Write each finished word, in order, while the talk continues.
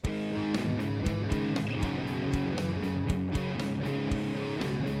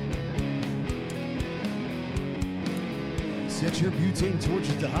your butane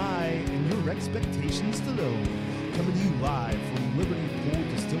torches to high and your expectations to low. Coming to you live from Liberty Pool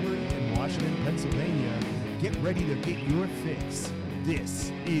Distillery in Washington, Pennsylvania. Get ready to get your fix.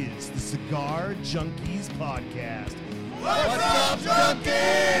 This is the Cigar Junkies Podcast. What's up,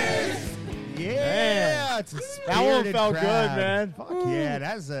 junkies? Yeah, it's a That one spirited felt crowd. good, man. Fuck yeah,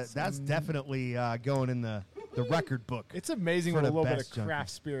 that's definitely going in the record book. It's amazing for what a the little bit best of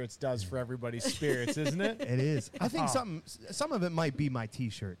craft spirits does for everybody's spirits, isn't it? It is. I think some of it might be my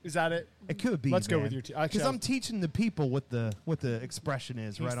T-shirt. Is that it? It could be. Let's go with your because I'm teaching the people what the expression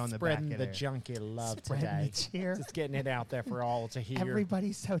is right on the back spreading of the there. junkie love Spreading today. the cheer. Just getting it out there for all to hear.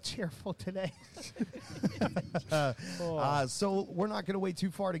 Everybody's so cheerful today. So we're not going to wait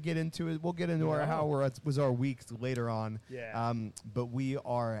too far to get into it. We'll get into how was our week later on. Yeah. But we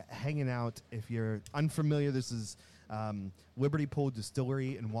are hanging out. If you're unfamiliar, this is Liberty Pool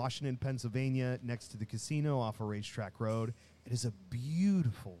Distillery in Washington, Pennsylvania, next to the casino off of Racetrack Road. It is a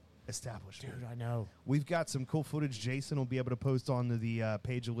beautiful establishment. Dude, I know. We've got some cool footage Jason will be able to post onto the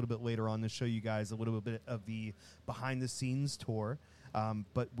page a little bit later on to show you guys a little bit of the behind-the-scenes tour.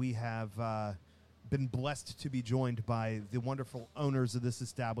 But we have been blessed to be joined by the wonderful owners of this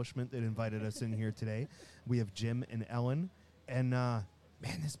establishment that invited us in here today. We have Jim and Ellen. And, man,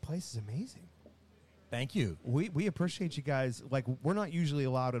 this place is amazing. Thank you. We appreciate you guys. Like, we're not usually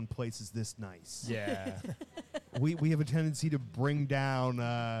allowed in places this nice. Yeah. We have a tendency to bring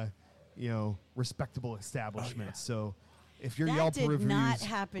down, respectable establishments. So if your Yelp reviews... That did not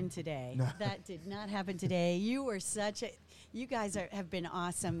happen today. No. That did not happen today. You were you guys have been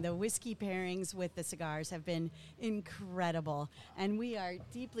awesome. The whiskey pairings with the cigars have been incredible. And we are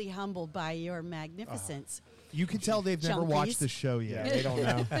deeply humbled by your magnificence. You can tell they've never watched the show yet. Yeah, they don't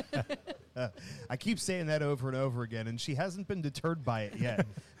know. I keep saying that over and over again, and she hasn't been deterred by it yet.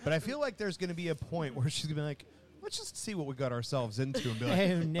 But I feel like there's going to be a point where she's going to be like, let's just see what we got ourselves into. And be like,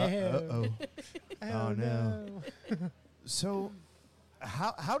 Oh, no. Oh, no. So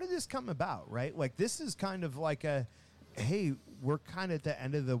how did this come about, right? Like, this is kind of like hey, we're kind of at the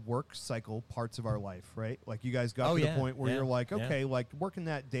end of the work cycle parts of our life, right? Like, you guys got to the point where you're like, okay, like, working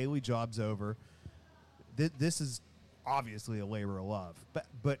that daily job's over. This is obviously a labor of love.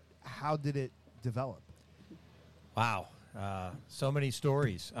 But how did it develop? Wow. So many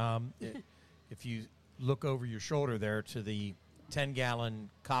stories. If you look over your shoulder there to the 10-gallon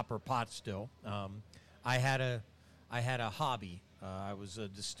copper pot still, I had a hobby. I was a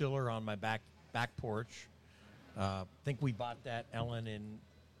distiller on my back porch. I think we bought that, Ellen, in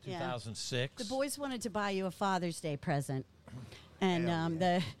 2006. The boys wanted to buy you a Father's Day present. And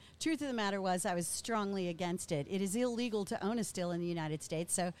the truth of the matter was I was strongly against it. It is illegal to own a still in the United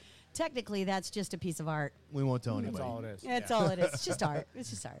States, so technically that's just a piece of art. We won't tell anybody. That's all it is. That's all it is. It's just art. It's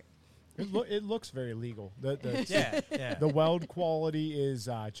just art. It looks very legal. Yeah. The weld quality is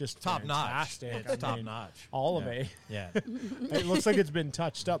just top notch. fantastic. It's top notch. All of it. Yeah. It looks like it's been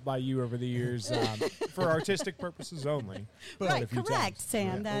touched up by you over the years for artistic purposes only. Right, correct,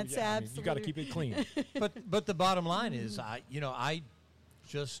 Sam. Yeah. That's absolutely. You got to keep it clean. But the bottom line is, I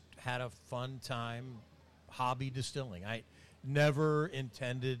just had a fun time hobby distilling. I never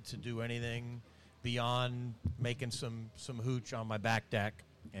intended to do anything beyond making some hooch on my back deck.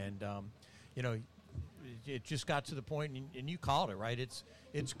 And, it just got to the point, and you called it, right?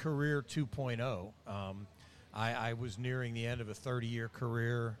 It's career 2.0. I was nearing the end of a 30-year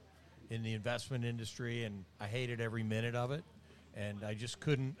career in the investment industry, and I hated every minute of it. And I just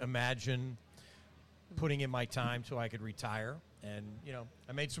couldn't imagine putting in my time till I could retire. And,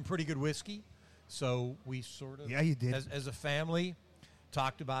 I made some pretty good whiskey. So we sort of, you did. As a family,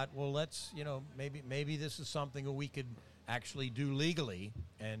 talked about, well, let's, maybe this is something that we could actually do legally.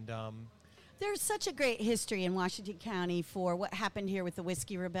 And there's such a great history in Washington County for what happened here with the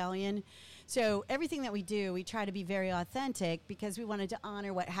Whiskey Rebellion. So everything that we do, we try to be very authentic because we wanted to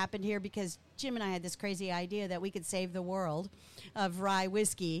honor what happened here, because Jim and I had this crazy idea that we could save the world of rye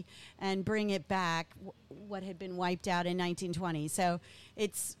whiskey and bring it back, what had been wiped out in 1920. So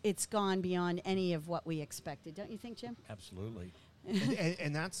it's gone beyond any of what we expected. Don't you think, Jim? Absolutely.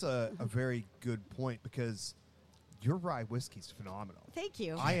 and that's a very good point, because your rye whiskey's phenomenal. Thank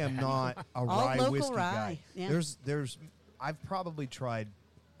you. I am not a All rye local whiskey rye. guy. Yeah. There's I've probably tried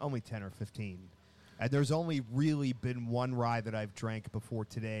only 10 or 15. And there's only really been one rye that I've drank before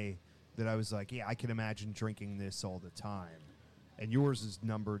today that I was like, yeah, I can imagine drinking this all the time. And yours is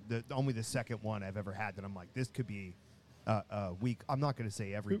numbered, only the second one I've ever had that I'm like, this could be a week. I'm not going to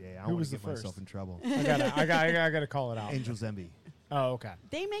say every day. I don't want to get myself in trouble. I gotta call it out. Angel's Envy. Oh, okay.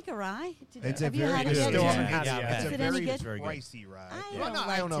 They make a rye. It's a have you very had it good. yet? Still Jim? haven't had it yet. It's Is a it any very good? Very good. pricey rye. I Well, don't no, I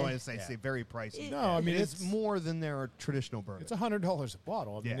like don't know to- why I say very pricey. No, I mean, it's it's more than their traditional bourbon. It's $100 a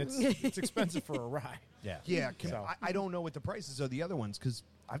bottle. I mean, Yeah. it's expensive for a rye. Yeah. Yeah, So- I don't know what the prices are the other ones because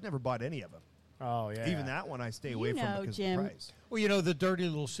I've never bought any of them. Oh, yeah. Even that one I stay away You from know, because Jim. of the price. Well, the dirty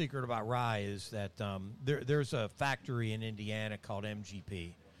little secret about rye is that there's a factory in Indiana called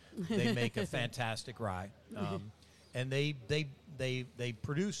MGP. They make a fantastic rye, and they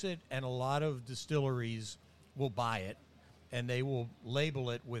produce it, and a lot of distilleries will buy it, and they will label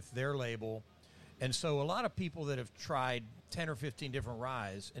it with their label. And so a lot of people that have tried 10 or 15 different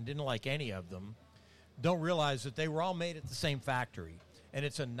ryes and didn't like any of them don't realize that they were all made at the same factory. And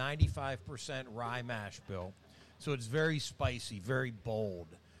it's a 95% rye mash bill. So it's very spicy, very bold.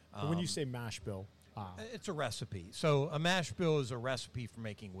 But when you say mash bill, It's a recipe. So a mash bill is a recipe for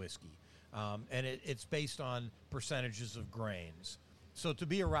making whiskey. And it's based on percentages of grains. So to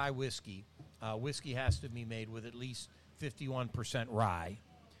be a rye whiskey, whiskey has to be made with at least 51% rye.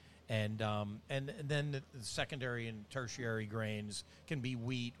 And then the secondary and tertiary grains can be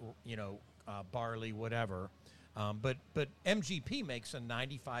wheat, barley, whatever. But MGP makes a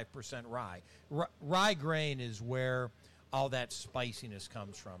 95% rye. Rye grain is where all that spiciness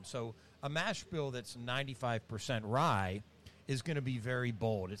comes from. So a mash bill that's 95% rye is going to be very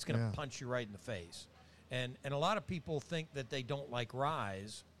bold. It's going to punch you right in the face. And a lot of people think that they don't like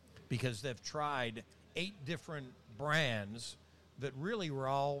ryes because they've tried 8 different brands that really were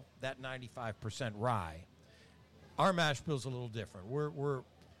all that 95% rye. Our mash bill's a little different. We're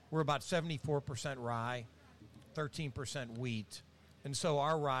about 74% rye, 13% wheat, and so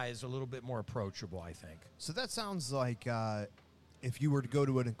our rye is a little bit more approachable, I think. So that sounds like if you were to go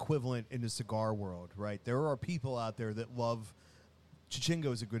to an equivalent in the cigar world, right? There are people out there that love,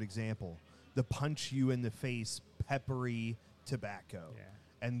 Chichingo is a good example, the punch you in the face, peppery tobacco. Yeah.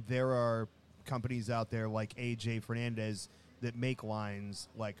 And there are companies out there like AJ Fernandez that make lines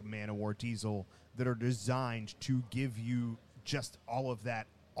like Man o' War Diesel that are designed to give you just all of that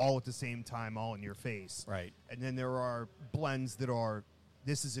all at the same time, all in your face. Right. And then there are blends that are,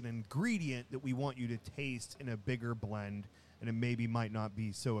 this is an ingredient that we want you to taste in a bigger blend, and it maybe might not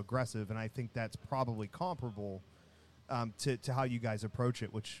be so aggressive. And I think that's probably comparable to how you guys approach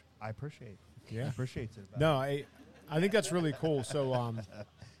it, which I appreciate. Yeah. I appreciate it. About no, I think that's really cool. So,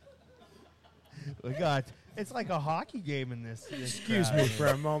 we got, it's like a hockey game in this. excuse me for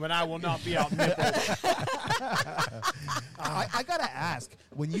a moment. I will not be out nippled. I got to ask,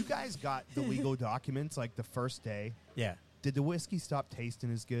 when you guys got the legal documents like the first day, Yeah. did the whiskey stop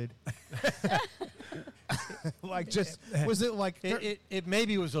tasting as good? Was it like... It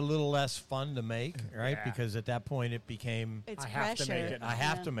maybe was a little less fun to make, right? Yeah. Because at that point it became, It's I have to pressure. make it. I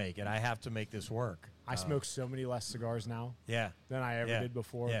have to make it. I have to make this work. I smoke so many less cigars now Yeah. than I ever Yeah. did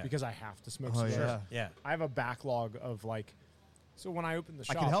before Yeah. because I have to smoke Oh, cigars. yeah. Yeah. I have a backlog of like, so when I opened the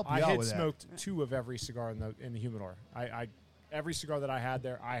I shop, can help you I out had with that. smoked 2 of every cigar in the humidor. I every cigar that I had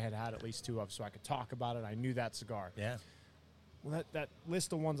there, I had at least 2 of, so I could talk about it. I knew that cigar. Yeah. Well, that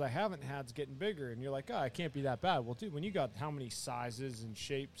list of ones I haven't had is getting bigger, and you're like, oh, it can't be that bad. Well, dude, when you got how many sizes and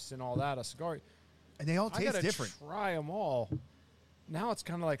shapes and all that, a cigar, And they all I taste gotta different. try them all. Now it's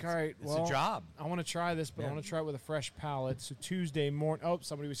kind of like, all right, It's well, a job. I want to try this, but I Yeah. want to try it with a fresh palate. So Tuesday morning,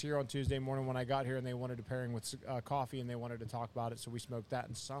 somebody was here on Tuesday morning when I got here, and they wanted a pairing with coffee, and they wanted to talk about it. So we smoked that,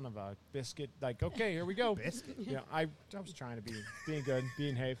 and son of a biscuit. Like, okay, here we go. Biscuit? Yeah, I was trying to being good,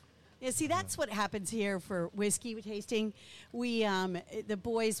 being Have. Yeah, see, that's what happens here for whiskey tasting. We, the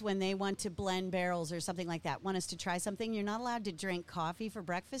boys, when they want to blend barrels or something like that, want us to try something. You're not allowed to drink coffee for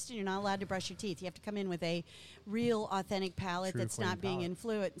breakfast, and you're not allowed to brush your teeth. You have to come in with a real, authentic palate True that's clean not being palate.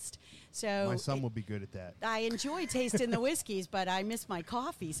 influenced. So My son will be good at that. I enjoy tasting the whiskeys, but I miss my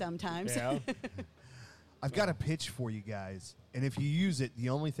coffee sometimes. Yeah. I've got a pitch for you guys, and if you use it, the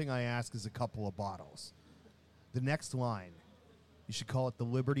only thing I ask is a couple of bottles. The next line, you should call it the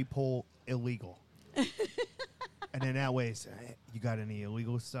Liberty Pole Illegal. And then that way, say, "Hey, you got any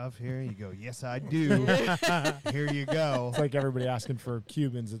illegal stuff here?" You go, "Yes, I do." Here you go. It's like everybody asking for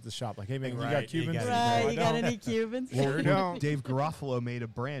Cubans at the shop. Like, hey, man, you got Right, you Cubans? got it. Right, No, you I got don't. any Cubans? Sure don't. Dave Garofalo made a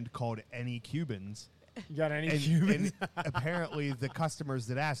brand called Any Cubans. You got any And, Cubans? and apparently the customers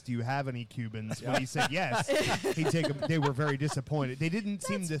that asked, "Do you have any Cubans?" When he said yes, he'd take them. They were very disappointed. They didn't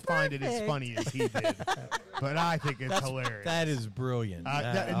seem to find it as perfect. funny as he did. But I think it's hilarious. That is brilliant. And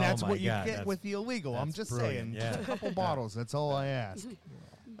Oh that's my what you God, get that's- with the illegal. I'm that's just brilliant, saying, yeah. just a couple bottles. That's all I ask.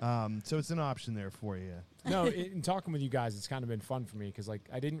 So it's an option there for you. No, in talking with you guys, it's kind of been fun for me because, like,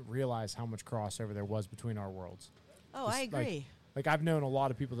 I didn't realize how much crossover there was between our worlds. Oh, I Just, like- agree. Like, I've known a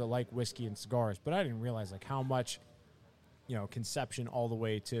lot of people that like whiskey and cigars, but I didn't realize, like, how much, conception all the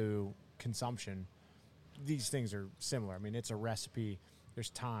way to consumption, these things are similar. I mean, it's a recipe. There's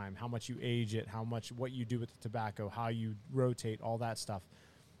time, how much you age it, what you do with the tobacco, how you rotate, all that stuff.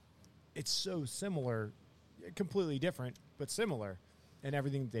 It's so similar, completely different, but similar in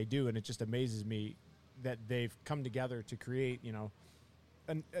everything that they do. And it just amazes me that they've come together to create,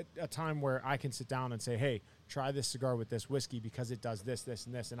 a time where I can sit down and say, hey, try this cigar with this whiskey because it does this, this,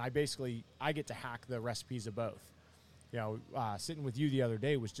 and this. And I get to hack the recipes of both. Sitting with you the other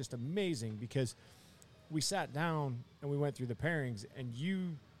day was just amazing because we sat down and we went through the pairings and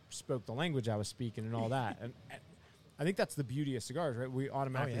you spoke the language I was speaking and all that. And I think that's the beauty of cigars, right? We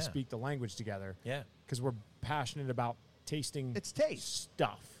automatically speak the language together. Yeah. Because we're passionate about tasting It's taste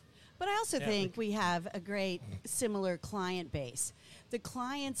stuff. But I also think we have a great similar client base. The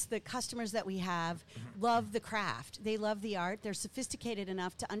clients, the customers that we have love the craft. They love the art. They're sophisticated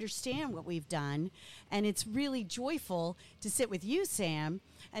enough to understand what we've done. And it's really joyful to sit with you, Sam,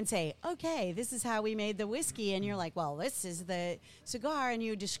 and say, okay, this is how we made the whiskey. And you're like, well, this is the cigar. And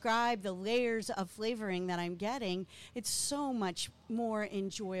you describe the layers of flavoring that I'm getting. It's so much more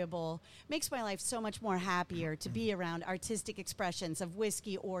enjoyable. Makes my life so much more happier to be around artistic expressions of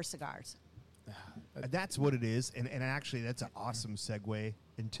whiskey or cigars. That's what it is, and actually that's an awesome segue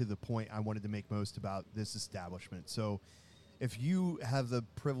into the point I wanted to make most about this establishment. So if you have the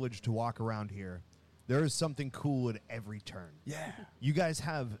privilege to walk around here, there is something cool at every turn. Yeah. You guys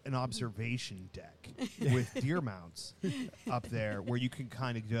have an observation deck with deer mounts up there where you can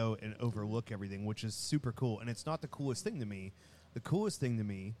kind of go and overlook everything, which is super cool. And it's not the coolest thing to me. The coolest thing to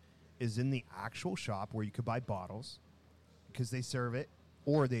me is in the actual shop where you could buy bottles because they serve it,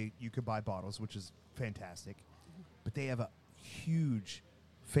 or you could buy bottles, which is fantastic. But they have a huge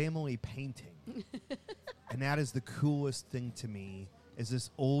family painting. And that is the coolest thing to me, is this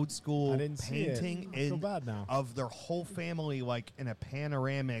old school painting of their whole family, like in a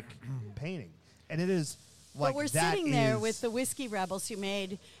panoramic painting. And it is like, but we're sitting there with the Whiskey Rebels who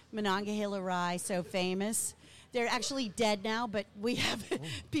made Monongahela Rye so famous. They're actually dead now, but we have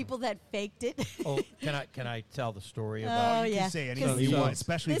people that faked it. Can I tell the story about? Oh, you yeah. can say anything you want,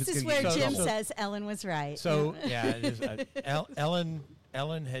 especially this if it's is going to where be Jim says Ellen was right. So it is.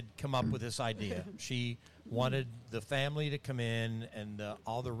 Ellen had come up with this idea. She wanted the family to come in and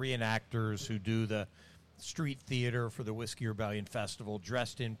all the reenactors who do the street theater for the Whiskey Rebellion Festival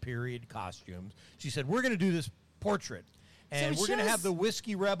dressed in period costumes. She said, we're going to do this portrait, and we're going to have the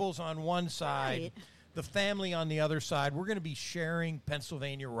Whiskey Rebels on one side. Right. The family on the other side. We're going to be sharing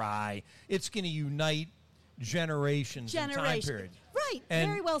Pennsylvania rye. It's going to unite generations and time periods. Right. And,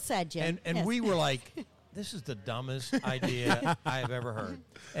 very well said, Jim. And Yes. we were like, this is the dumbest idea I have ever heard.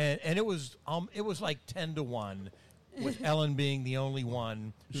 And it was like 10-1, with Ellen being the only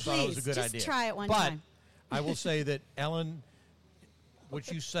one who thought it was a good just idea. try it one but time. I will say that Ellen, what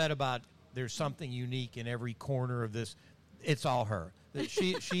you said about there's something unique in every corner of this, it's all her.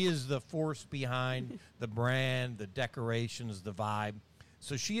 She is the force behind the brand, the decorations, the vibe.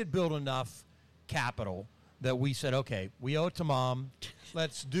 So she had built enough capital that we said, okay, we owe it to Mom.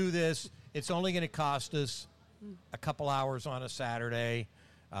 Let's do this. It's only going to cost us a couple hours on a Saturday.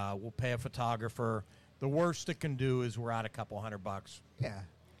 We'll pay a photographer. The worst it can do is we're out a couple $100. Yeah.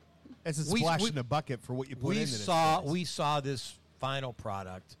 It's a splash in a bucket for what you put into this. We saw this final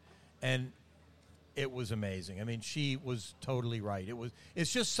product, and it was amazing. I mean, she was totally right.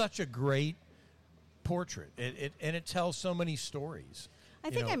 It's just such a great portrait. It tells so many stories. I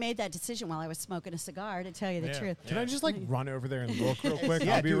think I made that decision while I was smoking a cigar, to tell you the truth. Can I just run over there and look real quick?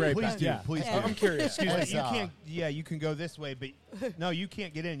 Yeah, I'll be right please back. do. Yeah. Please do. I'm curious. Excuse me. You can't. Yeah, you can go this way, but no, you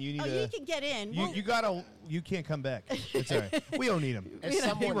can't get in. You need you can get in. You can't come back. It's all right. We don't need him.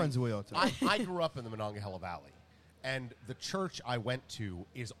 He runs away all the time. I grew up in the Monongahela Valley, and the church I went to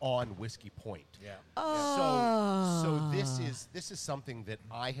is on Whiskey Point. Yeah. So this is something that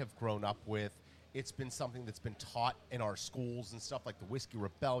I have grown up with. It's been something that's been taught in our schools and stuff, like the Whiskey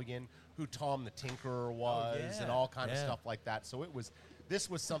Rebellion, who Tom the Tinkerer was, and all kind of stuff like that. So this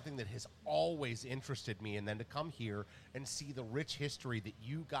was something that has always interested me, and then to come here and see the rich history that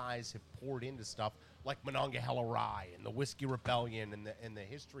you guys have poured into stuff like Monongahela Rye and the Whiskey Rebellion and the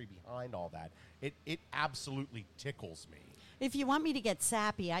history behind all that, it absolutely tickles me. If you want me to get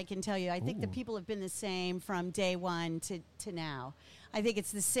sappy, I can tell you, I think the people have been the same from day one to now. I think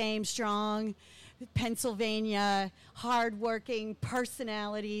it's the same strong Pennsylvania, hardworking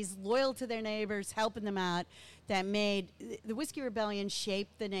personalities, loyal to their neighbors, helping them out, that made the Whiskey Rebellion shape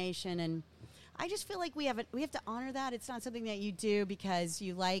the nation. And I just feel like we have to honor that. It's not something that you do because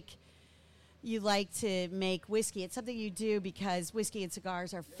you like you like to make whiskey. It's something you do because whiskey and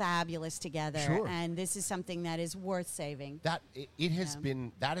cigars are fabulous together. Sure. And this is something that is worth saving. It has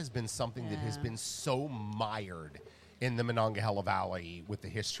been something that has been so mired in the Monongahela Valley with the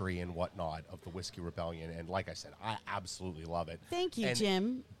history and whatnot of the Whiskey Rebellion. And like I said, I absolutely love it. Thank you, And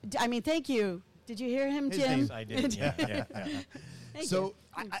Jim. Thank you. Did you hear him, His Jim? name's- I did. Yeah, yeah. Thank So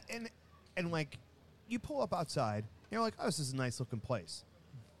you. and like you pull up outside, you're like, oh, this is a nice looking place,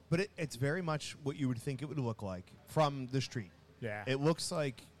 but it's very much what you would think it would look like from the street. Yeah. It looks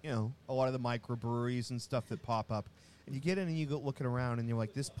like a lot of the microbreweries and stuff that pop up, and you get in and you go looking around, and you're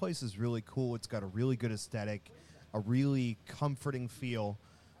like, this place is really cool. It's got a really good aesthetic, a really comforting feel.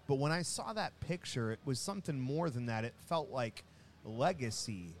 But when I saw that picture, it was something more than that. It felt like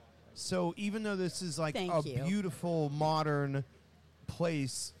legacy. So even though this is like Thank a you. beautiful modern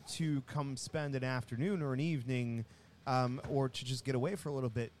place to come spend an afternoon or an evening, or to just get away for a little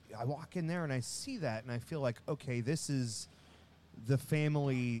bit, I walk in there and I see that and I feel like, okay, this is the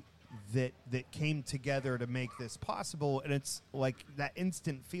family that came together to make this possible. And it's like that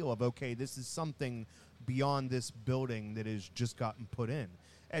instant feel of, okay, this is something beyond this building that has just gotten put in.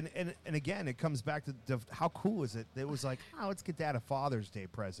 And again, it comes back to how cool is it? It was like, oh, let's get Dad a Father's Day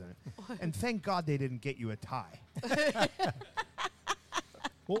present. And thank God they didn't get you a tie.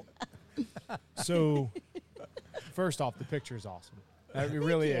 Well, so first off, the picture is awesome. It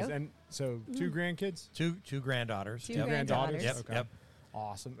really is. you. And so, two grandkids, Two granddaughters. Two Yep. granddaughters. Yep. Okay. Yep.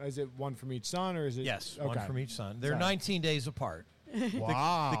 Awesome. Is it one from each son, or is it? Yes, Okay. one from each son. They're Sorry. 19 days apart.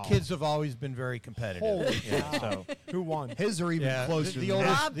 Wow. The kids have always been very competitive. Holy yeah, so Who won? His are even Yeah, closer. the than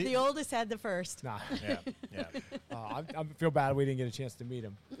oldest- that. Bob, the oldest, had the first. Nah. yeah, yeah. I feel bad we didn't get a chance to meet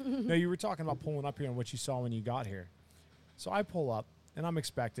him. No, you were talking about pulling up here and what you saw when you got here. So I pull up, and I'm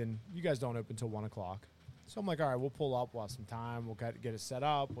expecting, you guys don't open until 1 o'clock. So I'm like, all right, we'll pull up, we'll have some time, we'll get it set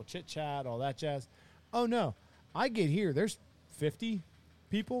up, we'll chit-chat, all that jazz. Oh, no. I get here, there's 50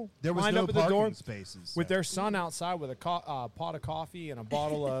 people There was lined no up at the door parking spaces. with their son outside with a pot of coffee and a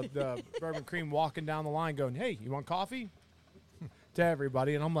bottle of the bourbon cream, walking down the line going, hey, you want coffee? To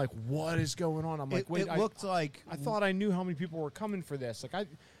everybody. And I'm like, what is going on? I'm like, wait, it looked like I thought I knew how many people were coming for this. Like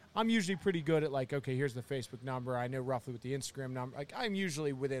I'm usually pretty good at like, okay, here's the Facebook number. I know roughly what the Instagram number. Like I'm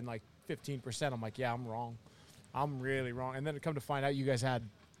usually within like 15%. I'm like, yeah, I'm wrong. I'm really wrong. And then to come to find out, you guys had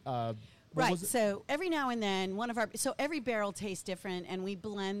what Right. was it? So every now and then, every barrel tastes different, and we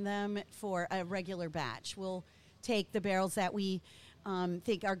blend them for a regular batch. We'll take the barrels that we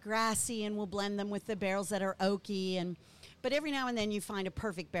think are grassy, and we'll blend them with the barrels that are oaky. But every now and then, you find a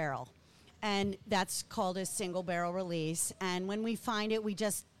perfect barrel, and that's called a single barrel release. And when we find it, we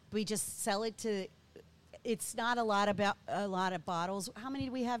just sell it to. It's not a lot of bottles. How many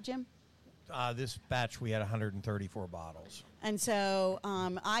do we have, Jim? This batch, we had 134 bottles. And so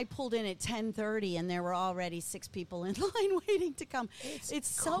I pulled in at 10:30, and there were already 6 people in line waiting to come. It's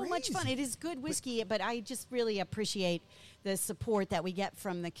so much fun. crazy. It is good whiskey, but I just really appreciate the support that we get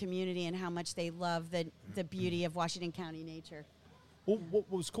from the community and how much they love the beauty of Washington County nature. Well,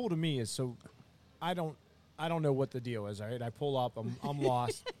 what was cool to me is, so I don't know what the deal is. All right, I pull up, I'm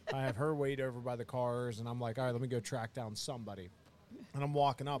lost. I have her wait over by the cars, and I'm like, all right, let me go track down somebody. And I'm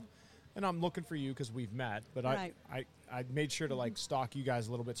walking up, and I'm looking for you because we've met. But Right. I made sure to like stalk you guys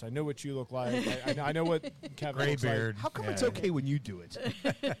a little bit, so I know what you look like. I know what Kevin Gray looks beard. how come Yeah. it's okay when you do it?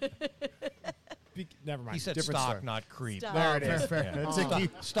 like. Never mind. He said Different stock, story. not creep. Stock. There it is. Fair. Yeah. It's like he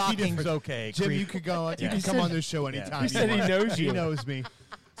Stocking's different. okay. Jim, creep. you could go. You Yeah. can come on this show anytime. He said he want. knows He you. knows me.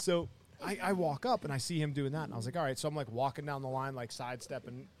 So I walk up and I see him doing that, and I was like, all right. So I'm like walking down the line, like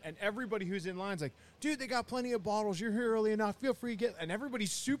sidestepping, and everybody who's in line's like, dude, they got plenty of bottles. You're here early enough. Feel free to get. And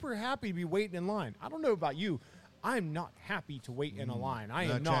everybody's super happy to be waiting in line. I don't know about you. I'm not happy to wait in a line. I am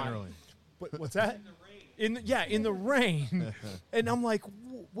Not not. generally. But what's that? In the rain. And I'm like,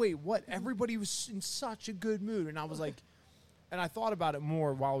 wait, what? Everybody was in such a good mood, and I was like, and I thought about it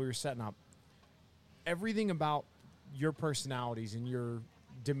more while we were setting up. Everything about your personalities and your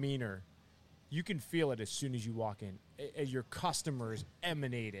demeanor, you can feel it as soon as you walk in. Your customers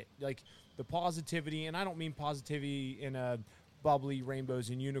emanate it, like the positivity, and I don't mean positivity in a bubbly rainbows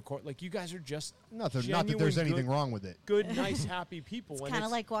and unicorn. Like you guys are just Not that genuine, there's anything good, wrong with it. Good, nice, happy people. It's And kind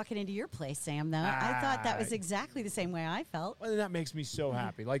of like walking into your place, Sam, though. I thought that was exactly the same way I felt. well, that makes me so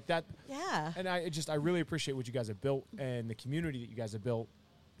happy. Like that. Yeah. And I really appreciate what you guys have built and the community that you guys have built.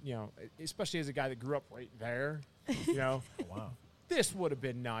 You know, especially as a guy that grew up right there. You know, Wow. this would have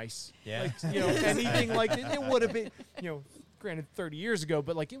been nice. Yeah. Like, you know, anything like it would have been. You know, granted 30 years ago,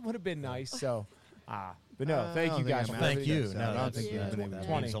 but like it would have been nice. So, but no, I thank don't you think guys. I'm for mad. Thank everything. you. So I No, don't that's, think you've that, been able that to-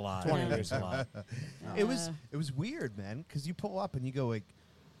 20, means a lot. 20 That years. means a lot. It was weird, man, because you pull up and you go like,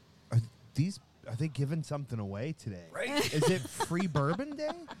 are they giving something away today? Right. Is it free bourbon day?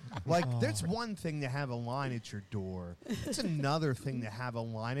 Like, there's one thing to have a line at your door. It's another thing to have a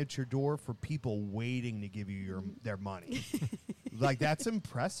line at your door for people waiting to give you their money. Like, that's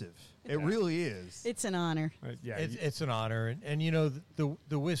impressive. It really is. It's an honor. Yeah, It's an honor, and you know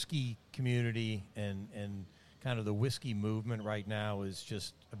the whiskey community and kind of the whiskey movement right now is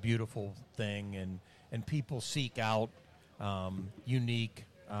just a beautiful thing, and people seek out unique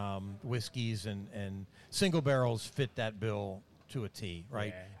whiskeys, and single barrels fit that bill to a T,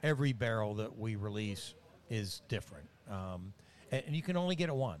 right? Yeah. Every barrel that we release is different, and you can only get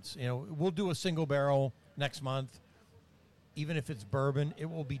it once. You know, we'll do a single barrel next month. Even if it's bourbon, it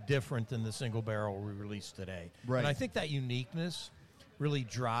will be different than the single barrel we released today. Right. And I think that uniqueness really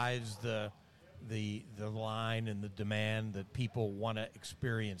drives the line and the demand that people want to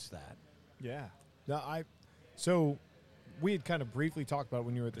experience that. Yeah. So we had kind of briefly talked about it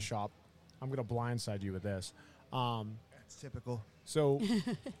when you were at the shop. I'm going to blindside you with this. That's typical. So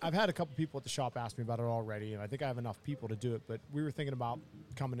I've had a couple people at the shop ask me about it already, and I think I have enough people to do it, but we were thinking about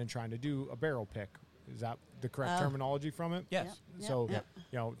coming and trying to do a barrel pick. Is that the correct terminology from it? Yes. Yep. So, Yep.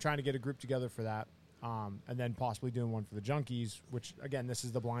 you know, trying to get a group together for that, and then possibly doing one for the junkies, which, again, this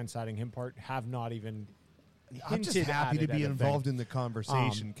is the blindsiding him part, have not even I'm just hinted happy at to it be at a involved thing. in the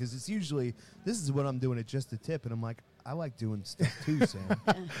conversation because it's usually, this is what I'm doing at just a tip, and I'm like, I like doing stuff too, Sam.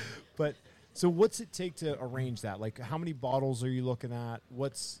 But so what's it take to arrange that? Like, how many bottles are you looking at?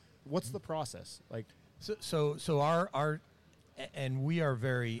 What's the process? Like, So our and we are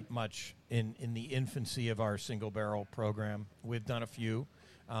very much in the infancy of our single barrel program. We've done a few.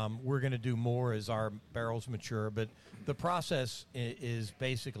 We're going to do more as our barrels mature. But the process is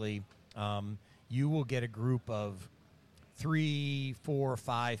basically you will get a group of 3, 4,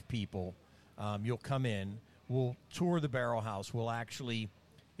 5 people. You'll come in. We'll tour the barrel house. We'll actually,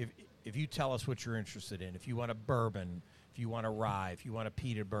 if you tell us what you're interested in, if you want a bourbon, if you want a rye, if you want a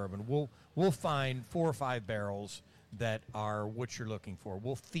peated bourbon, we'll find 4 or 5 barrels that are what you're looking for.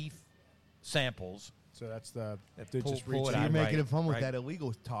 We'll thief samples. so that's the Pull just it reach So out. you're out. making Right, fun with right. that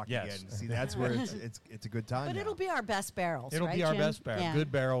illegal talk Yes. again. See, that's where it's a good time. But now. it'll be our best barrels. It'll right, be our Jim? best barrel. Yeah.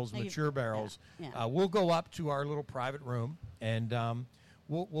 Good barrels, Like, mature barrels. yeah. We'll go up to our little private room, and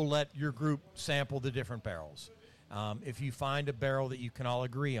we'll let your group sample the different barrels. If you find a barrel that you can all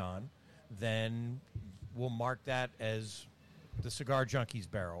agree on, then we'll mark that as the Cigar Junkies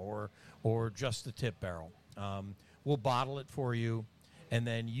barrel or just the tip barrel. We'll bottle it for you, and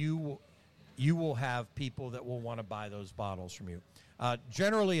then you will have people that will want to buy those bottles from you.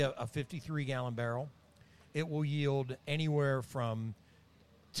 Generally, a 53-gallon barrel, it will yield anywhere from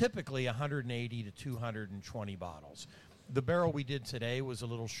typically 180 to 220 bottles. The barrel we did today was a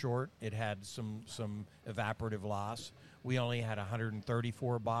little short. It had some evaporative loss. We only had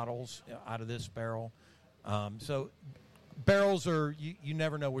 134 bottles out of this barrel. So barrels are, you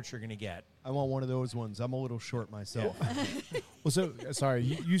never know what you're going to get. I want one of those ones. I'm a little short myself. Well, so sorry,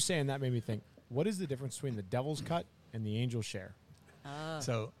 you saying that made me think. What is the difference between the Devil's Cut and the Angel Share?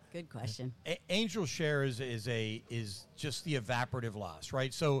 So Good question. Angel Share is just the evaporative loss,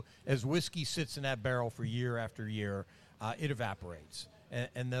 right? So as whiskey sits in that barrel for year after year, it evaporates,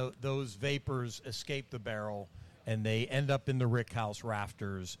 and those vapors escape the barrel, and they end up in the rick house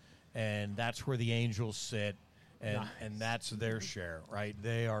rafters, and that's where the angels sit, and that's their share, right?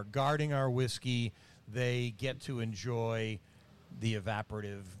 They are guarding our whiskey. They get to enjoy the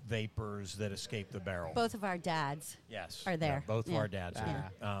evaporative vapors that escape the barrel. Both of our dads. Yes, are there. both of Yeah. our dads are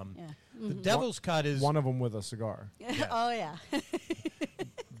there. Yeah. The Devil's Cut is One of them with a cigar. Oh yeah.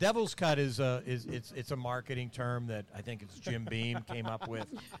 Devil's Cut is a marketing term that I think it's Jim Beam came up with.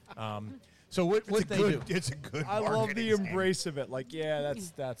 So what they do? It's a good. I love the marketing name. embrace of it. Like, yeah,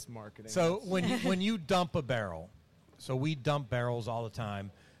 that's marketing. So when you dump a barrel, so we dump barrels all the time.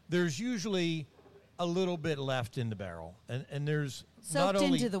 There's usually a little bit left in the barrel, and there's not Soaked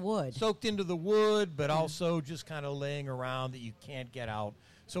only into the wood. soaked into the wood, but also just kind of laying around that you can't get out.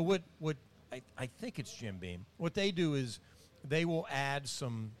 So what I think it's Jim Beam. What they do is they will add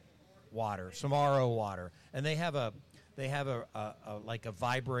some water, some RO water, and they have a like a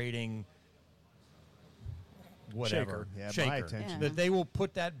vibrating whatever Shaker. Yeah, my attention. that they will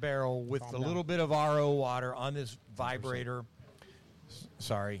put that barrel with a little bit of RO water on this vibrator.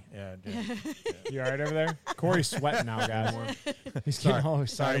 Sorry, You all right over there? Corey's sweating now, guys. He's getting all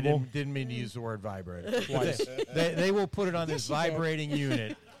sorry, excitable. didn't mean to use the word vibrator. Twice. They will put it on this you did. vibrating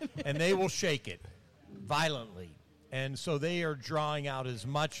unit, and they will shake it violently. And so they are drawing out as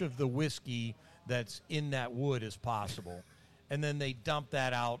much of the whiskey that's in that wood as possible. And then they dump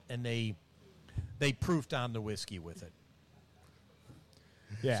that out, and they proof down the whiskey with it.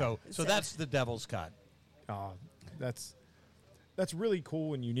 Yeah. So that's the Devil's Cut. That's really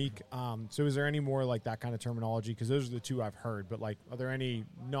cool and unique. So is there any more like that kind of terminology? Because those are the two I've heard. But like, are there any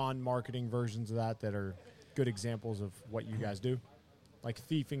non-marketing versions of that are good examples of what you guys do? Like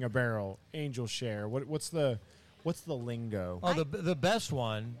thieving a barrel, angel share. What's the lingo? Oh, the best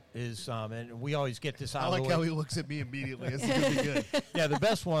one is, and we always get this out I of like the way. how he looks at me immediately. This is going to be good. Yeah, the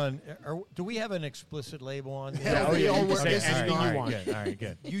best one. Do we have an explicit label on? Yeah, oh, we yeah, all you work can say this is anything not- you want. Good. All right,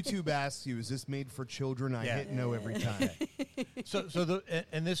 good. YouTube asks you, is this made for children? I Yeah. hit no every time. So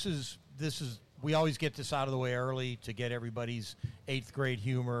this is we always get this out of the way early to get everybody's 8th grade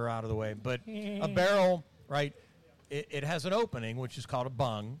humor out of the way. But a barrel, right? It has an opening, which is called a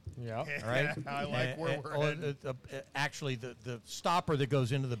bung. Yeah. All right. I like where we're headed. Actually, the stopper that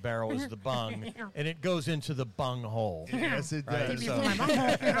goes into the barrel is the bung, and it goes into the bung hole. Yes, it Right, does.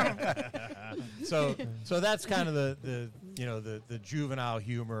 so that's kind of the juvenile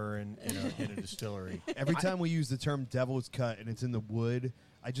humor in a distillery. Every time we use the term devil's cut and it's in the wood,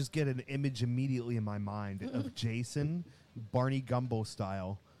 I just get an image immediately in my mind of Jason, Barney Gumbo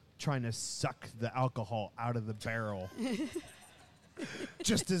style, trying to suck the alcohol out of the barrel.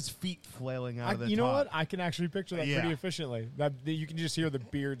 Just his feet flailing out of the You know top. what? I can actually picture that Yeah. pretty efficiently. You can just hear the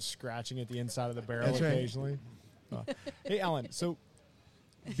beard scratching at the inside of the barrel That's right. occasionally. Hey, Alan, so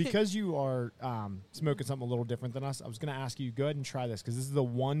because you are smoking something a little different than us, I was going to ask you, go ahead and try this because this is the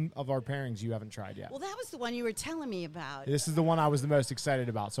one of our pairings you haven't tried yet. Well, that was the one you were telling me about. This is the one I was the most excited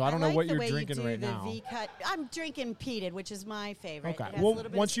about. So I don't know like what the you're way drinking you do right the now. V-cut. I'm drinking peated, which is my favorite. Okay. It has a Well,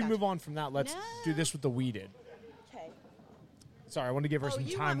 little bit once of you scotch. move on from that, let's do this with the weeded. Okay. Sorry, I wanted to give her Oh, some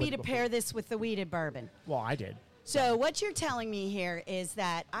you time. want me with to before- pair this with the weeded bourbon? Well, I did. So what you're telling me here is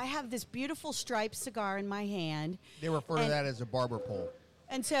that I have this beautiful striped cigar in my hand. They refer to And- that as a barber pole.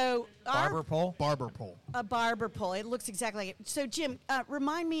 And so Barber pole. Barber pole. a barber pole. It looks exactly like it. So, Jim,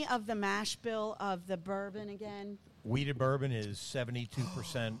 remind me of the mash bill of the bourbon again. Wheated bourbon is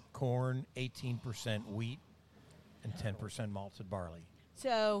 72% corn, 18% wheat, and 10% malted barley.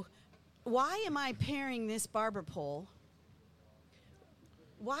 So why am I pairing this barber pole?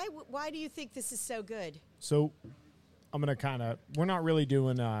 Why do you think this is so good? So I'm going to we're not really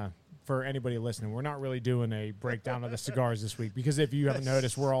doing, for anybody listening, we're not really doing a breakdown of the cigars this week because if you haven't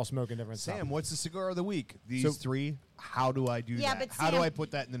noticed, we're all smoking different Sam, stuff. what's the cigar of the week? These So- three. How do I do Yeah, that? but How do Sam, I put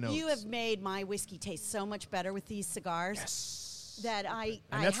that in the notes? You have made my whiskey taste so much better with these cigars that I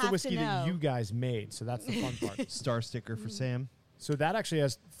And that's have the whiskey to know. that you guys made, so that's the fun part. Star sticker for Sam. So that actually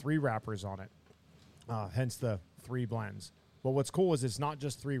has 3 wrappers on it, hence the 3 blends. But what's cool is it's not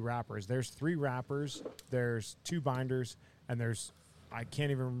just 3 wrappers. There's 3 wrappers, there's 2 binders, and I can't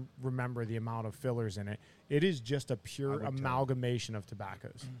even remember the amount of fillers in it. It is just a pure amalgamation of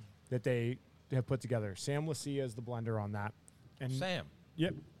tobaccos that they have put together. Sam Lucia is the blender on that. And Sam.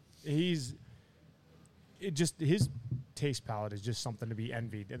 Yep. His taste palette is just something to be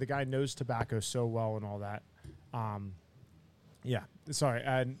envied. The guy knows tobacco so well and all that. Yeah, sorry.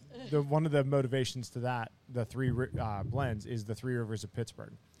 And one of the motivations to that, the 3 blends, is the 3 Rivers of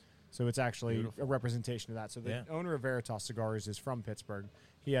Pittsburgh. So it's actually Beautiful. a representation of that. So the Yeah. owner of Veritas Cigars is from Pittsburgh.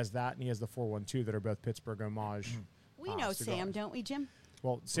 He has that, and he has the 412 that are both Pittsburgh homage. We know cigars. Sam, don't we, Jim?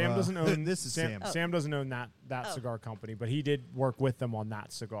 Well, Sam doesn't own this is Sam. Sam doesn't own that Oh. cigar company, but he did work with them on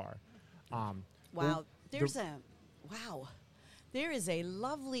that cigar. Wow, well, there is a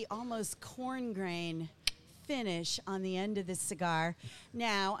lovely, almost corn grain finish on the end of this cigar.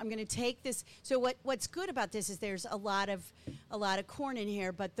 Now I'm going to take this. So what's good about this is there's a lot of corn in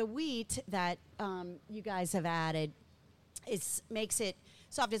here, but the wheat that you guys have added makes it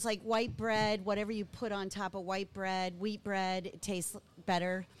soft. It's like white bread. Whatever you put on top of white bread, wheat bread, it tastes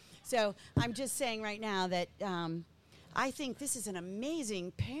better. So I'm just saying right now that I think this is an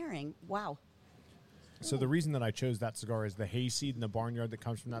amazing pairing. Wow. So the reason that I chose that cigar is the hayseed in the barnyard that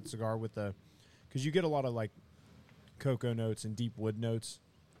comes from that cigar because you get a lot of like cocoa notes and deep wood notes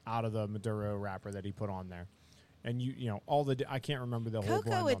out of the Maduro wrapper that he put on there. And I can't remember the whole blend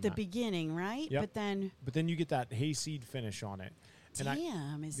Cocoa on at the that. beginning, right? Yep. But then you get that hayseed finish on it. And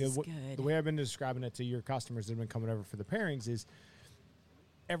damn, is this good. The way I've been describing it to your customers that have been coming over for the pairings is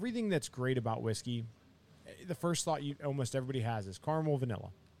everything that's great about whiskey, the first thought almost everybody has is caramel vanilla,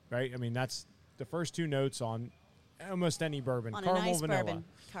 right? I mean, that's the first 2 notes on almost any bourbon. on Caramel a nice vanilla. bourbon,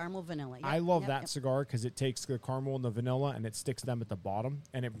 caramel vanilla. Yep, I love yep, that yep. cigar because it takes the caramel and the vanilla and it sticks them at the bottom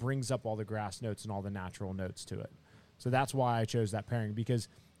and it brings up all the grass notes and all the natural notes to it. So that's why I chose that pairing because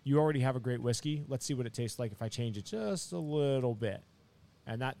you already have a great whiskey. Let's see what it tastes like if I change it just a little bit.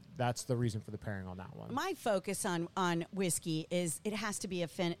 And that's the reason for the pairing on that one. My focus on whiskey is it has to be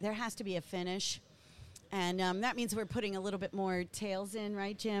there has to be a finish. And that means we're putting a little bit more tails in,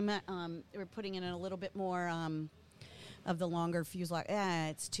 right, Jim? We're putting in a little bit more of the longer fuselage.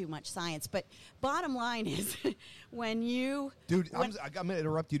 It's too much science. But bottom line is, when you... Dude, I'm going to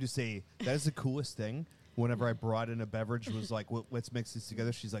interrupt you to say that is the coolest thing. Whenever I brought in a beverage, was like, well, let's mix this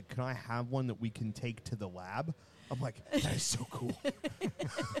together. She's like, can I have one that we can take to the lab? I'm like, that is so cool.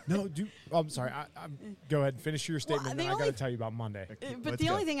 No, dude. Oh, I'm sorry. Go ahead and finish your statement. the Then I got to only- tell you about Monday. But Let's the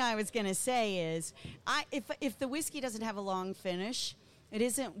go. only thing I was going to say is, if the whiskey doesn't have a long finish, it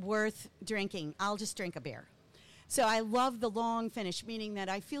isn't worth drinking. I'll just drink a beer. So I love the long finish, meaning that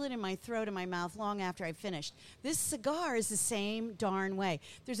I feel it in my throat and my mouth long after I've finished. This cigar is the same darn way.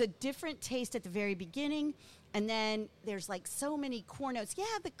 There's a different taste at the very beginning, and then there's like so many core notes. Yeah,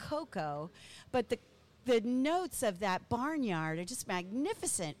 the cocoa, but the notes of that barnyard are just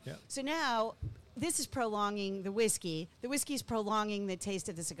magnificent. Yeah. So now this is prolonging the whiskey. The whiskey is prolonging the taste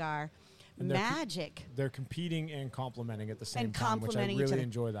of the cigar. And Magic. They're competing and complementing at the same And time, which I complementing each really other.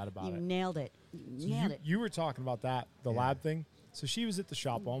 enjoy that about You it. nailed it. So Nailed it. you were talking about that, the lab thing. So she was at the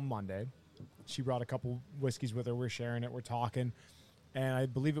shop on Monday. She brought a couple whiskeys with her. We're sharing it. We're talking. And I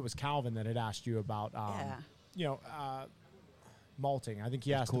believe it was Calvin that had asked you about, malting. I think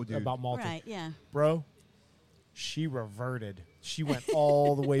he asked cool, dude. about malting. Right, yeah. Bro, she reverted. She went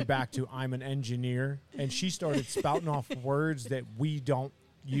all the way back to I'm an engineer. And she started spouting off words that we don't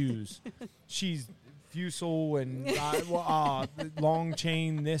use. She's fusel and long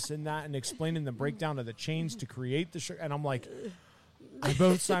chain, this and that, and explaining the breakdown of the chains to create the sugar. And I'm like, I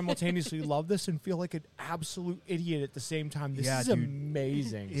both simultaneously love this and feel like an absolute idiot at the same time. This is dude.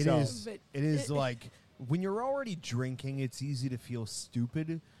 amazing. It So- is. It is like when you're already drinking, it's easy to feel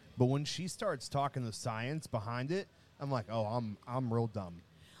stupid. But when she starts talking the science behind it, I'm like, oh, I'm real dumb.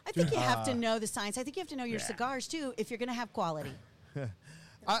 I think you have to know the science. I think you have to know your cigars, too, if you're going to have quality.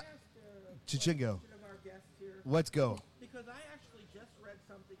 Chichingo, Of our guests here, let's go. because I actually just read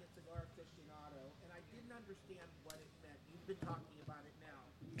something at Cigar Aficionado, and I didn't understand what it meant. You've been talking about it now.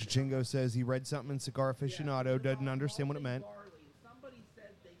 Chichingo says he read something in Cigar Aficionado, doesn't understand what it meant. Barley. Somebody said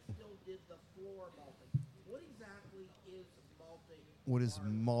they still did the floor malting. What exactly is malting? What is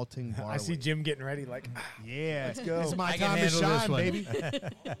malting barley? I see Jim getting ready like, Yeah, let's go. It's my I can time to handle this shine, one.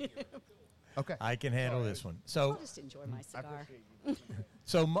 baby. Okay. I can handle this one. So I'll just enjoy my cigar.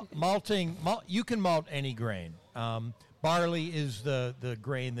 So malting, you can malt any grain. Barley is the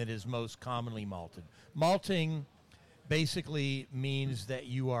grain that is most commonly malted. Malting basically means that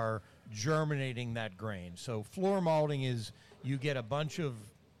you are germinating that grain. So floor malting is you get a bunch of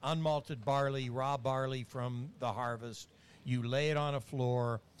unmalted barley, raw barley from the harvest. You lay it on a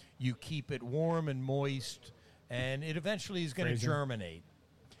floor. You keep it warm and moist, and it eventually is going to Phrasing. germinate.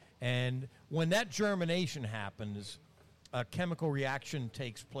 And when that germination happens, a chemical reaction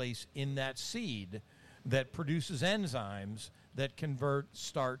takes place in that seed that produces enzymes that convert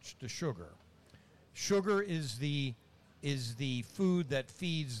starch to sugar. Sugar is the food that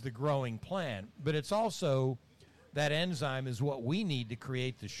feeds the growing plant, but it's also that enzyme is what we need to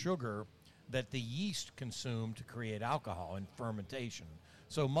create the sugar that the yeast consume to create alcohol in fermentation.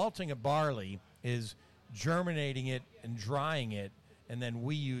 So malting a barley is germinating it and drying it, and then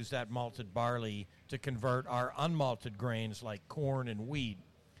we use that malted barley to convert our unmalted grains like corn and wheat,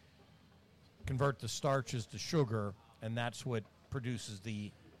 convert the starches to sugar, and that's what produces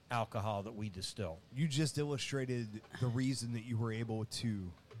the alcohol that we distill. You just illustrated the reason that you were able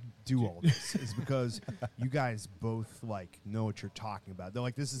to do all this is because you guys both like know what you're talking about. They're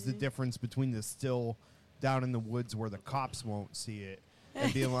like, this is the difference between the still down in the woods where the cops won't see it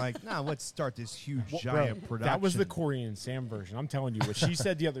and being like, nah, let's start this huge giant production. that was the Corey and Sam version. I'm telling you, what she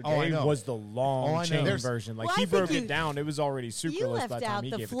said the other Oh, I day know. was the Oh, long I know. chain There's- version. Like Well, he I think broke you- it down. It was already You sucraless by left the time out he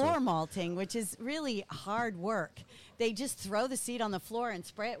the gave it to floor us. malting, which is really hard work. They just throw the seed on the floor and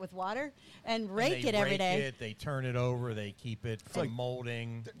spray it with water and rake They it every rake day. it, they turn it over, they keep it from like-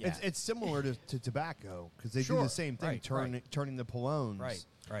 molding. It's similar to tobacco because they do Sure. the same thing, Right, turning the polones. Right,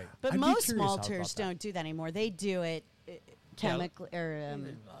 right. But I'd be most curious how about malters that. don't do that anymore. They do it chemically or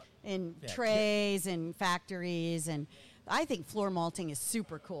in yeah, trays and factories, and I think floor malting is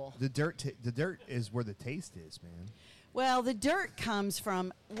super cool. The dirt is where the taste is, man. Well, the dirt comes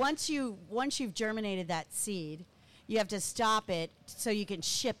from once you've germinated that seed, you have to stop it so you can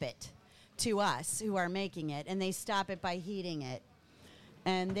ship it to us who are making it, and they stop it by heating it,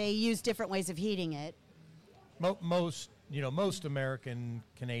 and they use different ways of heating it. Most American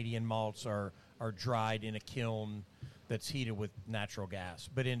Canadian malts are dried in a kiln that's heated with natural gas.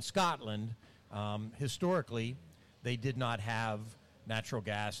 But in Scotland, historically, they did not have natural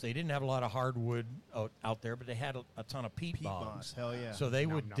gas. They didn't have a lot of hardwood out there, but they had a ton of peat bogs. moss, hell yeah. So they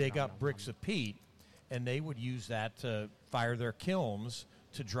would Nom, dig nom, up nom, bricks of peat, and they would use that to fire their kilns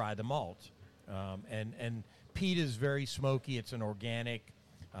to dry the malt. And peat is very smoky. It's an organic,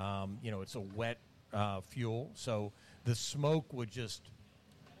 it's a wet fuel. So the smoke would just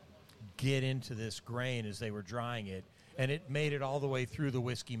get into this grain as they were drying it, and it made it all the way through the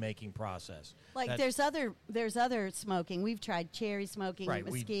whiskey making process. Like there's other smoking. We've tried cherry smoking, right,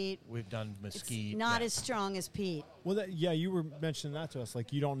 mesquite. We've done mesquite. It's not as strong as peat. Well, you were mentioning that to us.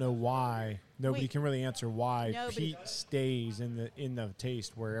 Like, you don't know why. Nobody can really answer why peat stays in the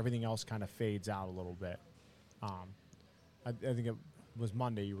taste where everything else kind of fades out a little bit. I think it was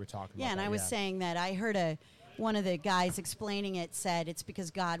Monday you were talking about. Yeah, and I was saying that I heard one of the guys explaining it said it's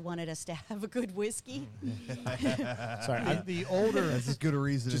because God wanted us to have a good whiskey. Sorry, the older. That's as good a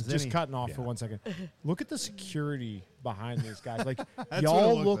reason as just any. cutting off for 1 second. Look at the security behind these guys. Like, what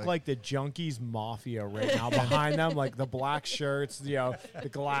y'all it look looked like the junkies mafia right now behind them. Like the black shirts, the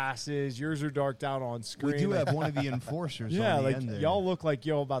glasses. Yours are darked out on screen. We do have one of the enforcers. Yeah, on the like end there. y'all look like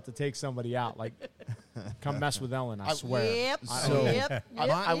y'all about to take somebody out. Like, come mess with Ellen, I swear. Yep.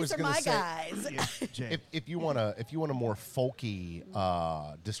 I was These are gonna my say- guys. Yeah, Jay. If you want a more folky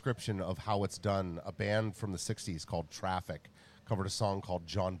description of how it's done, a band from the '60s called Traffic covered a song called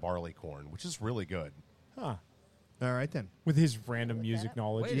John Barleycorn, which is really good. Huh. All right then. With his random music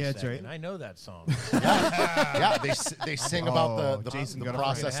knowledge. Wait Yeah, a that's second. right. I know that song. Yeah, they sing about the Jason got a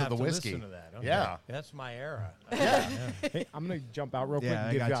process I'm of the gonna have to whiskey. listen to that. Okay. Yeah. That's my era. Hey, I'm going to jump out real quick Yeah, I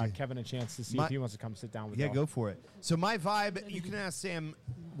and give got you. Kevin a chance to see My- if he wants to come sit down with Yeah, y'all. go for it. So my vibe, you can ask Sam.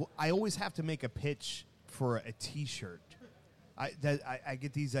 I always have to make a pitch for a T-shirt. I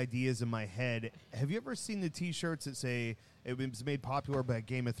get these ideas in my head. Have you ever seen the T-shirts that say it was made popular by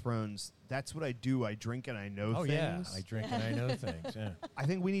Game of Thrones? That's what I do. I drink and I know Oh, yeah. things. I drink and I know things. Yeah. I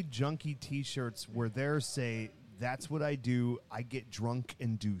think we need junkie T-shirts where theirs say, "That's what I do. I get drunk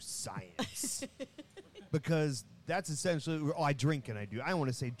and do science." Because that's essentially, I drink and I do. I don't want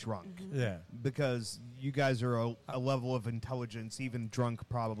to say drunk. Yeah. Because you guys are a level of intelligence, even drunk,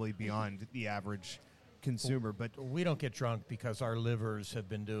 probably beyond the average consumer. But We don't get drunk because our livers have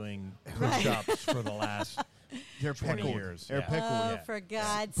been doing push-ups for the last they're 20 pickled. years. They're Yeah. pickled. Oh, Yeah. for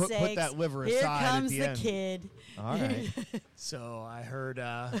God's Put sake! that liver Here aside at comes the the end. kid. All right. So I heard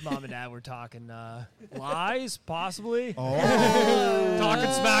Mom and Dad were talking lies, possibly. Oh.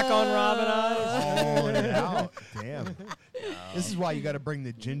 Talking smack on Rob and I. Oh, now. Damn. This is why you got to bring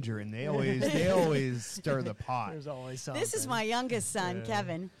the ginger in. They always stir the pot. There's always something. This is my youngest son,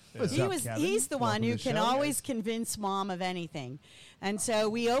 Kevin. What's up, Kevin? He's the Welcome one who to the can show. always convince Mom of anything. And so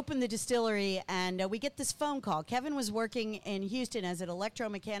we opened the distillery, and we get this phone call. Kevin was working in Houston as an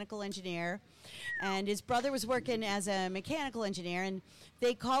electromechanical engineer, and his brother was working as a mechanical engineer. And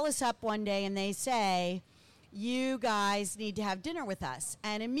they call us up one day, and they say, "You guys need to have dinner with us."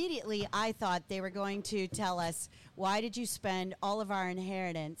 And immediately I thought they were going to tell us, "Why did you spend all of our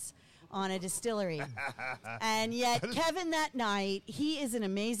inheritance on a distillery?" And yet Kevin that night, he is an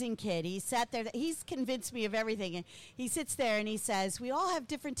amazing kid. He sat there. He's convinced me of everything. And he sits there and he says, "We all have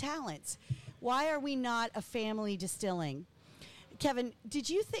different talents. Why are we not a family distilling?" Kevin, did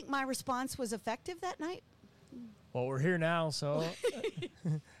you think my response was effective that night? Well, we're here now, so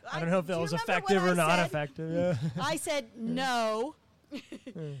I don't know if that do you was remember effective what I or not said? effective. Yeah. I said no.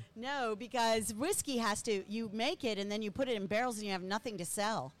 No, because whiskey you make it and then you put it in barrels and you have nothing to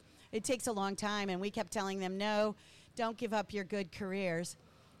sell. It takes a long time, and we kept telling them, no, don't give up your good careers.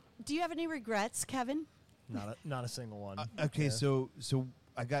 Do you have any regrets, Kevin? Not a single one. Okay, Yeah. so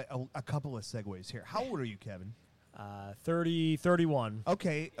I got a couple of segues here. How old are you, Kevin? 31.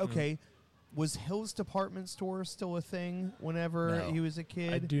 Okay. Was Hill's Department Store still a thing whenever No. he was a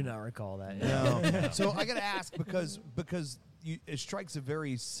kid? I do not recall that. No. So I got to ask because it strikes a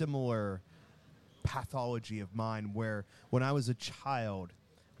very similar pathology of mine where when I was a child,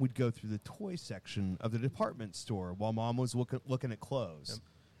 we'd go through the toy section of the department store while Mom was looking at clothes.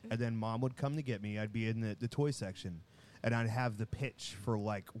 And then Mom would come to get me. I'd be in the toy section. And I'd have the pitch for,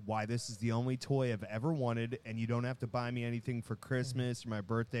 like, why this is the only toy I've ever wanted, and you don't have to buy me anything for Christmas or my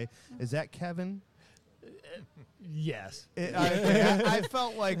birthday. Is that Kevin? Yes. I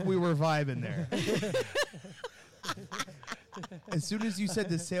felt like we were vibing there. As soon as you said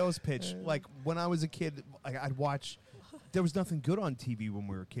the sales pitch, like when I was a kid, like I'd watch. There was nothing good on TV when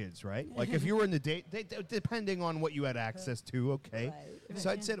we were kids, right? Like if you were in the depending on what you had access to, okay. Right. So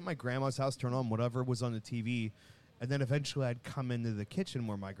I'd sit at my grandma's house, turn on whatever was on the TV, and then eventually I'd come into the kitchen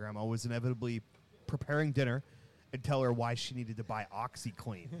where my grandma was inevitably preparing dinner, and tell her why she needed to buy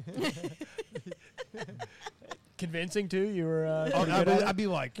OxyClean. convincing too. You were. Oh, pretty good at it? I'd be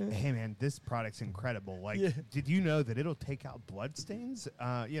like, hey man, this product's incredible. Like, Yeah. did you know that it'll take out blood stains?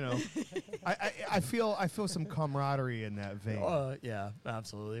 I feel some camaraderie in that vein. Yeah,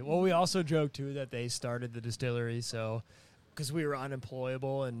 absolutely. Well, we also joked too that they started the distillery, so because we were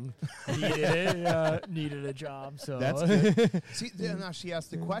unemployable and needed a job. So That's good. See, now she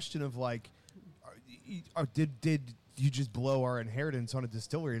asked the question of like, did you just blow our inheritance on a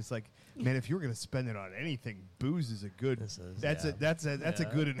distillery? It's like, man, if you were going to spend it on anything, booze is a good. That's a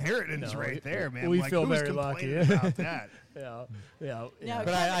good inheritance right there, man. We like, feel who's very lucky complaining about that. yeah. No,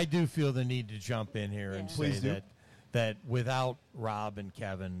 But I do feel the need to jump in here and Yeah. say Please do. that without Rob and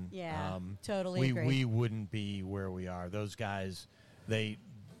Kevin, Yeah, totally agree. we wouldn't be where we are. Those guys, I'm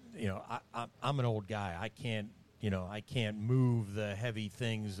an old guy. I can't move the heavy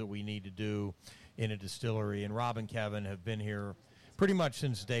things that we need to do in a distillery. And Rob and Kevin have been here pretty much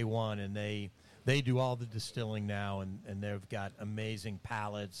since day one, and they do all the distilling now, and they've got amazing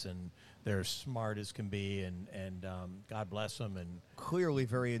palates, and they're smart as can be, and God bless them. And Clearly,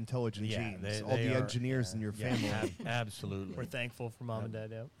 very intelligent Yeah, genes. All they the are- engineers in your family. Absolutely. We're thankful for mom and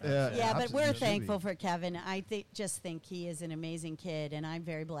dad. Yeah, but we're absolutely. thankful for Kevin. I just think he is an amazing kid, and I'm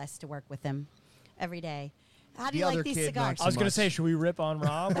very blessed to work with him every day. How do The you other like these kid, cigars? not I was gonna much. say, should we rip on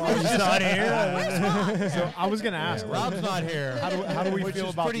Rob while he's not here? So I was going to ask, Rob's not here. how do we Which feel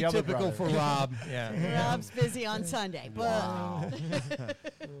is about pretty the other typical brother? for Rob. Yeah. Rob's busy on Sunday, but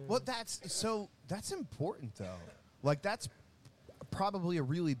Well, that's important though. Like that's probably a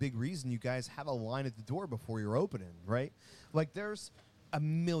really big reason you guys have a line at the door before you're opening, right? Like there's a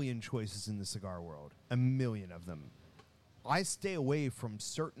million choices in the cigar world, a million of them. I stay away from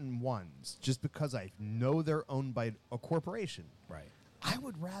certain ones just because I know they're owned by a corporation. Right. I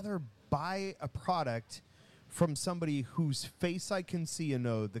would rather buy a product from somebody whose face I can see and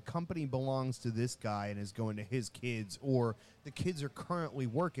know the company belongs to this guy and is going to his kids, or the kids are currently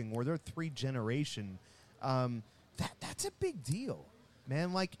working, or they're 3rd generation. That's a big deal,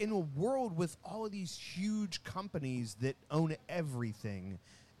 man. Like in a world with all of these huge companies that own everything,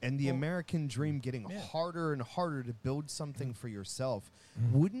 and the American dream getting harder and harder to build something for yourself,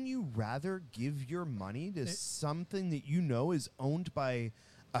 wouldn't you rather give your money to something that you know is owned by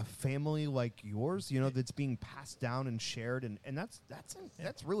a family like yours, that's being passed down and shared, and that's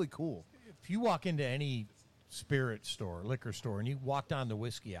really cool. If you walk into any spirit store, liquor store, and you walk down the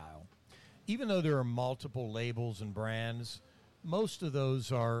whiskey aisle, even though there are multiple labels and brands, most of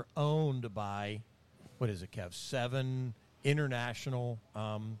those are owned by, what is it, Kev? 7 international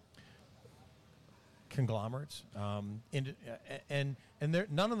conglomerates, and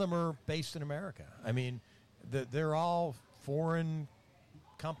none of them are based in America. I mean, they're all foreign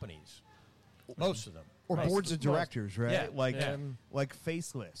companies, most of them. Or Most. boards of directors, right? Yeah, Like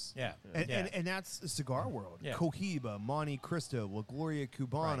faceless. Yeah, And that's the cigar world. Yeah. Cohiba, Monte Cristo, La Gloria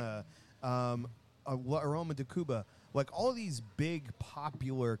Cubana, La Aroma de Cuba. Like all these big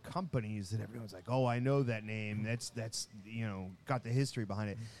popular companies that everyone's like, oh, I know that name. That's got the history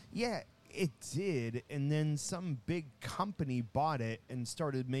behind it. Yeah, it did. And then some big company bought it and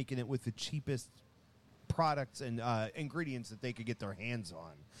started making it with the cheapest products and ingredients that they could get their hands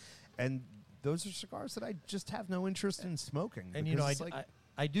on. And those are cigars that I just have no interest in smoking. And because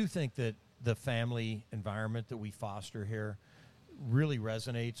I do think that the family environment that we foster here really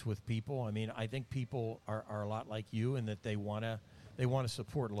resonates with people. I mean, I think people are a lot like you in that they want to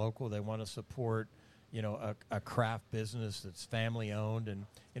support local. They want to support, a craft business that's family owned. And,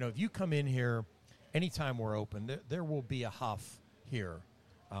 if you come in here, anytime we're open, there will be a huff here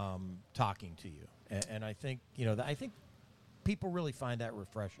talking to you. And I think, I think people really find that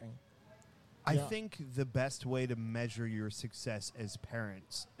refreshing. I think the best way to measure your success as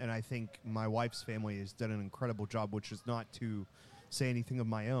parents, and I think my wife's family has done an incredible job, which is not to say anything of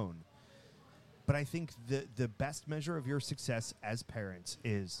my own, but I think the best measure of your success as parents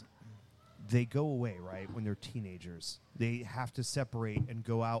is they go away, right, when they're teenagers. They have to separate and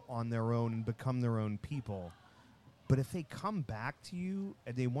go out on their own and become their own people. But if they come back to you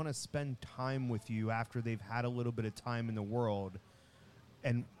and they want to spend time with you after they've had a little bit of time in the world,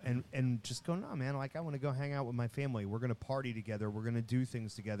 and just go, no, man, like I want to go hang out with my family. We're going to party together. We're going to do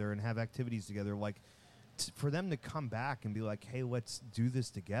things together and have activities together. Like for them to come back and be like, hey, let's do this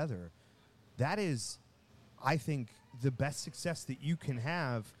together. That is, I think, the best success that you can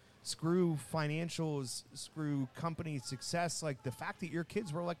have. Screw financials, screw company success. Like the fact that your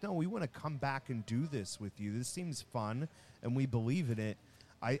kids were like, no, we want to come back and do this with you. This seems fun and we believe in it.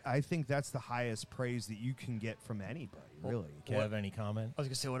 I think that's the highest praise that you can get from anybody, really. Kev, any comment? I was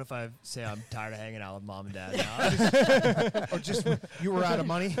gonna say, what if I say I'm tired of hanging out with mom and dad now? Or just you were out of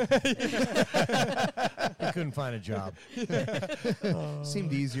money. You couldn't find a job.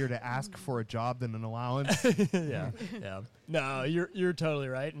 Seemed easier to ask for a job than an allowance. Yeah. No, you're totally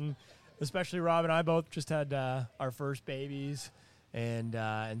right, and especially Rob and I both just had our first babies, and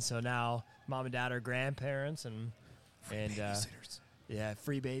so now mom and dad are grandparents, and Babysitters. yeah,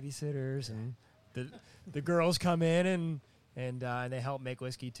 free babysitters, and the girls come in and they help make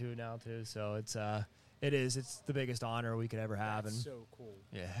whiskey too now too. So it's the biggest honor we could ever have. That's And so cool.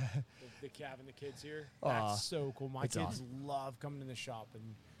 yeah, The having the kids here. Aw, That's so cool. My it's kids awesome. love coming to the shop, and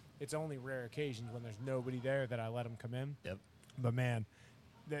it's only rare occasions when there's nobody there that I let them come in. Yep. But man,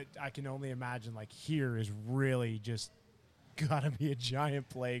 that I can only imagine. Like here is really just gotta be a giant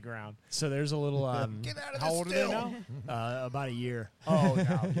playground. So there's a little Get out of How the old still. are they now? about a year. Oh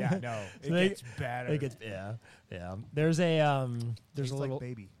no, yeah, no, it So they- gets better. It gets yeah. There's a Tastes little like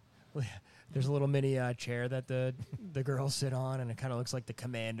baby. there's a little mini chair that the girls sit on, and it kind of looks like the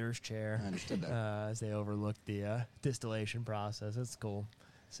commander's chair. I understood that. As they overlook the distillation process. It's cool.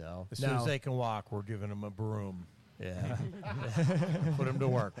 So As soon as they can walk, we're giving them a broom. yeah. Put them to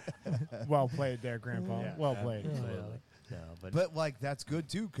work. Well played there, Grandpa. Yeah. Well played. No, but But like that's good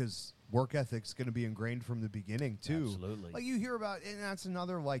too, because work ethic's going to be ingrained from the beginning too. Absolutely. Like you hear about, and that's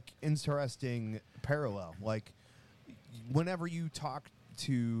another like interesting parallel. Like whenever you talk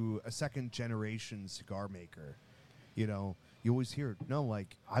to a second generation cigar maker, you always hear, no,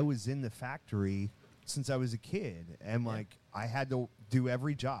 like I was in the factory since I was a kid, and like I had to do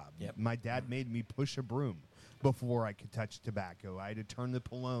every job. Yep. My dad made me push a broom before I could touch tobacco. I had to turn the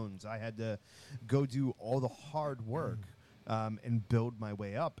polones. I had to go do all the hard work and build my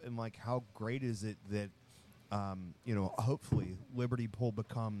way up. And like, how great is it that hopefully Liberty Pull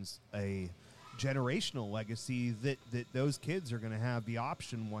becomes a generational legacy that those kids are going to have the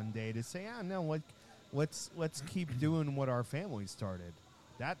option one day to say, let's keep doing what our family started.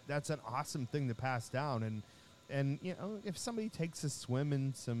 That's an awesome thing to pass down. And if somebody takes a swim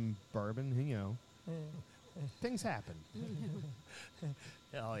in some bourbon, things happen.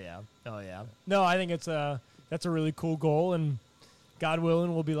 oh yeah. No, I think that's a really cool goal, and God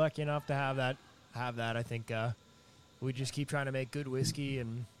willing, we'll be lucky enough to have that. I think we just keep trying to make good whiskey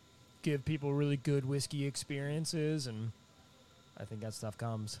and give people really good whiskey experiences, and I think that stuff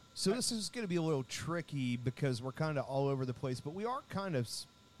comes. So this is going to be a little tricky because we're kind of all over the place, but we are kind of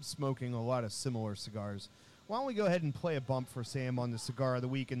smoking a lot of similar cigars. Why don't we go ahead and play a bump for Sam on the Cigar of the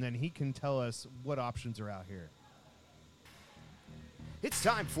Week, and then he can tell us what options are out here. It's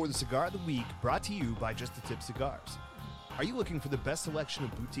time for the Cigar of the Week, brought to you by Just the Tip Cigars. Are you looking for the best selection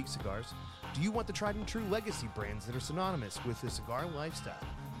of boutique cigars? Do you want the tried and true legacy brands that are synonymous with the cigar lifestyle?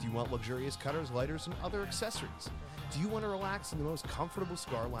 Do you want luxurious cutters, lighters, and other accessories? Do you want to relax in the most comfortable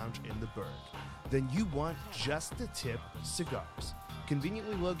cigar lounge in the burg? Then you want Just the Tip Cigars.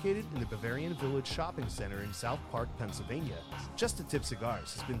 Conveniently located in the Bavarian Village Shopping Center in South Park, Pennsylvania, Just the Tip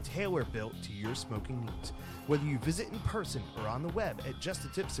Cigars has been tailor-built to your smoking needs. Whether you visit in person or on the web at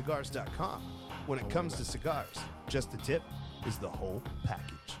justthetipcigars.com, when it comes to cigars, Just the Tip is the whole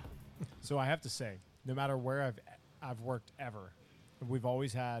package. So I have to say, no matter where I've worked ever, we've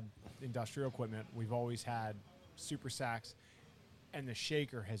always had industrial equipment. We've always had super sacks, and the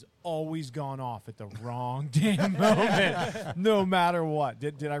shaker has always gone off at the wrong damn moment, no matter what.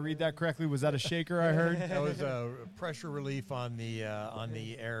 Did I read that correctly? Was that a shaker I heard? That was a pressure relief on the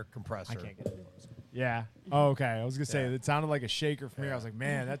air compressor. I can't get it. Yeah. Oh, okay. I was gonna say it sounded like a shaker for me. I was like,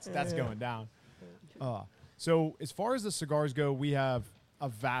 man, that's going down. So as far as the cigars go, we have a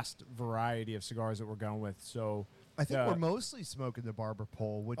vast variety of cigars that we're going with. So I think we're mostly smoking the Barber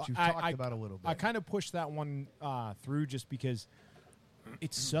Pole, which you've talked about a little bit. I kind of pushed that one through just because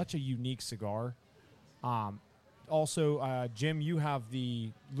it's such a unique cigar. Also, Jim, you have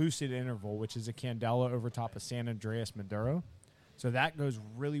the Lucid Interval, which is a Candela over top of San Andreas Maduro. So that goes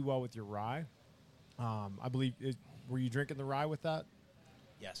really well with your rye. I believe, were you drinking the rye with that?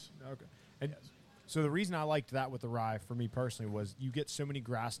 Yes. Okay. And so the reason I liked that with the rye, for me personally, was you get so many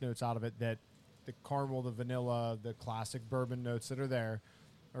grass notes out of it that the caramel, the vanilla, the classic bourbon notes that are there,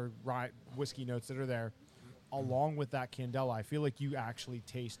 or rye whiskey notes that are there, along with that Candela, I feel like you actually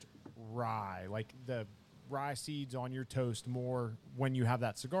taste rye, like the rye seeds on your toast more when you have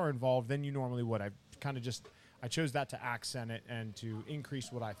that cigar involved than you normally would. I chose that to accent it and to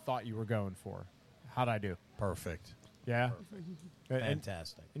increase what I thought you were going for. How'd I do? Perfect. Yeah?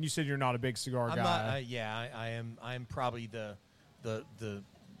 Fantastic. And you said you're not a big cigar I'm guy. not. I am. I'm probably the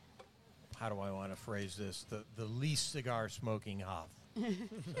how do I want to phrase this? The least cigar smoking Hoff.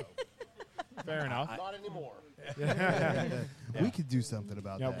 Fair enough. Not anymore. We could do something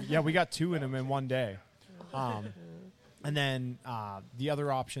about that. Yeah, we got 2 in them in one day. And then the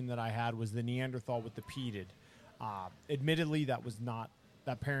other option that I had was the Neanderthal with the peated. Admittedly,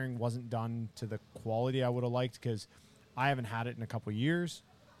 that pairing wasn't done to the quality I would have liked because I haven't had it in a couple years,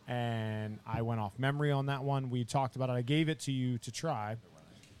 and I went off memory on that one. We talked about it. I gave it to you to try.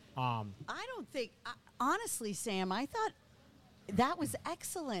 I don't think, honestly, Sam, I thought that was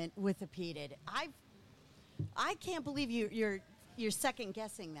excellent with the peated. I can't believe you're second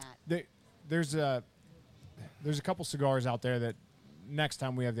guessing that. There's a couple cigars out there that next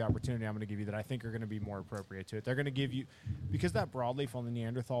time we have the opportunity, I'm going to give you that I think are going to be more appropriate to it. They're going to give you, because that broadleaf on the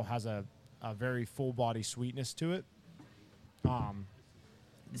Neanderthal has a very full body sweetness to it.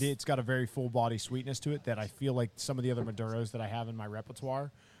 It's got a very full body sweetness to it that I feel like some of the other Maduros that I have in my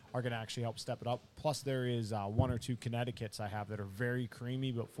repertoire are going to actually help step it up. Plus, there is 1 or 2 Connecticut's I have that are very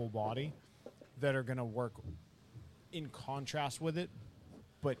creamy but full body that are going to work in contrast with it.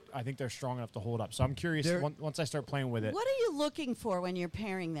 But I think they're strong enough to hold up. So I'm curious, once I start playing with it. What are you looking for when you're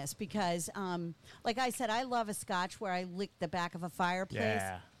pairing this? Because, like I said, I love a scotch where I lick the back of a fireplace.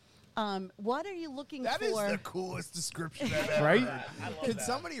 Yeah. What are you looking That for? is the coolest description I've ever Right? heard. Can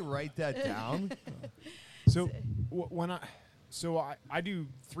somebody write that down? So I do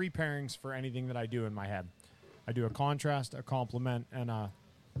 3 pairings for anything that I do in my head. I do a contrast, a complement, and all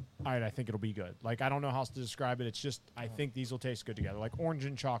right, I think it'll be good. Like, I don't know how else to describe it. It's just, I think these will taste good together. Like orange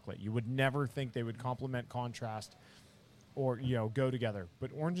and chocolate. You would never think they would complement contrast or, go together.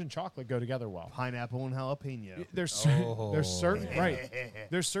 But orange and chocolate go together well. Pineapple and jalapeno. There's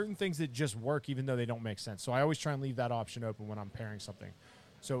certain things that just work even though they don't make sense. So I always try and leave that option open when I'm pairing something.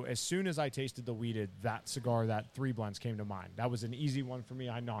 So as soon as I tasted the wheated, that cigar, that 3 blends came to mind. That was an easy one for me.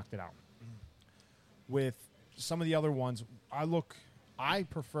 I knocked it out. With some of the other ones, I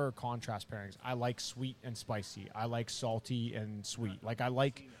prefer contrast pairings. I like sweet and spicy. I like salty and sweet. Like, I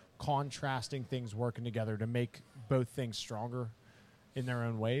like contrasting things working together to make both things stronger in their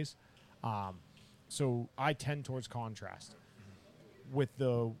own ways. So I tend towards contrast. With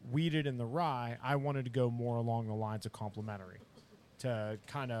the wheated and the rye, I wanted to go more along the lines of complementary to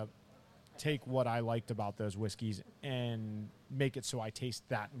kind of take what I liked about those whiskeys and make it so I taste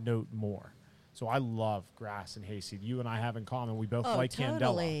that note more. So I love grass and hayseed. You and I have in common. We both like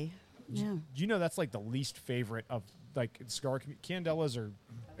totally. Candela. Yeah. That's like the least favorite of like cigar. Candelas are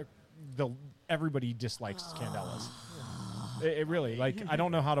everybody dislikes Candelas. It really, like, I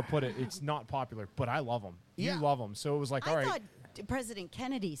don't know how to put it. It's not popular, but I love them. Yeah. You love them. So it was like, all I right. thought President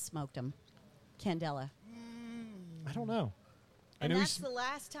Kennedy smoked them, Candela. I don't know. And that's the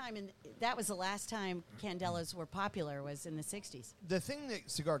last time, and that was the last time Candelas were popular, was in the 60s. The thing that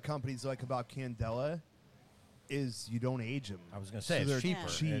cigar companies like about Candela is you don't age them. I was going to say, they're it's cheaper.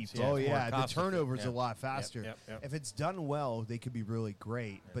 cheap. It's The more turnover's cost-efficient. a lot faster. Yep. If it's done well, they could be really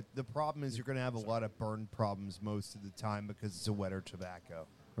great. But the problem is you're going to have a lot of burn problems most of the time because it's a wetter tobacco,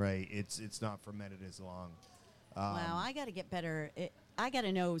 right? It's not fermented as long. Wow, I got to get better. I got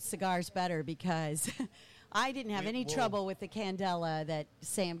to know cigars better because I didn't have any trouble with the Candela that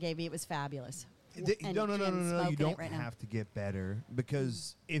Sam gave me. It was fabulous. And No. Jim's You smoking don't it right now. have to get better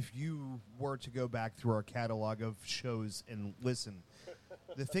because if you were to go back through our catalog of shows and listen,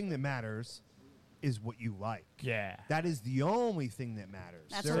 the thing that matters is what you like. Yeah. That is the only thing that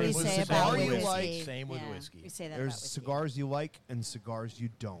matters. That's There what we is a say cigar about you whiskey. like. Same with Yeah, whiskey. We say that There's about whiskey. cigars you like and cigars you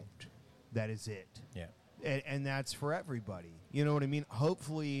don't. That is it. Yeah. And that's for everybody. You know what I mean?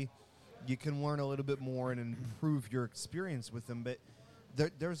 Hopefully you can learn a little bit more and improve your experience with them. But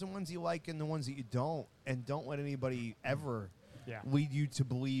there's the ones you like and the ones that you don't. And don't let anybody ever lead you to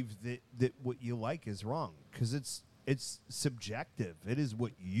believe that what you like is wrong. Because it's subjective. It is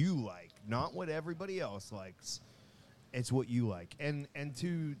what you like, not what everybody else likes. It's what you like. And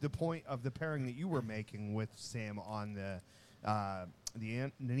to the point of the pairing that you were making with Sam on the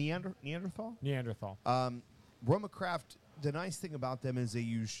Neanderthal? Neanderthal. Roma Craft, the nice thing about them is they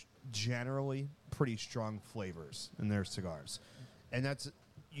use generally pretty strong flavors in their cigars. And that's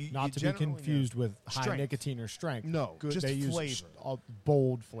Not to be confused with high Strength. nicotine or strength. No, just they use flavor.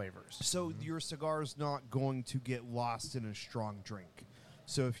 bold flavors. So your cigar's not going to get lost in a strong drink.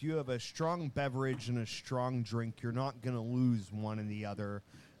 So if you have a strong beverage and a strong drink, you're not going to lose one and the other.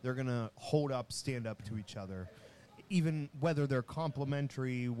 They're going to stand up to each other. Even whether they're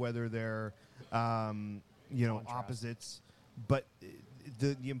complementary, whether they're opposites, but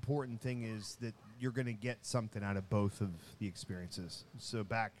the important thing is that you're going to get something out of both of the experiences. So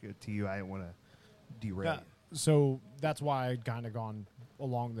back to you. I don't want to derail. You. So that's why I kind of gone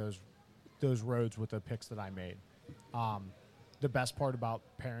along those roads with the picks that I made. the best part about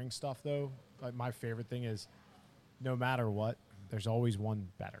pairing stuff, though, like my favorite thing is, no matter what, there's always one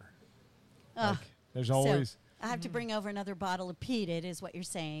better. Ugh. Like, there's always. I have to bring over another bottle of peat, it is what you're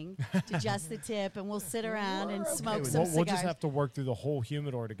saying, to just the tip, and we'll sit around and smoke some cigars. We'll just have to work through the whole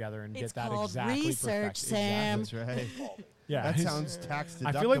humidor together and It's get that called exactly research, perfect. Sam. Exactly. That's right. Yeah, That sounds tax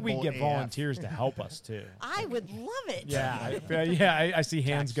deductible. I feel like we can get AF. volunteers to help us too. I would love it. I see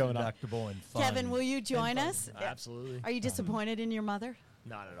hands going up. Deductible and fun. Kevin, will you join us? Absolutely. Are you disappointed in your mother?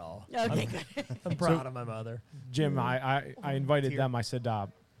 Not at all. Okay, good. I'm proud of my mother. Jim, I invited them. I said,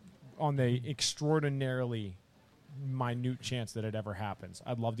 on the extraordinarily minute chance that it ever happens,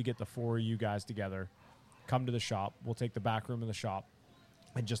 I'd love to get the 4 of you guys together, come to the shop. We'll take the back room of the shop,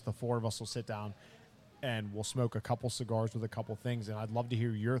 and just the 4 of us will sit down, and we'll smoke a couple cigars with a couple things. And I'd love to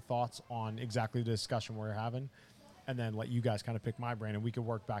hear your thoughts on exactly the discussion we're having, and then let you guys kind of pick my brain, and we can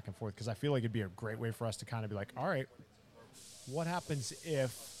work back and forth, because I feel like it'd be a great way for us to kind of be like, all right, what happens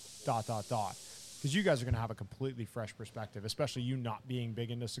if ... Because you guys are going to have a completely fresh perspective, especially you not being big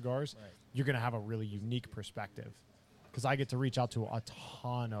into cigars. Right. You're going to have a really unique perspective. Because I get to reach out to a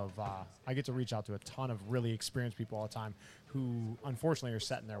ton of really experienced people all the time who unfortunately are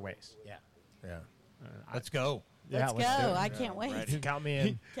set in their ways. Yeah. Let's go. Let's do go. it. I can't wait. Count me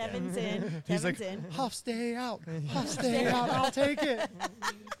in. Kevin's in. He's like, in. Huff, stay out. Huff, stay out. I'll take it.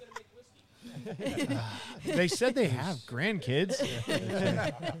 They said they have grandkids.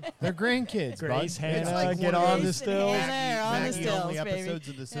 They're grandkids. Grace, bud. Hannah, like get one of on those the stills. Hannah on the Maggie stills, only baby. episodes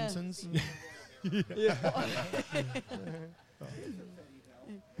of The Simpsons.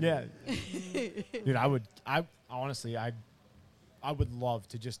 Yeah. Dude, I honestly, I would love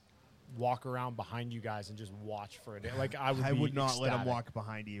to just walk around behind you guys and just watch for a day. Like I would not let him ecstatic. walk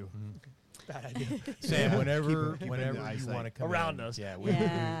behind you. Bad idea. Sam, whenever keep you eyesight. want to come Around in, us. Yeah,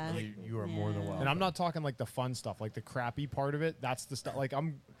 Yeah. you are more than Yeah. welcome. And I'm not talking like the fun stuff, like the crappy part of it. That's the stuff. Like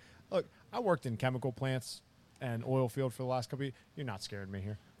look, I worked in chemical plants and oil field for the last couple of years. You're not scaring me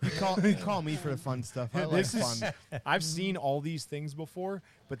here. You call me for the fun stuff. I like fun. I've seen all these things before,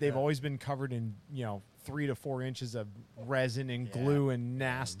 but they've always been covered in 3 to 4 inches of resin and glue and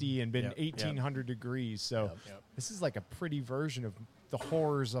nasty and been Yep. 1800 degrees. So Yep. this is like a pretty version of the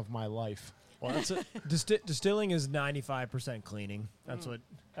horrors of my life. Well, distilling is 95% cleaning. That's what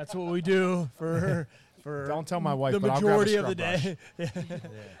we do for Don't tell my wife, the but I'll grab a majority of the scrub day.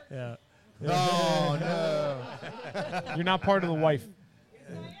 Yeah. Oh no! You're not part of the wife.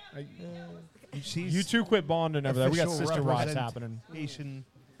 You two quit bonding over there. We got Official sister wives happening. representation.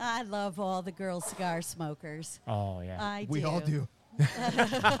 I love all the girl cigar smokers. Oh yeah. I We do. all do. You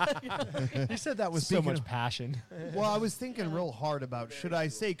said that with so Speaking much of- passion. Well, I was thinking real hard about should I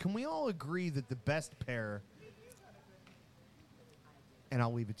say, can we all agree that the best pair, and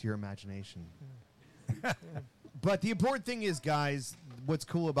I'll leave it to your imagination. But the important thing is, guys, what's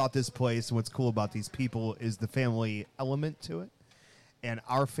cool about this place and what's cool about these people is the family element to it. And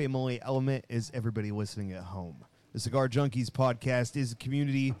our family element is everybody listening at home. The Cigar Junkies podcast is a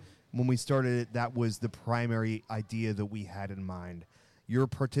community. When we started it, that was the primary idea that we had in mind. Your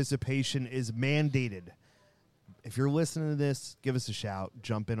participation is mandated. If you're listening to this, give us a shout.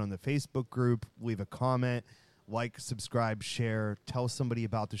 Jump in on the Facebook group. Leave a comment. Like, subscribe, share. Tell somebody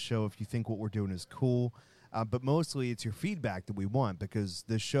about the show if you think what we're doing is cool. But mostly it's your feedback that we want, because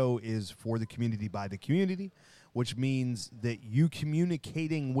the show is for the community by the community, which means that you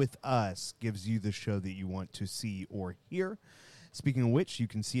communicating with us gives you the show that you want to see or hear. Speaking of which, you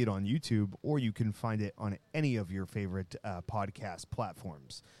can see it on YouTube, or you can find it on any of your favorite podcast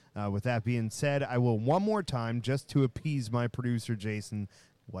platforms. With that being said, I will one more time, just to appease my producer, Jason,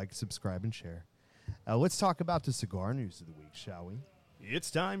 like, subscribe, and share. Let's talk about the cigar news of the week, shall we?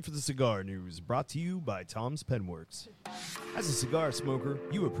 It's time for the cigar news, brought to you by Tom's Penworks. As a cigar smoker,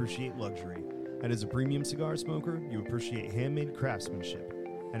 you appreciate luxury. And as a premium cigar smoker, you appreciate handmade craftsmanship.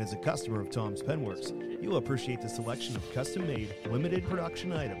 And as a customer of Tom's Penworks, you'll appreciate the selection of custom-made, limited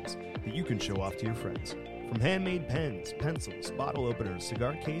production items that you can show off to your friends. From handmade pens, pencils, bottle openers,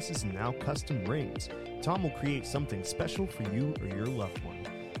 cigar cases, and now custom rings, Tom will create something special for you or your loved one.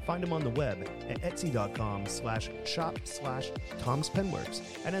 Find him on the web at etsy.com/shop/Tom'sPenworks.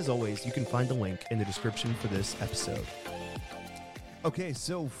 And as always, you can find the link in the description for this episode. Okay,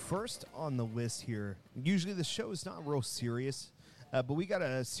 so first on the list here, usually the show is not real serious, but we got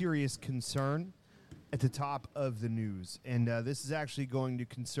a serious concern at the top of the news. And this is actually going to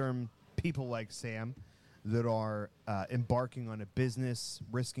concern people like Sam that are embarking on a business,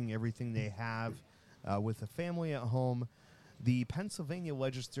 risking everything they have with a family at home. The Pennsylvania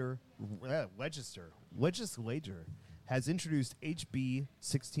legislature has introduced HB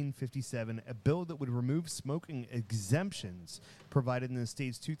 1657, a bill that would remove smoking exemptions provided in the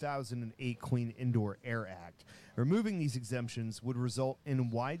state's 2008 Clean Indoor Air Act. Removing these exemptions would result in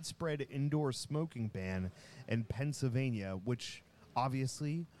widespread indoor smoking ban in Pennsylvania, which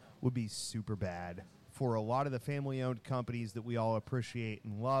obviously would be super bad for a lot of the family-owned companies that we all appreciate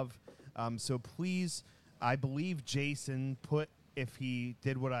and love. So please, I believe Jason put, if he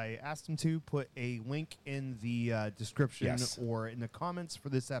did what I asked him to, put a link in the description Yes. or in the comments for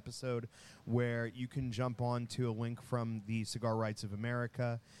this episode where you can jump on to a link from the Cigar Rights of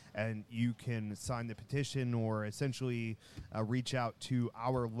America and you can sign the petition or essentially reach out to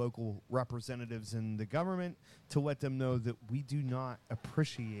our local representatives in the government to let them know that we do not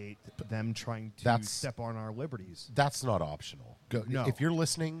appreciate them trying to That's- step on our liberties. That's not optional. Go, No. If you're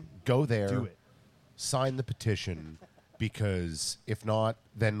listening, go there. Do it. Sign the petition, because if not,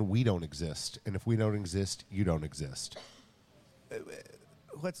 then we don't exist. And if we don't exist, you don't exist.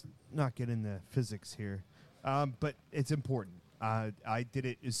 Let's not get into physics here, but it's important. I did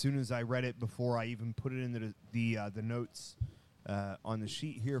it as soon as I read it before I even put it in the notes on the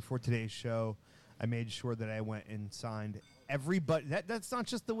sheet here for today's show. I made sure that I went and signed everybody. That's not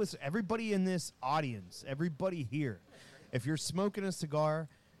just the list. Everybody in this audience, everybody here. If you're smoking a cigar,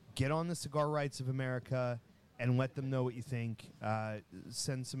 get on the Cigar Rights of America and let them know what you think.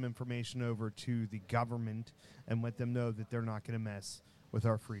 Send some information over to the government and let them know that they're not going to mess with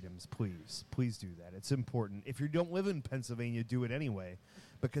our freedoms. Please do that. It's important. If you don't live in Pennsylvania, do it anyway,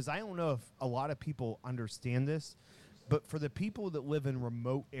 because I don't know if a lot of people understand this, but for the people that live in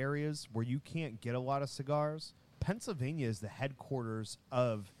remote areas where you can't get a lot of cigars, Pennsylvania is the headquarters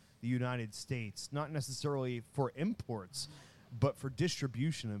of the United States, not necessarily for imports, but for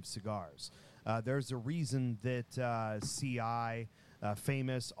distribution of cigars. There's a reason that CI,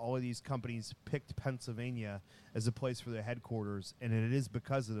 Famous, all of these companies picked Pennsylvania as a place for their headquarters, and it is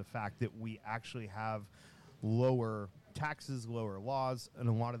because of the fact that we actually have lower taxes, lower laws, and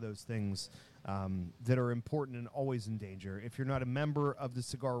a lot of those things that are important and always in danger. If you're not a member of the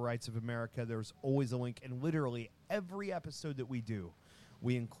Cigar Rights of America, there's always a link, and literally every episode that we do,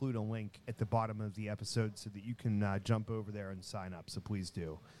 we include a link at the bottom of the episode so that you can jump over there and sign up, so please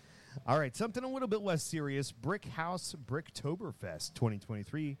do. All right, something a little bit less serious. Brick House Bricktoberfest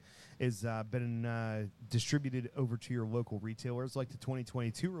 2023 has been distributed over to your local retailers. Like the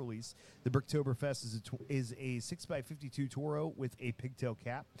 2022 release, the Bricktoberfest is a 6x52 Toro with a pigtail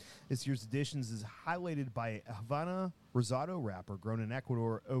cap. This year's editions is highlighted by a Havana Rosado wrapper grown in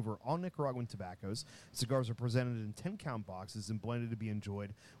Ecuador over all Nicaraguan tobaccos. Cigars are presented in 10-count boxes and blended to be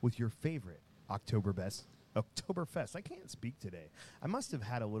enjoyed with your favorite Oktoberfest. I can't speak today. I must have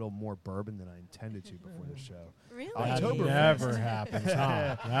had a little more bourbon than I intended to before the show. Really? That Oktoberfest. never happens.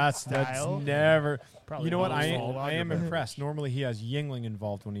 Huh? That's Style. never. Probably You know what? not his I fault. am impressed. Normally he has Yingling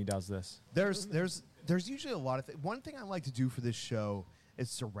involved when he does this. There's usually a lot of one thing I like to do for this show is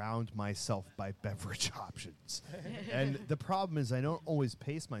surround myself by beverage options. And the problem is I don't always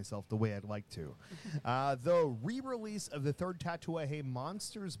pace myself the way I'd like to. The re-release of the third Tatuaje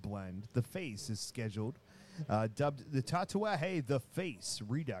Monsters blend, The Face, is scheduled. Dubbed the Tatuaje The Face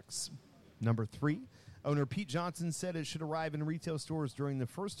Redux number 3. Owner Pete Johnson said it should arrive in retail stores during the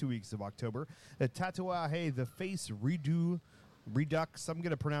first 2 weeks of October. The Tatuaje The Face Redux, I'm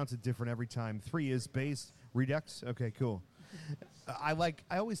going to pronounce it different every time. 3 is based. Redux? Okay, cool. I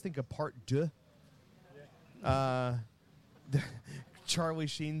always think of part 2. Charlie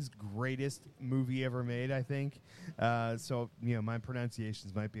Sheen's greatest movie ever made, I think. So, my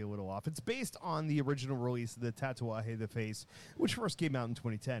pronunciations might be a little off. It's based on the original release of the Tatuaje The Face, which first came out in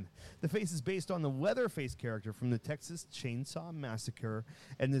 2010. The Face is based on the Leatherface character from the Texas Chainsaw Massacre,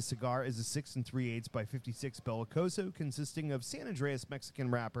 and the cigar is a 6 3/8 by 56 Bellicoso, consisting of San Andreas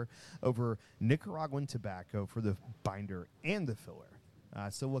Mexican wrapper over Nicaraguan tobacco for the binder and the filler.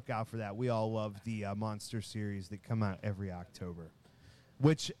 So look out for that. We all love the Monster series that come out every October.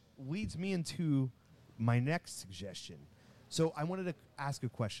 Which leads me into my next suggestion. So I wanted to ask a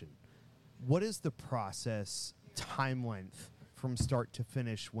question. What is the process, time length, from start to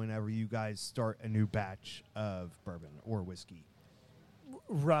finish whenever you guys start a new batch of bourbon or whiskey?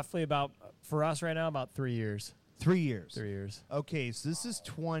 Roughly for us right now, about 3 years. 3 years. 3 years. Okay, so this is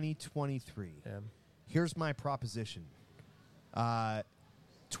 2023. Yeah. Here's my proposition.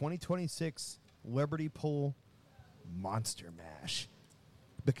 2026 Liberty Pole Monster Mash.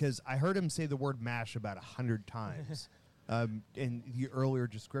 Because I heard him say the word mash about 100 times in the earlier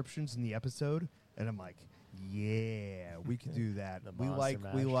descriptions in the episode, and I'm like, yeah, we could do that. The we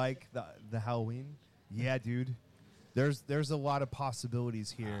Monster like the Halloween. Yeah, dude. There's a lot of possibilities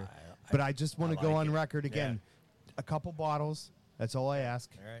here, but I just want to go like on it. record again. a couple bottles. That's all I ask.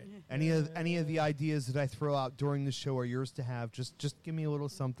 All right. Any of the ideas that I throw out during the show are yours to have. Just give me a little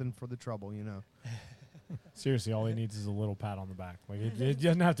something for the trouble, you know. Seriously, all he needs is a little pat on the back. Like it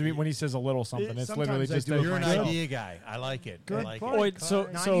doesn't have to be when he says a little something. It's literally Sometimes I just do it You're an myself. idea guy. I like it. Good I like point. it. Wait, so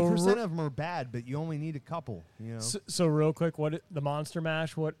 90% of them are bad, but you only need a couple, you know. so real quick, the Monster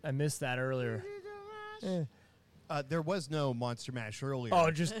Mash? What I missed that earlier. There was no Monster Mash earlier.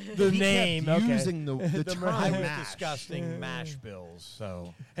 Oh, just the He name. kept Okay. using the term I was mash. disgusting mash bills.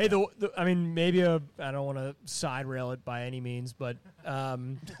 So Hey, I mean, maybe I don't want to side rail it by any means, but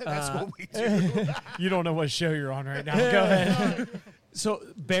That's what we do. You don't know what show you're on right now. Go ahead. so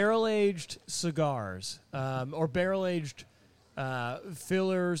barrel aged cigars or barrel aged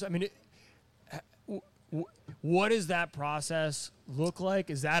fillers. I mean, what does that process look like?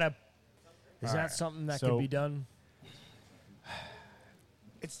 Is that something that So- could be done?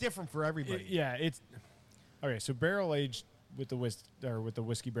 It's different for everybody. Yeah, it's okay. So barrel aged with the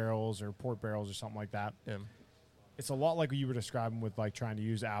whiskey barrels or port barrels or something like that. Yeah. It's a lot like what you were describing with like trying to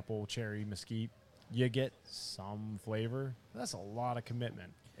use apple, cherry, mesquite. You get some flavor. That's a lot of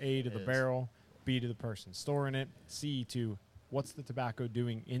commitment. A to the is. barrel, B to the person storing it, C to what's the tobacco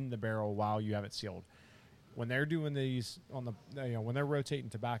doing in the barrel while you have it sealed. When they're doing these on the, when they're rotating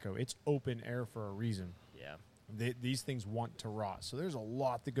tobacco, it's open air for a reason. Yeah. These things want to rot. So there's a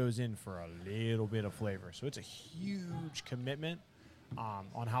lot that goes in for a little bit of flavor. So it's a huge commitment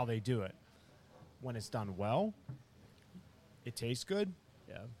on how they do it. When it's done well, it tastes good.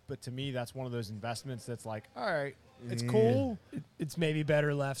 Yeah. But to me, that's one of those investments that's like, all right, it's cool, It's maybe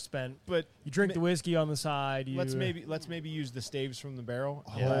better left spent. but You drink the whiskey on the side. let's maybe use the staves from the barrel.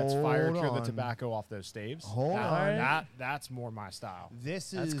 Yeah. Let's fire Hold cure the on. tobacco off those staves. Hold on. That's more my style.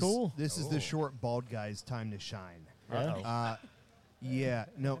 This That's is cool. This is the short bald guy's time to shine. Yeah. Yeah,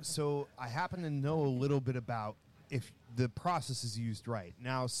 no. So I happen to know a little bit about if the process is used right.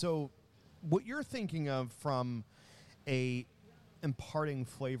 Now, so what you're thinking of from a imparting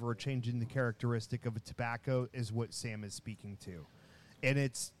flavor or changing the characteristic of a tobacco is what Sam is speaking to, and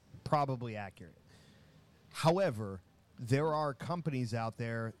it's probably accurate. However, there are companies out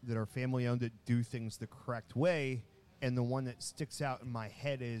there that are family owned that do things the correct way, and the one that sticks out in my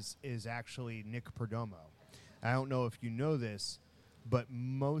head is actually Nick Perdomo. I don't know if you know this, but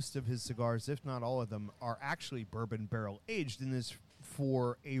most of his cigars, if not all of them, are actually bourbon barrel aged, and this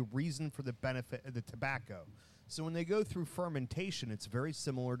for a reason for the benefit of the tobacco. So when they go through fermentation, it's very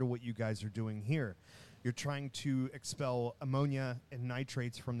similar to what you guys are doing here. You're trying to expel ammonia and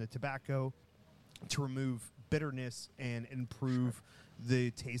nitrates from the tobacco to remove bitterness and improve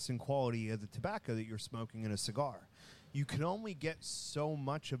the taste and quality of the tobacco that you're smoking in a cigar. You can only get so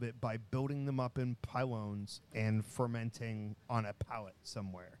much of it by building them up in pylons and fermenting on a pallet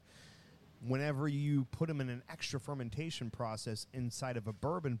somewhere. Whenever you put them in an extra fermentation process inside of a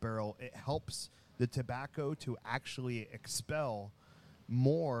bourbon barrel, it helps the tobacco to actually expel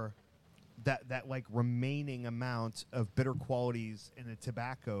more that like remaining amount of bitter qualities in the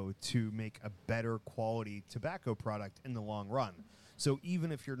tobacco to make a better quality tobacco product in the long run. So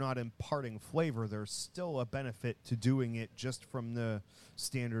even if you're not imparting flavor, there's still a benefit to doing it just from the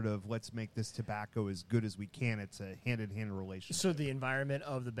standard of let's make this tobacco as good as we can. It's a hand-in-hand relationship. So the environment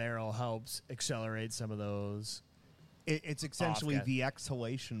of the barrel helps accelerate some of those. It's essentially Off-gas. the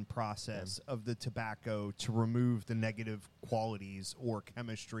exhalation process of the tobacco to remove the negative qualities or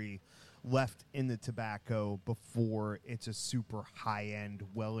chemistry left in the tobacco before it's a super high-end,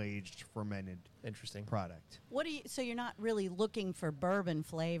 well-aged, fermented Interesting. product. So you're not really looking for bourbon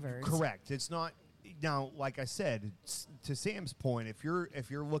flavors. Correct. It's not. Now, like I said, to Sam's point, if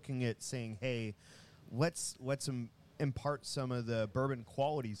you're looking at saying, hey, let's impart some of the bourbon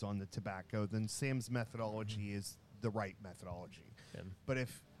qualities on the tobacco, then Sam's methodology is the right methodology. Yeah.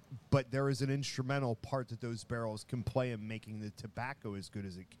 But there is an instrumental part that those barrels can play in making the tobacco as good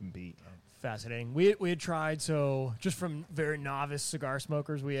as it can be. Fascinating. We had tried, so just from very novice cigar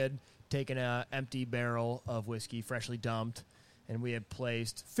smokers, we had taken a empty barrel of whiskey, freshly dumped, and we had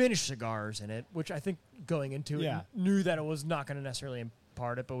placed finished cigars in it, which I think going into it knew that it was not going to necessarily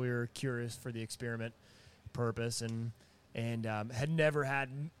impart it, but we were curious for the experiment purpose and had never had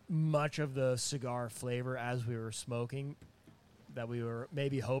much of the cigar flavor as we were smoking that we were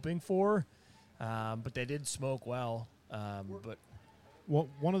maybe hoping for, but they did smoke well. But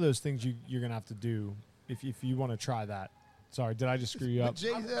One of those things you're going to have to do if you want to try that. Sorry, did I just screw you up?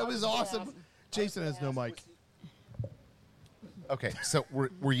 Jason, that was awesome. Jason has no mic. Okay, so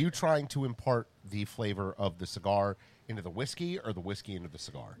were you trying to impart the flavor of the cigar into the whiskey or the whiskey into the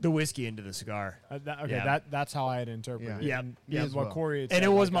cigar? the whiskey into the cigar. That's how I had interpreted it. Yeah. And Yeah, what well. Corey had And said, it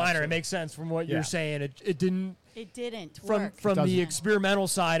was like, minor. absolutely. It makes sense from what Yeah. you're saying. It didn't. It didn't from work. from the Yeah. experimental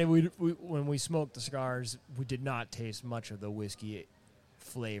side, we when we smoked the cigars, we did not taste much of the whiskey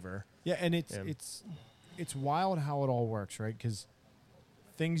flavor. Yeah, and Yeah. it's wild how it all works, right? Because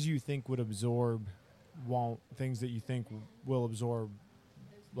things you think would absorb won't. Things that you think will absorb,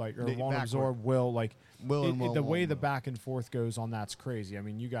 like or The won't backward. absorb, will like. Will and will the way won't. the back and forth goes on that's crazy. I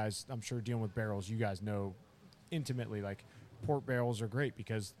mean, you guys, I'm sure dealing with barrels, you guys know intimately. Like port barrels are great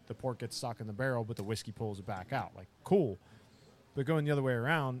because the port gets stuck in the barrel, but the whiskey pulls it back out. Like cool, but going the other way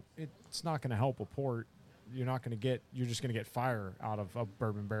around, it's not going to help a port. You're not going to get. You're just going to get fire out of a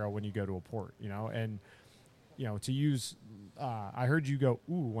bourbon barrel when you go to a port. And to use. I heard you go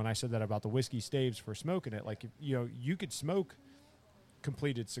ooh when I said that about the whiskey staves for smoking it. Like you could smoke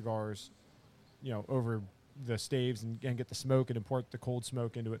completed cigars, over the staves and get the smoke and import the cold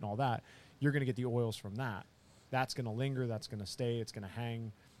smoke into it and all that. You're going to get the oils from that. That's going to linger. That's going to stay. It's going to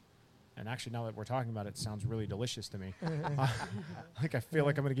hang. And actually, now that we're talking about it, it sounds really delicious to me. I feel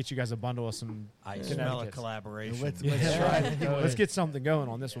like I'm going to get you guys a bundle of some. I smell a Connecticut's. collaboration. Let's Yeah. try it. Let's get something going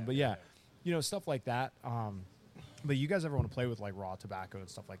on this one. But yeah, stuff like that. But you guys ever want to play with like raw tobacco and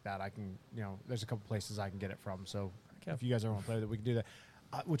stuff like that? I can, there's a couple places I can get it from. So if you guys ever want to play with it, we can do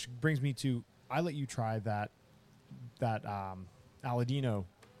that. Which brings me to, I let you try that Aladino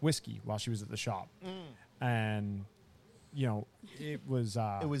whiskey while she was at the shop, and it was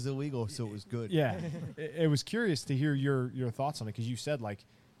It was illegal, so it was good. yeah. It was curious to hear your thoughts on it because you said like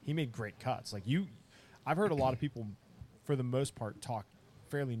he made great cuts. Like I've heard a lot of people, for the most part, talk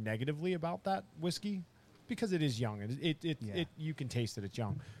fairly negatively about that whiskey because it is young and it you can taste that it's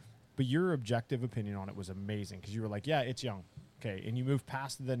young. But your objective opinion on it was amazing because you were like, yeah, it's young. Okay, and you moved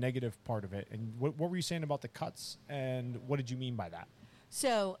past the negative part of it. And what were you saying about the cuts, and what did you mean by that?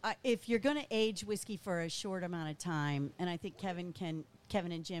 So if you're going to age whiskey for a short amount of time, and I think Kevin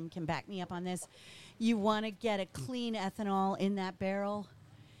and Jim can back me up on this, you want to get a clean ethanol in that barrel.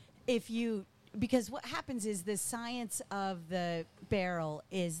 Because what happens is the science of the barrel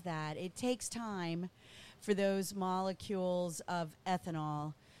is that it takes time for those molecules of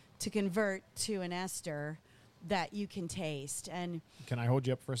ethanol to convert to an ester that you can taste. And Can I hold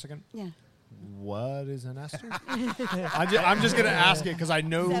you up for a second? yeah. What is an ester? I'm just going to ask it because I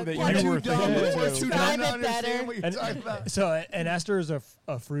know So that what you were you thinking done? it What too. you I Describe don't it understand better. what you're talking about. So an ester is a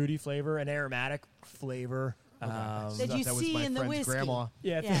fruity flavor, an aromatic flavor. That Thought you that was see my in the friend's whiskey. grandma.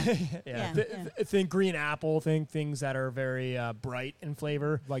 Yeah, Yeah. yeah. Yeah. Think green apple. Think things that are very bright in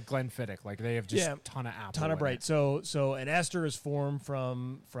flavor. Like Glenfiddich, like they have just Yeah, a ton of apple. Ton of in bright. it. So an ester is formed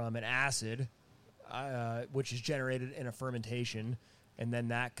from an acid, which is generated in a fermentation, and then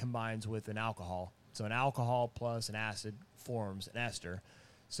that combines with an alcohol. So an alcohol plus an acid forms an ester.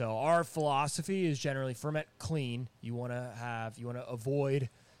 So our philosophy is generally ferment clean. You want to avoid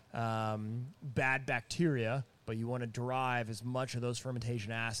bad bacteria, but you want to derive as much of those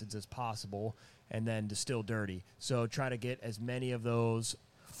fermentation acids as possible, and then distill dirty. So try to get as many of those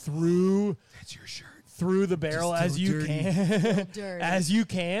through That's your shirt. through the barrel as Distill you dirty. can, Dirty. as you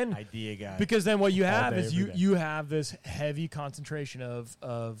can. Idea guy. Because then what you have day, is every day. you have this heavy concentration of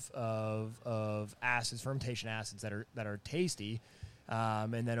acids, fermentation acids that are tasty,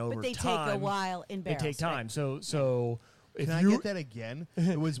 and then over But they time take a while in they barrels. take time. right? So if Can I you get that again?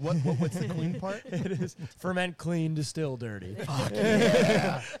 It was what's the clean part? it is ferment clean, distill dirty. I'm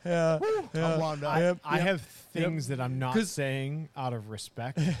wound up. I have things that I'm not saying out of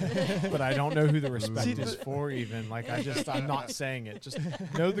respect, but I don't know who the respect is for. Even like I'm not saying it. Just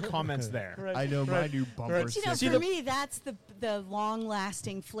know the comments there. I know my new bumper But, you know, sticker. for me, that's the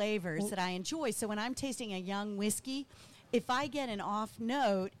long-lasting flavors that I enjoy. So when I'm tasting a young whiskey, if I get an off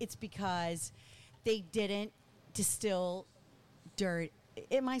note, it's because they didn't distill dirt.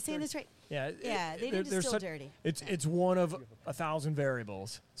 Am I saying this right? Yeah, Yeah, they didn't distill dirty. It's one of 1,000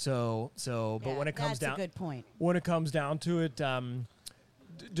 variables. So but Yeah, when it comes that's down a good point. when it comes down to it,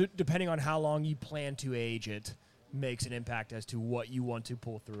 depending on how long you plan to age it, makes an impact as to what you want to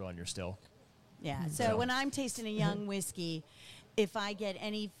pull through on your still. Yeah. So when I'm tasting a young whiskey, if I get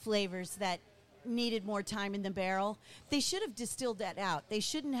any flavors that needed more time in the barrel, they should have distilled that out. They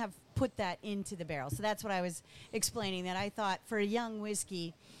shouldn't have put that into the barrel. So that's what I was explaining, that I thought for a young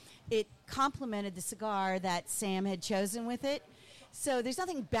whiskey, it complemented the cigar that Sam had chosen with it. So there's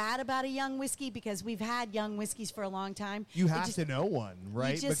nothing bad about a young whiskey because we've had young whiskeys for a long time. You It have just- to know one,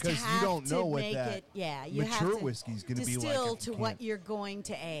 right? just Because you have don't know to what make that it, yeah, you mature have to whiskey's going to be like. distill if to you what can't. you're going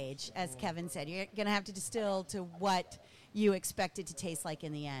to age, as Kevin said. You're going to have to distill to what you expect it to taste like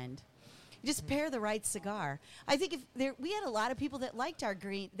in the end. You just pair the right cigar. I think we had a lot of people that liked our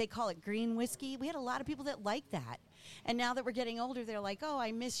green. They call it green whiskey. We had a lot of people that liked that. And now that we're getting older, they're like, oh,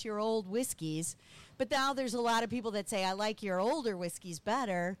 I miss your old whiskeys. But now there's a lot of people that say, I like your older whiskeys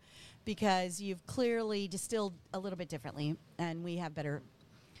better because you've clearly distilled a little bit differently, and we have better.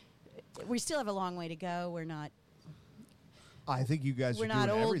 We still have a long way to go. We're not. I think you guys We're are not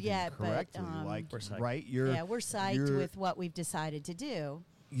doing old everything yet, but, correctly. We're psyched. Right? We're psyched you're- with what we've decided to do.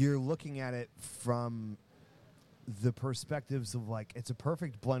 You're looking at it from the perspectives of like it's a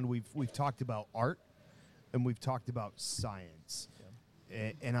perfect blend. We've talked about art and we've talked about science,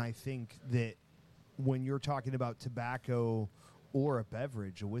 and I think that when you're talking about tobacco or a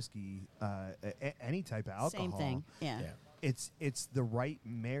beverage, a whiskey, any type of alcohol, Same thing. Yeah. it's the right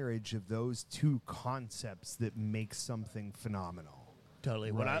marriage of those two concepts that makes something phenomenal.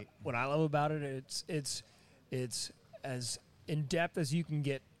 Totally. Right. What I love about it, it's as in depth as you can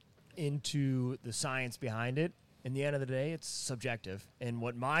get into the science behind it. In the end of the day, it's subjective. And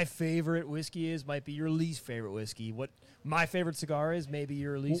what my favorite whiskey is might be your least favorite whiskey. What my favorite cigar is maybe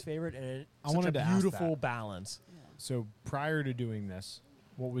your least favorite, and it's I such wanted a to ask beautiful that. balance. So prior to doing this,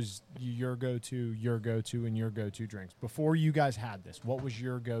 what was your go-to, and your go-to drinks? Before you guys had this, what was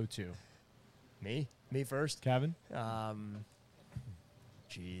your go-to? Me first. Kevin?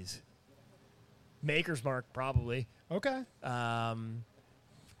 Jeez. Maker's Mark, probably. Okay.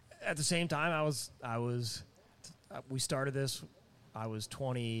 At the same time, we started this, I was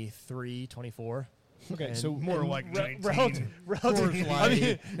 23, 24. Okay, And- so More and like re- 19. relative- Coors I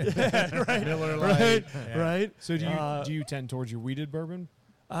mean, yeah, right, Miller right, Lite. right. so do you tend towards your wheated bourbon?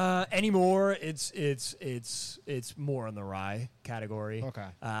 Anymore, it's more in the rye category. Okay.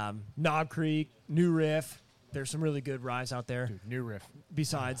 Knob Creek, New Riff. There's some really good ryes out there. Dude, new riff.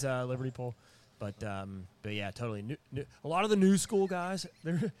 Besides Liberty Pole. But yeah, totally. New, a lot of the new school guys.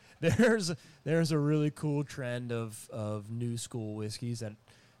 There's a really cool trend of new school whiskeys that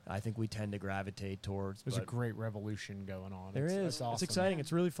I think we tend to gravitate towards. There's a but great revolution going on. there is. It's awesome. It's exciting.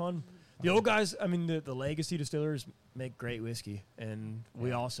 It's really fun. The old guys. I mean, the legacy distillers make great whiskey, and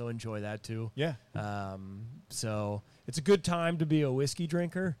we also enjoy that too. Yeah. So it's a good time to be a whiskey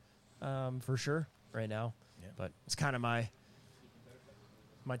drinker, for sure, right now. Yeah. But it's kind of my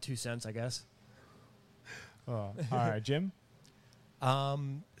 2 cents, I guess. All right, Jim?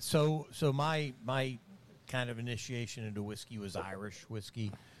 So my kind of initiation into whiskey was Irish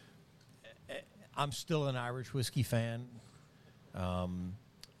whiskey. I'm still an Irish whiskey fan.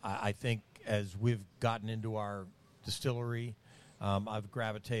 I think as we've gotten into our distillery, I've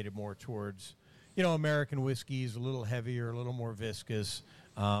gravitated more towards, American whiskeys, a little heavier, a little more viscous.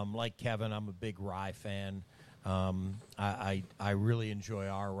 Like Kevin, I'm a big rye fan. I really enjoy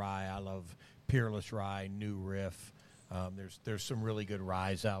our rye. I love Peerless Rye, New Riff. There's some really good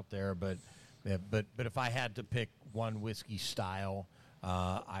ryes out there, but if I had to pick one whiskey style,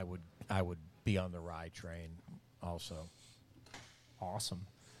 I would be on the rye train also. Awesome.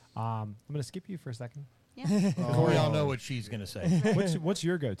 I'm going to skip you for a second. Yeah. We all know what she's going to say. What's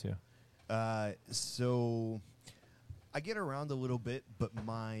your go-to? So I get around a little bit, but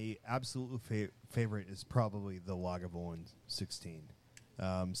my absolute favorite is probably the Lagavulin 16.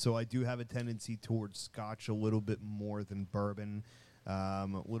 So I do have a tendency towards Scotch a little bit more than bourbon. A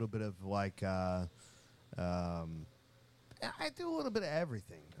little bit of like, I do a little bit of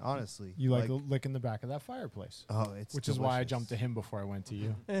everything, honestly. You like licking the back of that fireplace. Oh, it's Which is why I delicious. jumped to him before I went to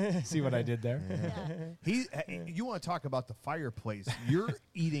you. See what I did there? You want to talk about the fireplace? You're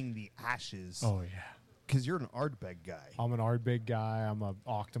eating the ashes. Oh, yeah. Because you're an Ardbeg guy. I'm an Ardbeg guy. I'm a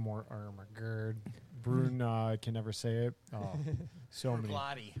Octomore or I'm a Gerd. Brun, I can never say it. Oh, so many.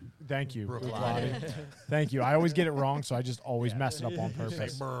 Bruichladdich. Thank you. Bruichladdich. Bruichladdich. Thank you. I always get it wrong, so I just always mess it up on Say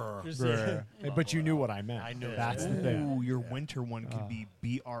purpose. brr. Brr. But you knew what I meant. I knew it. That's the thing. Ooh, your winter one could be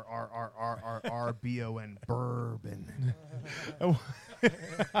BRRRRRRBON, bourbon.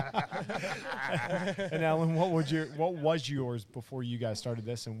 And Ellen, what was yours before you guys started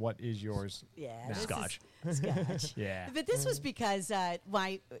this, and what is yours? Yeah. now? this is Scotch. Scotch. Yeah. But this was because I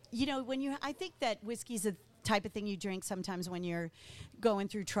think that whiskey's a type of thing you drink sometimes when you're going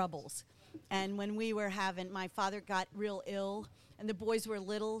through troubles. And when my father got real ill and the boys were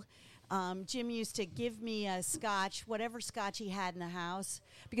little, Jim used to give me a scotch, whatever scotch he had in the house,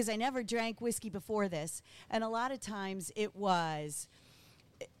 because I never drank whiskey before this. And a lot of times it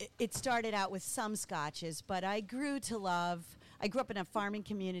started out with some scotches, but I grew up in a farming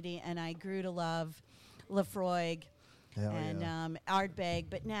community, and I grew to love Lafroig and Ardbeg,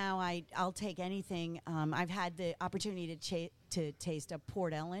 but now I'll take anything. I've had the opportunity to taste a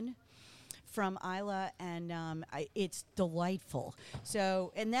Port Ellen from Isla, and it's delightful.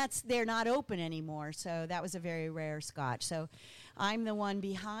 So, and they're not open anymore. So that was a very rare Scotch. So, I'm the one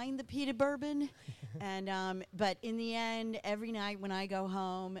behind the peated bourbon, and but in the end, every night when I go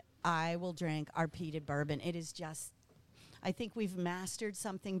home, I will drink our peated bourbon. It is just, I think we've mastered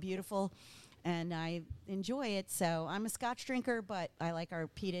something beautiful, and I enjoy it. So I'm a Scotch drinker, but I like our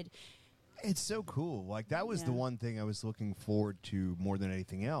peated. It's so cool. Like, that was the Yeah. one thing I was looking forward to more than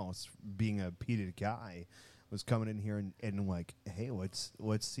anything else, being a peated guy, was coming in here and like, hey, let's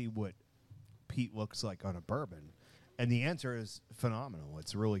see what peat looks like on a bourbon. And the answer is phenomenal.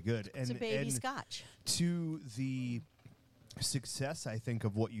 It's really good. It's a baby Scotch. To the success, I think,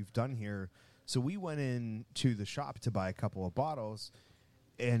 of what you've done here. So we went in to the shop to buy a couple of bottles,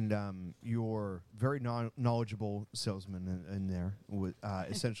 and your very knowledgeable salesman in there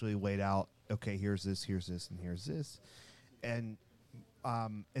essentially laid out, okay, here's this, and here's this. And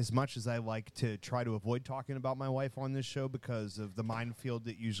as much as I like to try to avoid talking about my wife on this show because of the minefield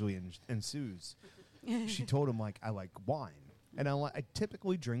that usually ensues, she told him, like, I like wine. And I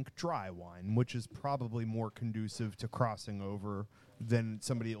typically drink dry wine, which is probably more conducive to crossing over than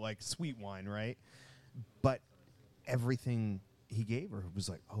somebody that likes sweet wine, right? But everything he gave her was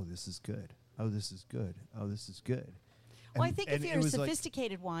like, oh, this is good. Oh, this is good. Oh, this is good. Well, I think if and you're it a was like-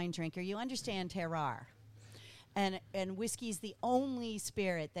 sophisticated wine drinker, you understand terroir. And whiskey's the only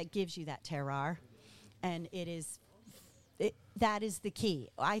spirit that gives you that terroir. And that is the key.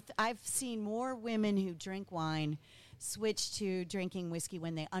 I've seen more women who drink wine switch to drinking whiskey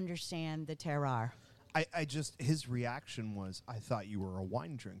when they understand the terroir. I just, his reaction was, I thought you were a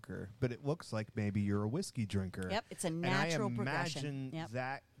wine drinker, but it looks like maybe you're a whiskey drinker. Yep, it's a natural and I progression. imagine Yep.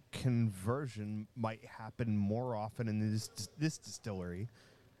 that conversion might happen more often in this distillery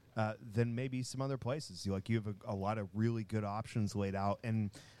than maybe some other places. You have a lot of really good options laid out,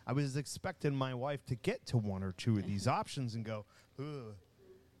 and I was expecting my wife to get to one or two of these options and go, ugh.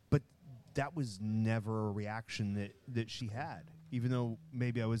 But that was never a reaction that she had, even though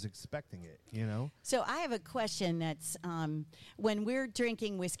maybe I was expecting it, you know? So I have a question that's, when we're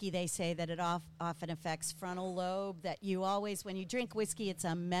drinking whiskey, they say that it often affects frontal lobe, that you always, when you drink whiskey, it's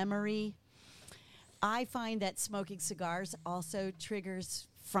a memory. I find that smoking cigars also triggers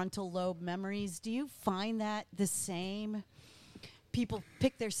frontal lobe memories. Do you find that the same? People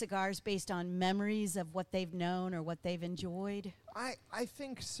pick their cigars based on memories of what they've known or what they've enjoyed? I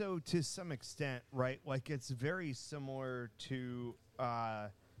think so to some extent, right? Like, it's very similar to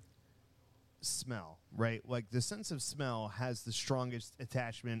smell, right? Like, the sense of smell has the strongest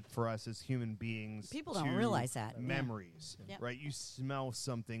attachment for us as human beings. People don't to realize that. Yeah. memories, Yep. right? You smell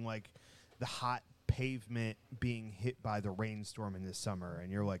something like the hot pavement being hit by the rainstorm in the summer,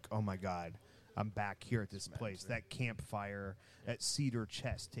 and you're like, oh my God, I'm back here at this place. That campfire at Cedar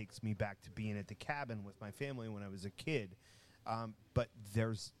Chest takes me back to being at the cabin with my family when I was a kid. But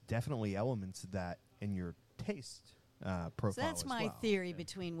there's definitely elements of that in your taste profile. So that's as my well. theory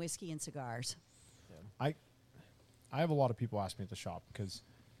between whiskey and cigars. I have a lot of people ask me at the shop because,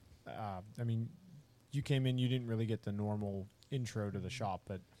 I mean, you came in, you didn't really get the normal intro to the shop,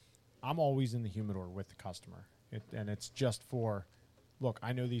 but I'm always in the humidor with the customer. And it's just for, look,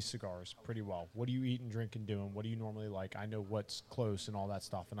 I know these cigars pretty well. What do you eat and drink and doing? What do you normally like? I know what's close and all that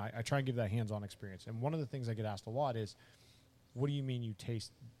stuff. And I try and give that hands-on experience. And one of the things I get asked a lot is, what do you mean you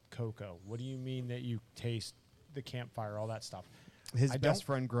taste cocoa? What do you mean that you taste the campfire, all that stuff? His I best don't-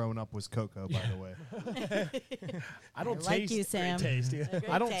 friend growing up was Coco, by the way. I don't I like taste you, Sam. taste, yeah. Great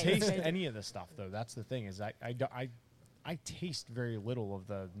I don't taste. taste any of the stuff, though. That's the thing, is I taste very little of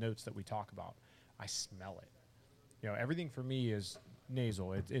the notes that we talk about. I smell it. You know, everything for me is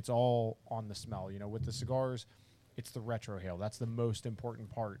nasal. It's all on the smell. You know, with the cigars, it's the retrohale. That's the most important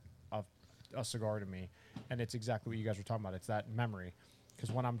part of a cigar to me. And it's exactly what you guys were talking about. It's that memory.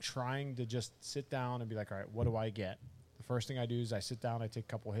 Because when I'm trying to just sit down and be like, all right, what do I get? The first thing I do is I sit down, I take a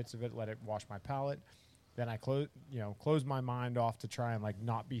couple hits of it, let it wash my palate. Then I close my mind off to try and like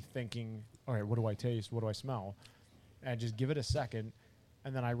not be thinking, all right, what do I taste? What do I smell? And just give it a second,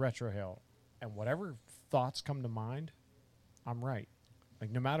 and then I retrohale. And whatever thoughts come to mind, I'm right. Like,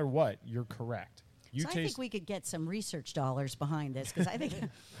 no matter what, you're correct. You So I think we could get some research dollars behind this, because I think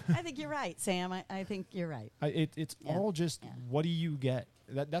I think you're right, Sam. I think you're right. It's Yeah. all just, Yeah. what do you get?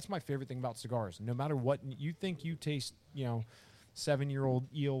 That's my favorite thing about cigars. No matter what you think you taste,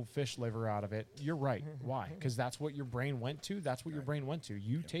 7-year-old eel fish liver out of it, you're right. Why? Because that's what your brain went to. That's what your brain went to.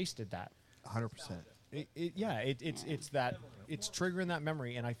 You tasted that. 100%. It's that, it's triggering that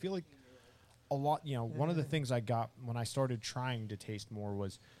memory. And I feel like a lot, one of the things I got when I started trying to taste more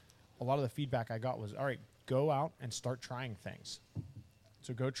was, a lot of the feedback I got was, all right, go out and start trying things.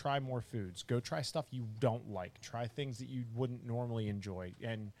 So go try more foods. Go try stuff you don't like. Try things that you wouldn't normally enjoy,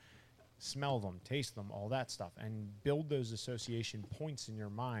 and smell them, taste them, all that stuff, and build those association points in your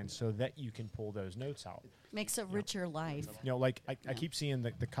mind so that you can pull those notes out. Makes a richer life. Like I keep seeing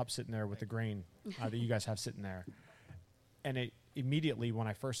the cup sitting there with the grain that you guys have sitting there. And it immediately, when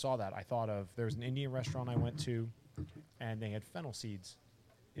I first saw that, I thought of, there was an Indian restaurant I went to, and they had fennel seeds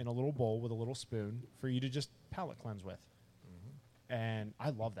in a little bowl with a little spoon for you to just palate cleanse with. And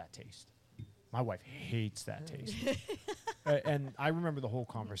I love that taste. My wife hates that taste. And I remember the whole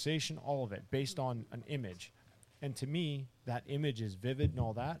conversation, all of it, based on an image. And to me, that image is vivid and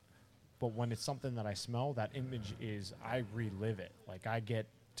all that. But when it's something that I smell, that image is, I relive it. Like, I get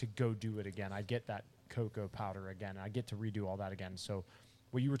to go do it again. I get that cocoa powder again. I get to redo all that again. So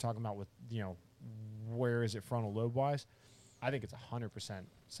what you were talking about with, where is it frontal lobe wise? I think it's 100%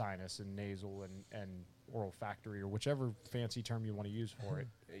 sinus and nasal and olfactory, or whichever fancy term you want to use for it.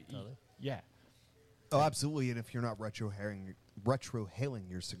 Yeah. Oh, absolutely. And if you're not retrohaling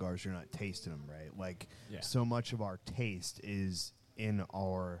your cigars, you're not tasting them, right? Like, so much of our taste is in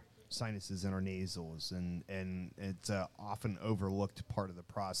our sinuses and our nasals, and it's a often overlooked part of the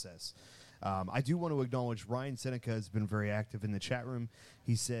process. I do want to acknowledge Ryan Seneca has been very active in the chat room.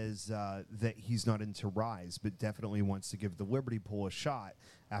 He says that he's not into ryes, but definitely wants to give the Liberty Pool a shot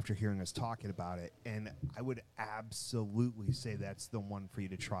after hearing us talking about it. And I would absolutely say that's the one for you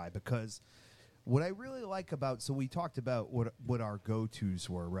to try, because what I really like about, so we talked about what our go-tos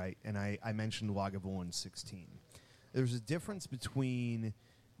were, right? And I mentioned Lagavulin 16. There's a difference between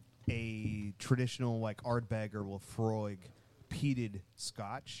a traditional, like, Ardbeg or Lafroig peated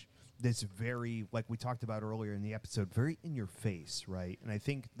Scotch that's very, like we talked about earlier in the episode, very in your face, right? And I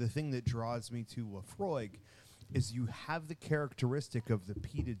think the thing that draws me to Lafroig is you have the characteristic of the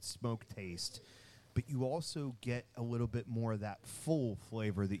peated smoke taste, but you also get a little bit more of that full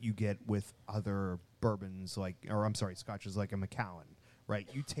flavor that you get with other bourbons, scotches like a Macallan, right?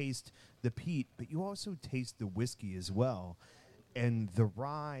 You taste the peat, but you also taste the whiskey as well. And the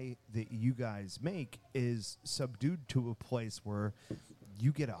rye that you guys make is subdued to a place where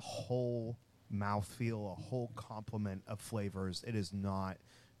you get a whole mouthfeel, a whole complement of flavors. It is not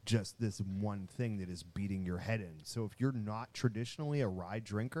just this one thing that is beating your head in. So if you're not traditionally a rye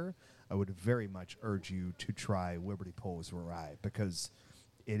drinker, I would very much urge you to try Liberty Pool's rye, because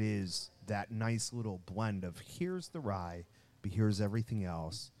it is that nice little blend of here's the rye, but here's everything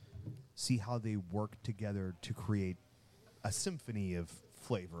else. See how they work together to create a symphony of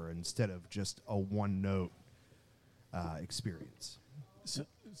flavor instead of just a one-note experience.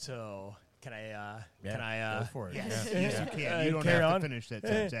 So can I? Go for it. Yes, yes, you can. You don't carry have on? to finish that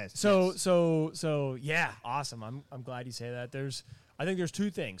sentence. So yeah, awesome. I'm glad you say that. I think there's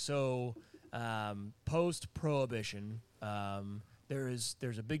two things. So post Prohibition, there's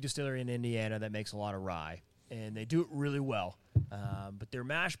a big distillery in Indiana that makes a lot of rye, and they do it really well. But their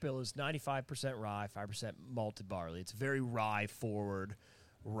mash bill is 95% rye, 5% malted barley. It's very rye forward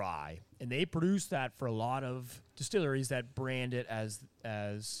rye, and they produce that for a lot of distilleries that brand it as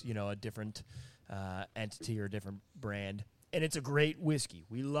a different entity or a different brand, and it's a great whiskey.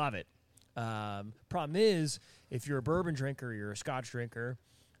 We love it. Problem is, if you're a bourbon drinker or you're a Scotch drinker,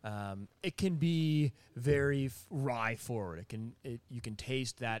 it can be very rye forward. You can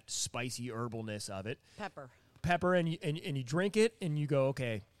taste that spicy herbalness of it. Pepper, and you drink it, and you go,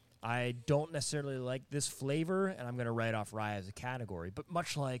 okay, I don't necessarily like this flavor, and I'm going to write off rye as a category. But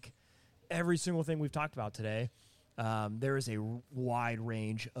much like every single thing we've talked about today, there is a wide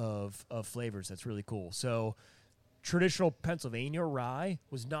range of flavors that's really cool. So traditional Pennsylvania rye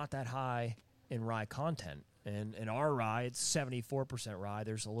was not that high in rye content. And in our rye, it's 74% rye.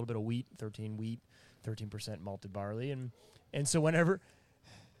 There's a little bit of wheat, 13% malted barley. And so whenever...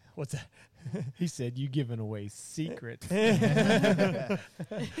 What's that? He said, "You giving away secret."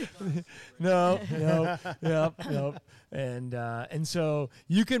 No. And so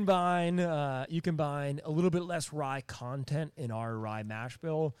you combine a little bit less rye content in our rye mash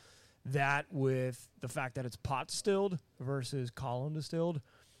bill, that with the fact that it's pot distilled versus column distilled,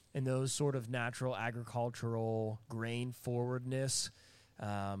 and those sort of natural agricultural grain forwardness,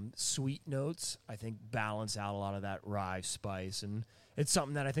 sweet notes, I think balance out a lot of that rye spice. And it's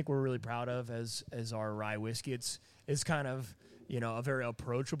something that I think we're really proud of as our rye whiskey. It's kind of, a very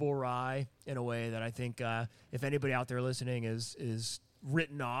approachable rye in a way that I think if anybody out there listening is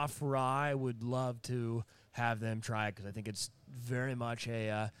written off rye, would love to have them try it, because I think it's very much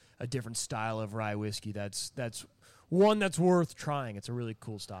a different style of rye whiskey that's one that's worth trying. It's a really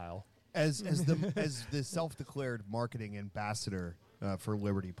cool style. As the self-declared marketing ambassador for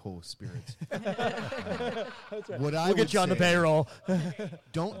Liberty Pool Spirits. What I We'll would get you on the say, payroll.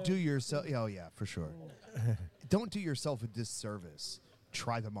 Don't do yourself. Oh yeah, for sure. Don't do yourself a disservice.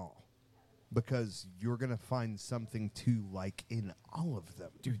 Try them all, because you're gonna find something to like in all of them.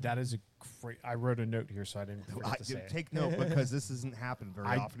 Dude, that is a great. I wrote a note here, so I didn't forget to say it. Take note, because this doesn't happen very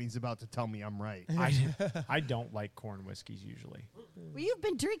I- often. He's about to tell me I'm right. I don't like corn whiskeys usually. Well, you've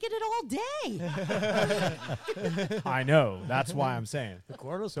been drinking it all day. I know. That's why I'm saying. The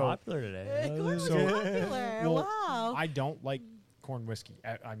corn was So- popular today. Corn was So- popular. Well, Wow. I don't like corn whiskey.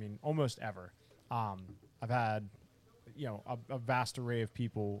 I mean, almost ever. I've had, a vast array of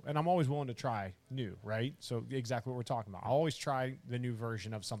people, and I'm always willing to try new, right? So exactly what we're talking about. I always try the new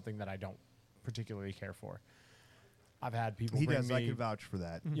version of something that I don't particularly care for. I've had people He bring does. me. I can vouch for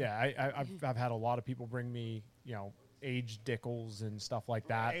that. Yeah, I've had a lot of people bring me, aged Dickles and stuff like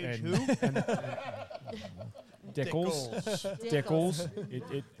that. Aged and, who? and Dickles. Dickles.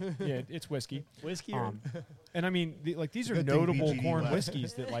 It's whiskey. Whiskey or And I mean, these are Good thing notable BGD corn left.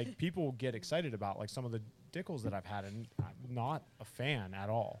 whiskeys that like people get excited about. Like some of the Dickles that I've had, and I'm not a fan at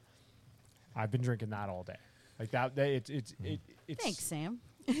all. I've been drinking that all day. Like that. It's Thanks, Sam.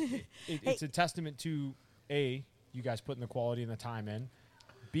 it's a testament to A, you guys putting the quality and the time in.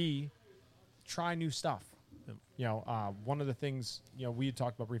 B, try new stuff. One of the things we had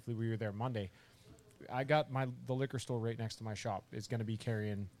talked about briefly. We were there Monday. I got the liquor store right next to my shop is going to be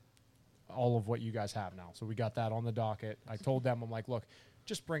carrying all of what you guys have now. So we got that on the docket. I told them, I'm like, look,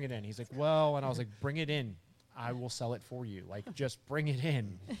 just bring it in. He's like, well, and I was like, bring it in. I will sell it for you. Like, just bring it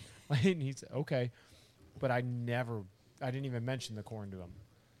in. And he said, okay. But I didn't even mention the corn to him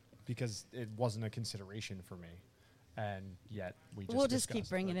because it wasn't a consideration for me. And yet We'll just keep discussed.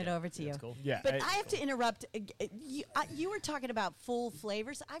 bringing it over to you. That's cool. Yeah. But I have to interrupt. You were talking about full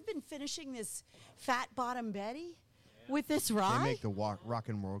flavors. I've been finishing this Fat Bottom Betty with this They rye. make the rock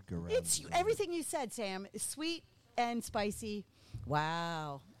and roll go round. It's everything you said, Sam. Sweet and spicy.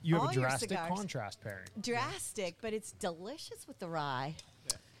 Wow. You have All a your drastic cigars. contrast pairing. Drastic, but it's delicious with the rye.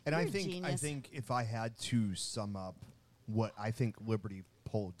 And You're I a think genius. if I had to sum up what I think Liberty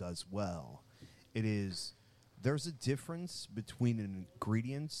Pole does well, it is there's a difference between an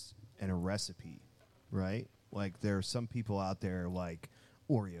ingredients and a recipe, right? Like there are some people out there like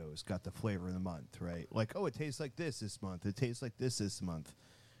Oreos got the flavor of the month, right? Like, oh, it tastes like this month. It tastes like this month.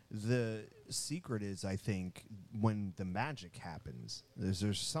 The secret is, I think, when the magic happens,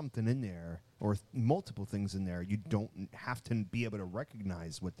 there's something in there or multiple things in there. You don't have to be able to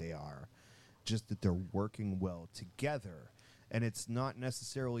recognize what they are, just that they're working well together. And it's not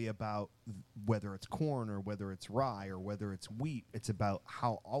necessarily about whether it's corn or whether it's rye or whether it's wheat. It's about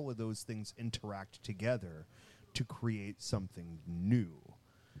how all of those things interact together to create something new.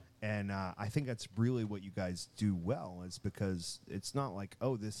 And I think that's really what you guys do well, is because it's not like,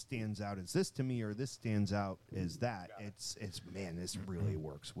 oh, this stands out as this to me or this stands out as that. It's man, this really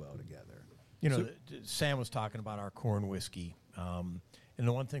works well together. Sam was talking about our corn whiskey. And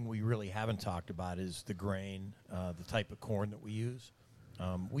the one thing we really haven't talked about is the grain, the type of corn that we use.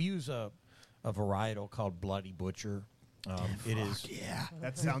 We use a varietal called Bloody Butcher. It is. Yeah,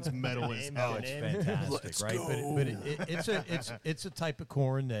 that sounds metal as Name, hell. no It's name. fantastic, right? But it's a type of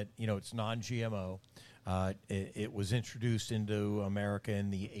corn that it's non-GMO. It was introduced into America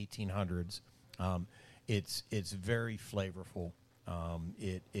in the 1800s. It's very flavorful.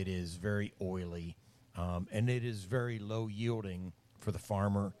 It is very oily, and it is very low yielding for the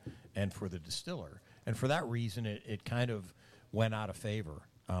farmer and for the distiller. And for that reason, it kind of went out of favor.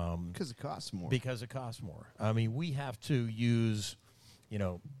 Because it costs more. Because it costs more. I mean, we have to use,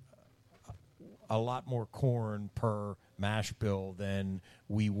 a lot more corn per mash bill than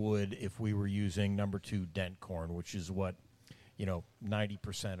we would if we were using number 2 dent corn, which is what,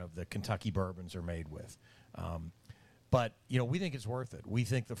 90% of the Kentucky bourbons are made with. But, we think it's worth it. We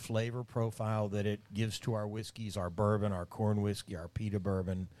think the flavor profile that it gives to our whiskeys, our bourbon, our corn whiskey, our Peat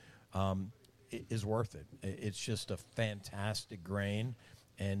bourbon, is worth it. It's just a fantastic grain.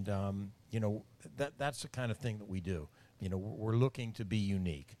 And, that's the kind of thing that we do. We're looking to be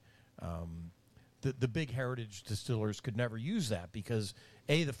unique. The big heritage distillers could never use that because,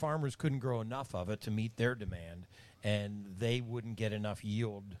 A, the farmers couldn't grow enough of it to meet their demand, and they wouldn't get enough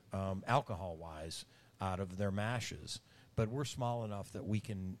yield alcohol-wise out of their mashes. But we're small enough that we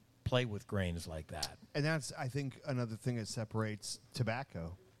can play with grains like that. And that's, I think, another thing that separates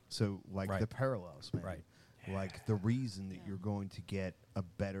tobacco. So, like Right. the parallels, man. Right. Like the reason that you're going to get a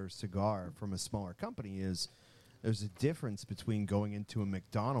better cigar from a smaller company is there's a difference between going into a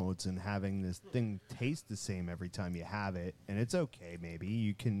McDonald's and having this thing taste the same every time you have it, and it's okay, maybe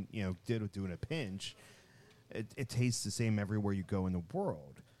you can do it in a pinch, it tastes the same everywhere you go in the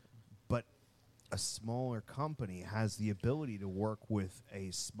world. But a smaller company has the ability to work with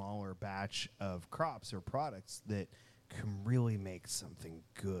a smaller batch of crops or products that can really make something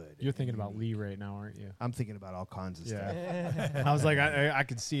good. You're thinking about unique. Lee right now, aren't you? I'm thinking about all kinds of stuff. I was like, I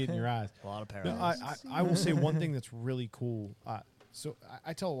could see it in your eyes. A lot of No, parallels. I will say one thing that's really cool. So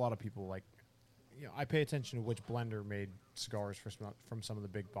I tell a lot of people, like, I pay attention to which blender made cigars from some of the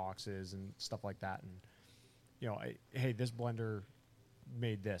big boxes and stuff like that. And, hey, this blender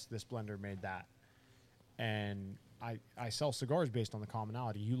made this blender made that. And I sell cigars based on the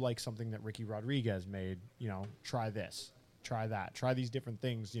commonality. You like something that Ricky Rodriguez made, try this, try that, try these different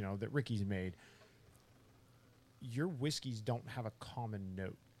things, that Ricky's made. Your whiskeys don't have a common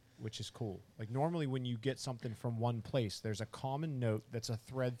note, which is cool. Like, normally when you get something from one place, there's a common note that's a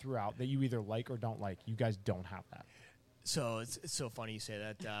thread throughout that you either like or don't like. You guys don't have that. So it's so funny you say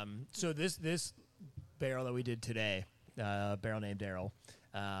that. So this barrel that we did today, barrel named Daryl.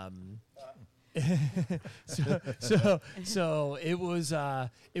 So it was a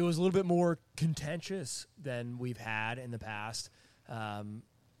little bit more contentious than we've had in the past.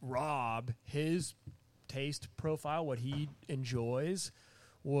 Rob, his taste profile, what he enjoys,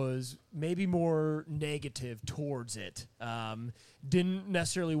 was maybe more negative towards it. Didn't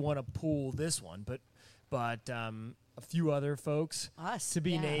necessarily want to pull this one, but a few other folks, Us, to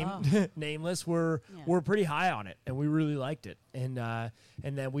be yeah. named nameless, were pretty high on it, and we really liked it. And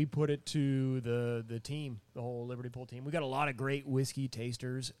then we put it to the team, the whole Liberty Pole team. We got a lot of great whiskey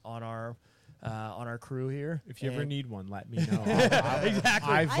tasters on our crew here. If you ever And- need one, let me know.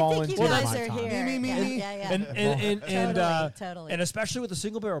 Exactly. I I think volunteer you guys my are time. here. Me. Yeah. and Totally. and especially with the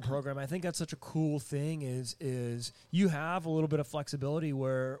single barrel program, I think that's such a cool thing. Is you have a little bit of flexibility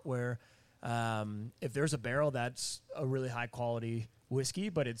where if there's a barrel that's a really high quality whiskey,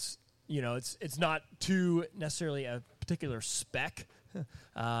 but it's not too necessarily a particular spec.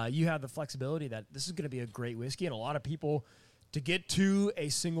 You have the flexibility that this is going to be a great whiskey, and a lot of people, to get to a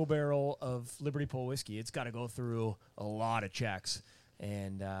single barrel of Liberty Pole whiskey, it's got to go through a lot of checks,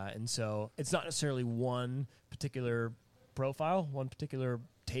 and so it's not necessarily one particular profile, one particular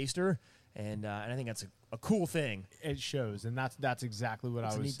taster, and I think that's a cool thing. It shows, and that's exactly what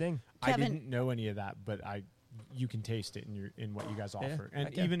It's I a was. neat thing. I Kevin- didn't know any of that, but you can taste it in what you guys Yeah, offer,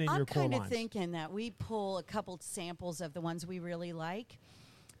 and yeah. even in I'm your core kind of lines. thinking that we pull a couple samples of the ones we really like,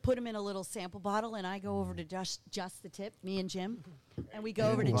 put them in a little sample bottle, and I go over to just the tip, me and Jim, and we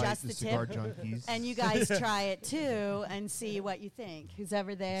go over to Invite just the cigar tip, junkies. and you guys try it too and see what you think. Who's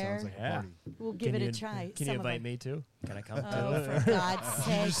ever there? Sounds like a Yeah. party. We'll give Can it you- a try. Can Some you of invite them. me too? Can I come Oh, too? for God's You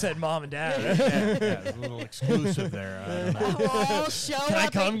sake! just said mom and dad. Yeah, a little exclusive there. I don't know. Well, show Can I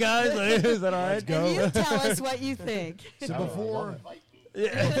up come, and- guys? Like, is that all right? And you tell us what you think. So before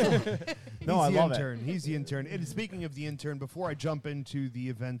No, I he's the love it. intern. He's the intern. And speaking of the intern, before I jump into the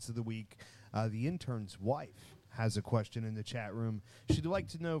events of the week, the intern's wife has a question in the chat room. She'd like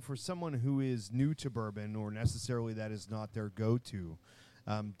to know, for someone who is new to bourbon, or necessarily that is not their go-to,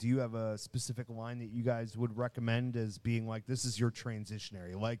 do you have a specific line that you guys would recommend as being like, this is your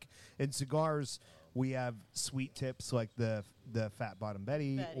transitionary? Like in cigars, we have sweet tips like the Fat Bottom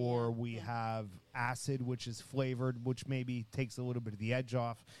Betty, or we have acid, which is flavored, which maybe takes a little bit of the edge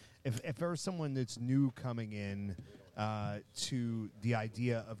off. If there's someone that's new coming in to the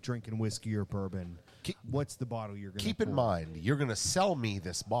idea of drinking whiskey or bourbon, what's the bottle you're going to Keep in mind, you're going to sell me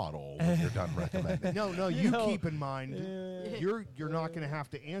this bottle when you're done recommending. No, you keep in mind, you're not going to have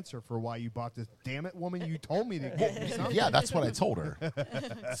to answer for why you bought this. Damn it, woman, you told me to get you something. Yeah, that's what I told her.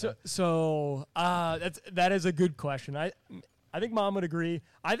 So that is a good question. I think Mom would agree.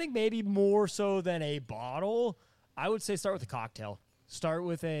 I think maybe more so than a bottle, I would say start with a cocktail. Start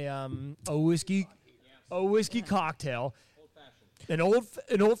with a whiskey cocktail, an old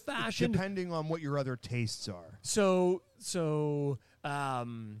fashioned. Depending on what your other tastes are.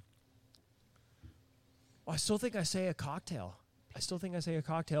 I still think I say a cocktail.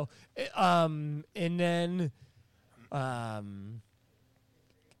 And then,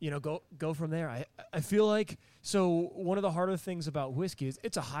 go from there. I feel like, so one of the harder things about whiskey is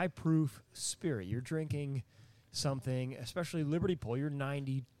it's a high proof spirit. You're drinking something, especially Liberty Pole, you're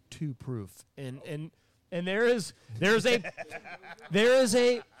 92 proof. And there's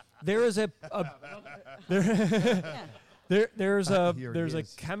a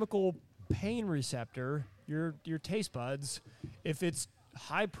chemical pain receptor, your taste buds, if it's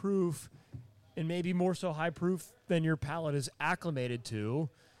high proof, and maybe more so high proof than your palate is acclimated to,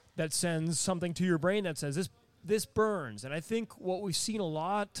 that sends something to your brain that says this burns. And I think what we've seen a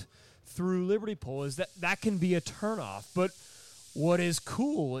lot through Liberty Pole is that can be a turnoff. But what is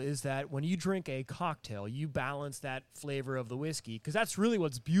cool is that when you drink a cocktail, you balance that flavor of the whiskey, because that's really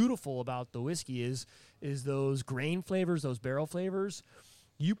what's beautiful about the whiskey is those grain flavors, those barrel flavors.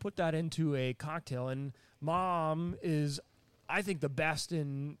 You put that into a cocktail, and Mom is, I think, the best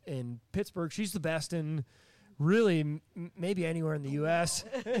in Pittsburgh. She's the best in really maybe anywhere in the U.S.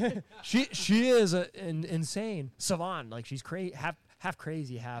 she is insane savant. Like, she's half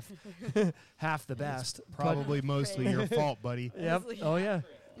crazy, half the best. Probably mostly your fault, buddy. Yep. Oh yeah.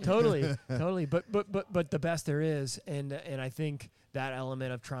 Totally. But the best there is, and I think that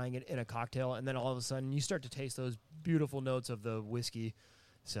element of trying it in a cocktail, and then all of a sudden you start to taste those beautiful notes of the whiskey.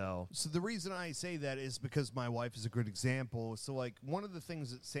 So the reason I say that is because my wife is a good example. So, like, one of the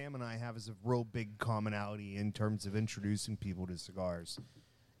things that Sam and I have is a real big commonality in terms of introducing people to cigars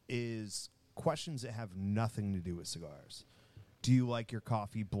is questions that have nothing to do with cigars. Do you like your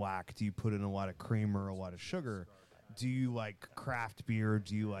coffee black? Do you put in a lot of cream or a lot of sugar? Do you like craft beer?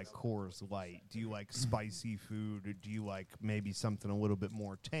 Do you like Coors Light? Do you like spicy food? Or do you like maybe something a little bit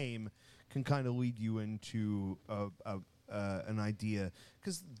more tame? Can kind of lead you into an idea.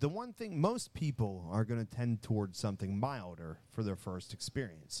 Because the one thing, most people are going to tend towards something milder for their first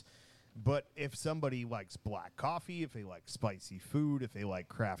experience. But if somebody likes black coffee, if they like spicy food, if they like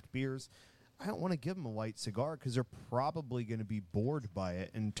craft beers, I don't want to give them a light cigar because they're probably going to be bored by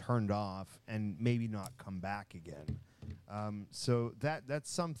it and turned off and maybe not come back again. So that's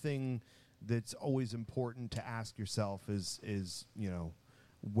something that's always important to ask yourself is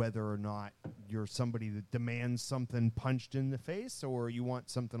whether or not you're somebody that demands something punched in the face or you want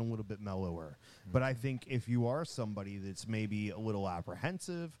something a little bit mellower. But I think if you are somebody that's maybe a little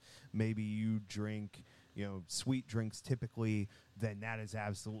apprehensive, maybe you drink sweet drinks typically, then that is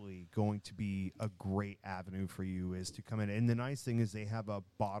absolutely going to be a great avenue for you is to come in. And the nice thing is they have a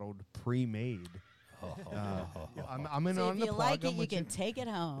bottled pre-made. I'm in So on if the you plug. like it, I'm you with can take it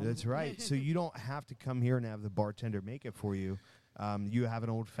home. That's right. So you don't have to come here and have the bartender make it for you. You have an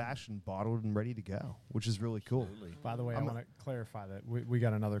old-fashioned bottled and ready to go, which is really cool. By the way, I want to clarify that we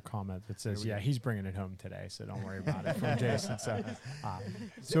got another comment that says, he's bringing it home today, so don't worry about it from Jason.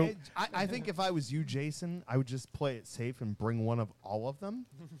 So I think if I was you, Jason, I would just play it safe and bring one of all of them,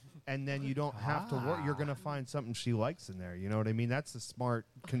 and then you don't have to worry. You're going to find something she likes in there. You know what I mean? That's a smart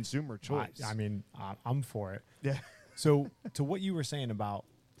consumer choice. I'm for it. Yeah. So to what you were saying about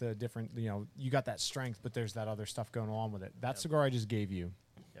the different, you got that strength, but there's that other stuff going on with it. That cigar I just gave you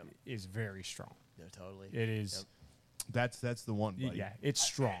is very strong. yeah, totally. It is. That's the one, buddy. Yeah, it's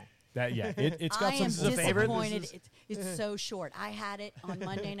strong. It's got I some. am is a favorite. disappointed. It's so short. I had it on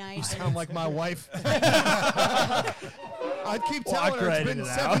Monday night. You and sound like my wife. I keep Well, telling her it's upgraded been it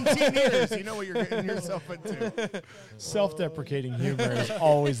 17 years. You know what you're getting yourself into. Self-deprecating humor is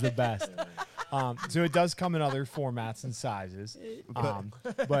always the best. So it does come in other formats and sizes.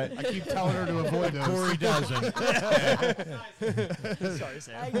 But I keep telling her to avoid those. Corey doesn't. Sorry,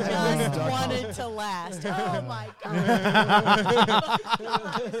 Sam. I just wanted to last. Oh my God.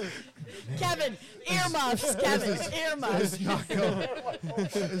 Kevin, earmuffs. Kevin, earmuffs.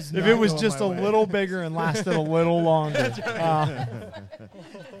 if it was just a little bigger and lasted a little longer,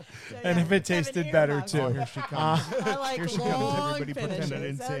 and if it tasted better too. Here she comes. I like Here she long comes. Everybody pretend I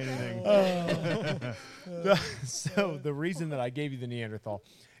finishes. didn't say Okay. anything. So the reason that I gave you the Neanderthal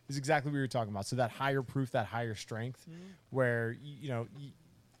is exactly what we were talking about. So that higher proof, that higher strength, where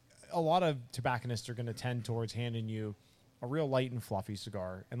a lot of tobacconists are going to tend towards handing you a real light and fluffy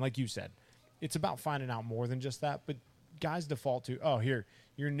cigar. And like you said, it's about finding out more than just that. But guys default to, here,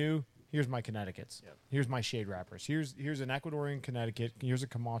 you're new. Here's my Connecticut's. Yep. Here's Here's my shade wrappers. Here's an Ecuadorian Connecticut. Here's a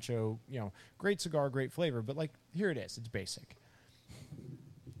Camacho. Great cigar, great flavor. But here it is. It's basic.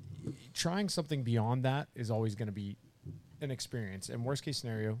 Trying something beyond that is always going to be an experience. And worst case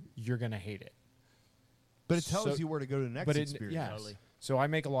scenario, you're going to hate it. But it tells you where to go to the next experience. Yes. Totally. So I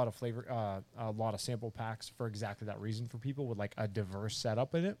make a lot of flavor, a lot of sample packs for exactly that reason for people with a diverse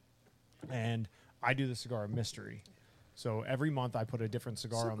setup in it. And I do the cigar mystery. So every month I put a different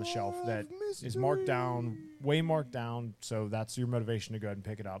cigar on the shelf that is marked down, way marked down. So that's your motivation to go ahead and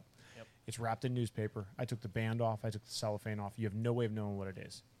pick it up. Yep. It's wrapped in newspaper. I took the band off. I took the cellophane off. You have no way of knowing what it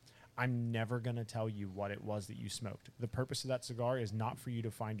is. I'm never going to tell you what it was that you smoked. The purpose of that cigar is not for you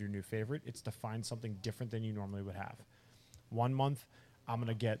to find your new favorite. It's to find something different than you normally would have. 1 month, I'm going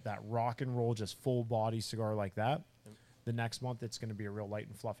to get that rock and roll, just full body cigar like that. The next month, it's going to be a real light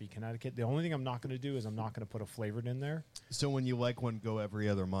and fluffy Connecticut. The only thing I'm not going to do is I'm not going to put a flavored in there. So when you like one, go every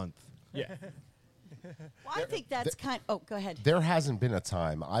other month. Yeah. Well, I think that's go ahead. There hasn't been a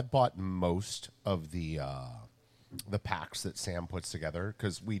time. I've bought most of the packs that Sam puts together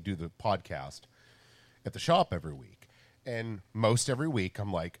because we do the podcast at the shop every week. And most every week,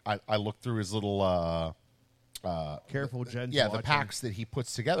 I'm like, I look through his little Careful, Jen's the watching. packs that he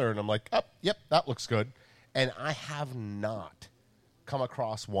puts together, and I'm like, oh, yep, that looks good. And I have not come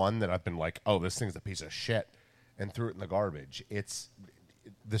across one that I've been like, oh, this thing's a piece of shit, and threw it in the garbage. It's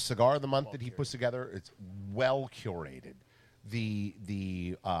the cigar of the month that he puts together. It's well curated.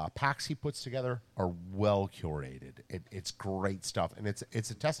 The packs he puts together are well curated. It's great stuff, and it's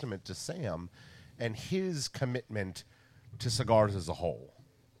a testament to Sam and his commitment to cigars as a whole.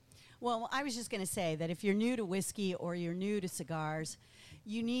 Well, I was just going to say that if you're new to whiskey or you're new to cigars,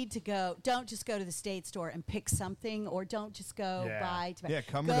 you need to go. Don't just go to the state store and pick something, or don't just go buy. Yeah,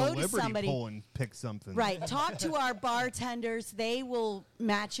 come go to Liberty somebody, Pole and pick something. Right. Talk to our bartenders. They will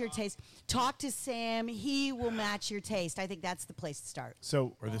match your taste. Talk to Sam. He will match your taste. I think that's the place to start.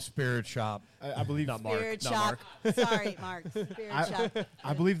 So, Or the spirit shop. I believe Not Mark. Spirit Not shop. Mark. Sorry, Mark. Spirit shop.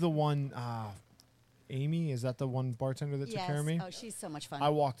 I believe the one, Amy, is that the one bartender that took Yes. care of me? Oh, she's so much fun. I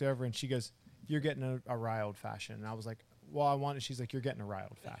walked over and she goes, "You're getting a rye old fashioned," and I was like, "Well, I want it." She's like, "You're getting a rye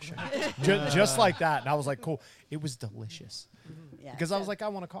old fashioned," just like that. And I was like, "Cool." It was delicious Yeah, because I was so- like, "I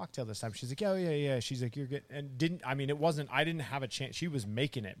want a cocktail this time." She's like, "Oh yeah." She's like, "You're getting," and didn't. I mean, it wasn't. I didn't have a chance. She was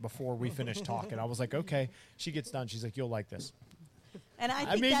making it before we finished talking. I was like, "Okay." She gets done. She's like, "You'll like this." And I It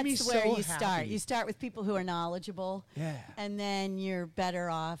think made me that's where so you start. happy. You start with people who are knowledgeable. Yeah. And then you're better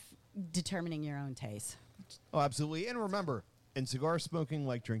off determining your own taste. Oh, absolutely. And remember, in cigar smoking,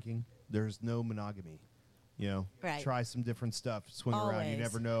 like drinking, there's no monogamy. You know, Right. try some different stuff, swing around. You Always.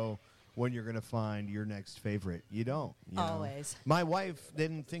 never know when you're going to find your next favorite. You don't. You know? Always. My wife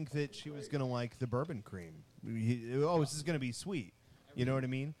didn't think that she was going to like the bourbon cream. This is going to be sweet. You know what I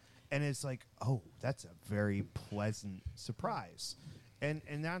mean? And it's like, oh, that's a very pleasant surprise. And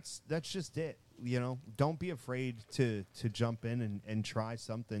that's just it. You know, don't be afraid to jump in and try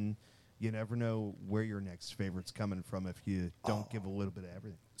something. You never know where your next favorite's coming from if you don't give a little bit of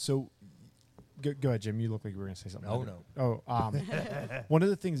everything. So, go ahead, Jim. You look like you were going to say something. No. One of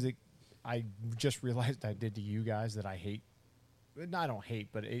the things that I just realized I did to you guys that I hate, no, I don't hate,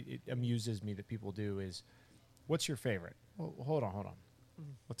 but it amuses me that people do is, what's your favorite? Well, hold on.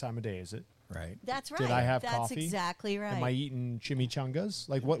 What time of day is it? Right. That's right. Did I have That's coffee? exactly right. Am I eating chimichangas?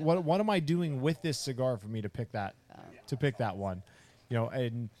 Like, what am I doing with this cigar for me to pick that one? You know,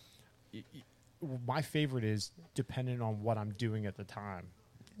 and my favorite is dependent on what I'm doing at the time.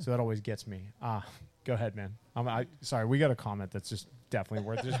 So that always gets me. Go ahead, man. Sorry, we got a comment that's just definitely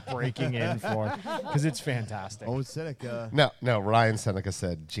worth just breaking in for because it's fantastic. Oh, Seneca. No. Ryan Seneca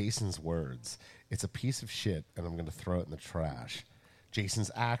said, Jason's words, "It's a piece of shit, and I'm going to throw it in the trash."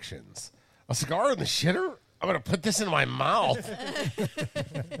 Jason's actions, "A cigar in the shitter? I'm going to put this in my mouth."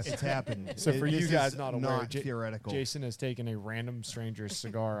 It's happened. So for you This guys is not aware, theoretical. Jason has taken a random stranger's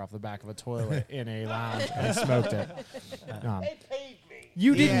cigar off the back of a toilet in a lounge and smoked it.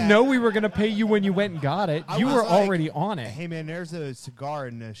 You didn't Yeah. know we were going to pay you when you went and got it. I You was were like, already on it. Hey, man, there's a cigar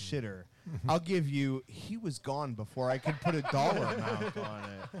in the shitter. I'll give you. He was gone before I could put a dollar amount on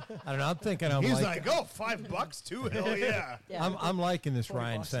it. I don't know. I'm thinking I'm He's like, like, oh, $5 too? Hell yeah. Yeah. I'm liking this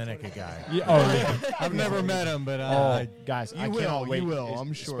Ryan Seneca guy. Yeah, oh, yeah. I've never met him, but Oh, guys, I You cannot will, wait. you will,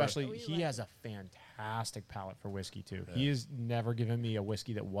 I'm sure. Especially, he has a fantastic palate for whiskey too. He has never given me a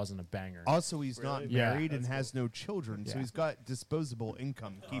whiskey that wasn't a banger. Also, he's not Yeah. married and has no children, so Yeah. he's got disposable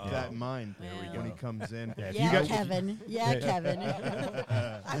income. Keep that in mind when he comes in. Yeah, if Yeah, you got- Kevin. Yeah, Kevin.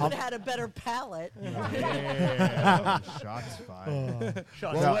 I would have had a better palate. Yeah. Shots fired.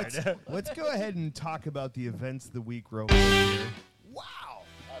 Shots Well, fired. let's go ahead and talk about the events of the week real quick here. Wow.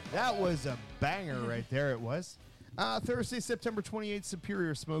 That was a banger right there. It was. Thursday, September 28th,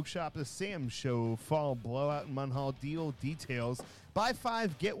 Superior Smoke Shop, the Sam Show Fall Blowout and Munhall Deal details. Buy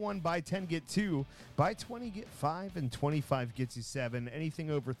 5, get 1, buy 10, get 2. Buy 20, get 5, and 25 gets you 7.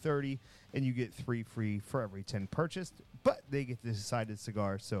 Anything over 30, and you get 3 free for every 10 purchased. But they get the decided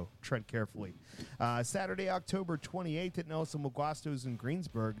cigar, so tread carefully. Saturday, October 28th at Nelson Waguastos in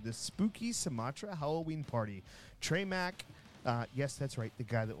Greensburg, the Spooky Sumatra Halloween Party. Trey Mack, yes, that's right, the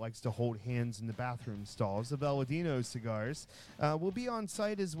guy that likes to hold hands in the bathroom stalls of Aladino Cigars, will be on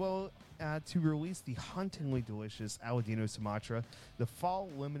site as well to release the hauntingly delicious Aladino Sumatra, the fall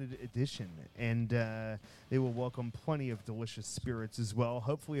limited edition. And they will welcome plenty of delicious spirits as well.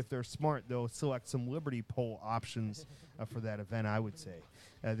 Hopefully, if they're smart, they'll select some Liberty Pole options for that event, I would say.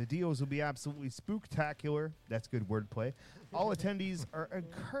 The deals will be absolutely spooktacular. That's good wordplay. All attendees are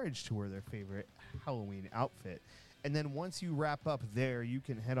encouraged to wear their favorite Halloween outfit. And then once you wrap up there, you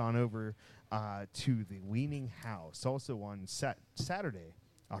can head on over to the Weaning House, also on Saturday,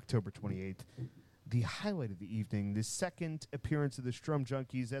 October 28th. the highlight of the evening, the second appearance of the Strum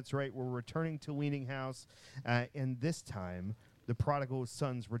Junkies. That's right, we're returning to Leaning House, and this time, the Prodigal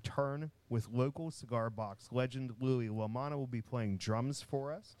Sons return with local cigar box legend Louis LaManna will be playing drums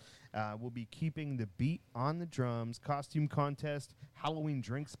for us. We'll be keeping the beat on the drums, costume contest, Halloween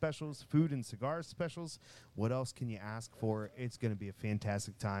drink specials, food and cigar specials. What else can you ask for? It's going to be a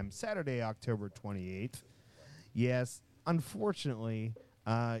fantastic time. Saturday, October 28th. Yes, unfortunately,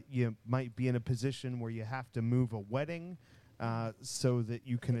 you might be in a position where you have to move a wedding so that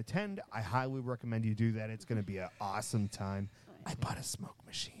you can attend. I highly recommend you do that. It's going to be an awesome time. I bought a smoke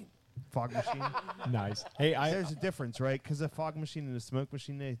machine. Fog machine. Nice. Hey, There's a difference, right? Because a fog machine and a smoke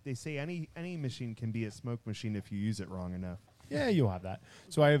machine, they say any machine can be a smoke machine if you use it wrong enough. Yeah, you'll have that.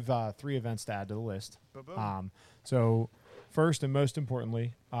 So I have 3 events to add to the list. So first and most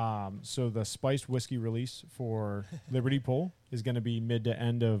importantly, so the spiced whiskey release for Liberty Pole is going to be mid to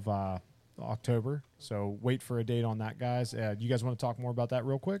end of October. So wait for a date on that, guys. You guys want to talk more about that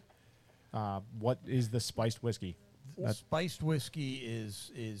real quick? What is the spiced whiskey? Spiced whiskey is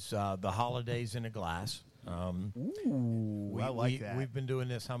the holidays in a glass. Ooh, I like that. We've been doing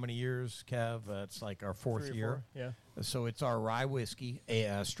this how many years, Kev? It's like our 4th 3 or year. 4, yeah. So it's our rye whiskey,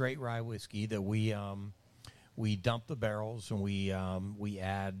 a straight rye whiskey that we dump the barrels and we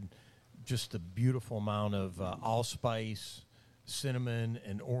add just a beautiful amount of allspice, cinnamon,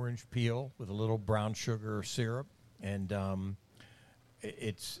 and orange peel with a little brown sugar syrup, and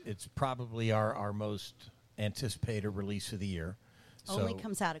it's probably our most anticipated release of the year. Only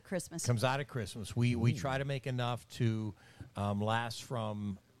comes out at Christmas. Comes out at Christmas. We try to make enough to last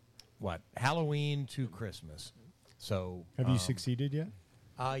from Halloween to Christmas. So Have you succeeded yet?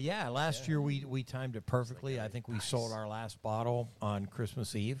 yeah, last year we timed it perfectly. I think we sold our last bottle on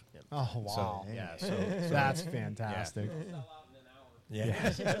Christmas Eve. Oh, wow. So, yeah, so That's fantastic.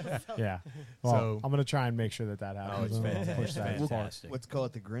 yeah. Yeah. Well, So- I'm going to try and make sure that happens. Oh, it's I'm gonna fantastic. push that It's far. fantastic. Let's call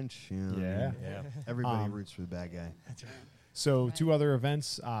it the Grinch. You know? Yeah. Yeah. Everybody roots for the bad guy. So 2 other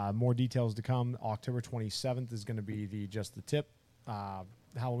events, more details to come. October 27th is going to be the Just the Tip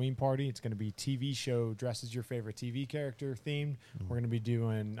Halloween party. It's going to be TV show Dress as Your Favorite TV Character themed. We're going to be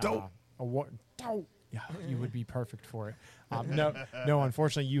doing Dope. Yeah, you would be perfect for it. No,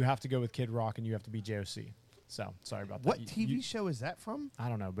 unfortunately, you have to go with Kid Rock and you have to be JOC. So sorry about that. What TV show is that from? I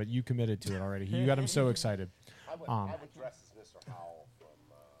don't know, but you committed to it already. You got him so excited. I would dress as Mr. Howell from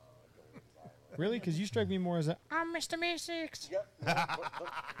Gilligan's Island. Really? Because you strike me more as I'm Mr. Meeseeks.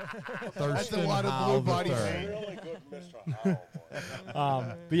 Thurston a lot of Howell blue body III. paint. Really good Mr.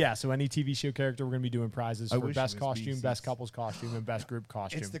 Howell. But yeah, so any TV show character, we're going to be doing prizes I for wish best it was costume, Meeseeks. best couples costume, and best group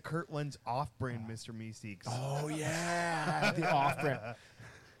costume. It's the Kirtland's off-brand Mr. Meeseeks. Oh, yeah. The off-brand.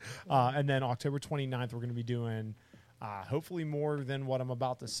 And then October 29th, we're going to be doing hopefully more than what I'm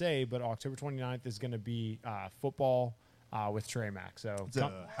about to say, but October 29th is going to be football with Trey Mack. So It's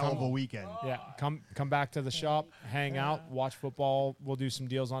a hell of a weekend. yeah, come back to the shop, hang out, watch football. We'll do some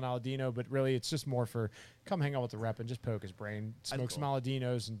deals on Aladino, but really it's just more for come hang out with the rep and just poke his brain, smoke some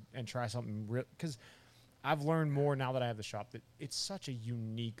Aladinos and try something real. Because I've learned more now that I have the shop that it's such a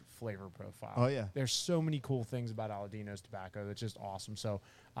unique flavor profile. Oh, yeah. There's so many cool things about Aladino's tobacco that's just awesome. So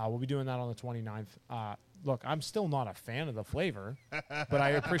we'll be doing that on the 29th. Look, I'm still not a fan of the flavor, but I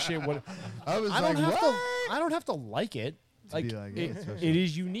appreciate what I was I like, don't have what? to. I don't have to like it. To be like, yeah, it's special. it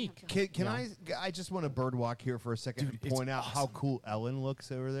is unique. Can I just want to birdwalk here for a second Dude, and it's point out how cool Ellen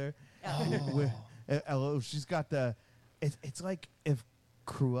looks over there. Oh. Ella, she's got the. It's like if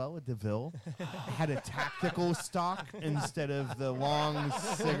Cruella de Vil had a tactical stock instead of the long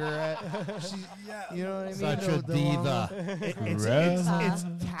cigarette. You know what I mean? Such a The long- diva. It's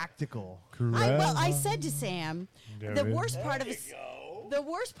tactical. I said to Sam, the worst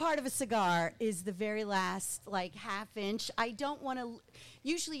part of a cigar is the very last like half inch. I don't want to.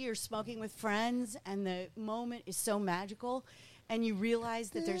 Usually, you're smoking with friends, and the moment is so magical, and you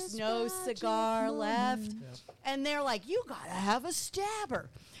realize that there's no cigar left, and they're like, "You gotta have a stabber."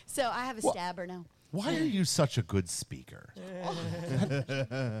 So I have a stabber now. Why are you such a good speaker? No,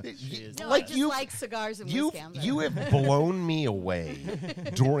 I just like cigars and whiskey. I'm You have blown me away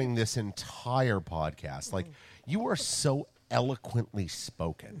during this entire podcast. Like, you are so eloquently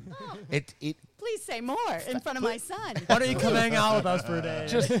spoken. It Please say more in front of my son. Why don't you come hang out with us for a day?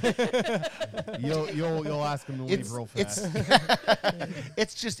 just You'll ask him to leave It's- real fast.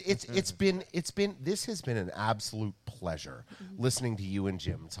 this has been an absolute pleasure listening to you and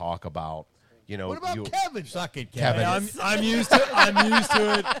Jim talk about you know, What about you, Kevin? Suck it, Kevin. Kevin. I'm used to it.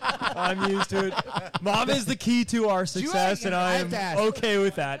 I'm used to it. Mom is the key to our success, and I have I'm to ask, okay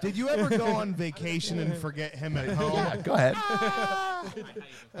with that. Did you ever go on vacation and forget him at home? yeah, go ahead.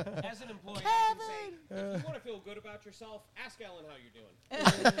 As an employee, I can say, if you want to feel good about yourself, ask Ellen how you're doing.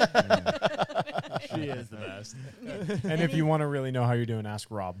 She is the best. And if you want to really know how you're doing, ask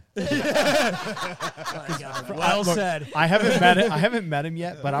Rob. Well Look, said. I haven't met him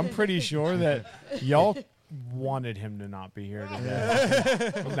yet, but I'm pretty sure that y'all wanted him to not be here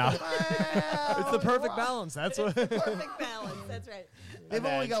today. No. It's the perfect balance. That's what. Perfect balance. That's right. They've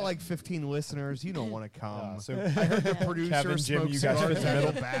only got like 15 listeners. You don't want to come. So I heard the producer Kevin, Jim, smoke you guys cigars fit the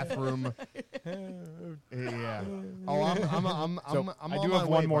in the bathroom. Yeah. Oh, I'm So I'm I on do my have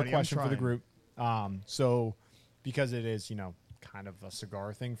one way, more buddy. I'm question for the trying. group. So because it is, kind of a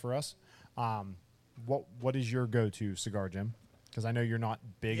cigar thing for us, what is your go-to cigar, Jim? Because I know you're not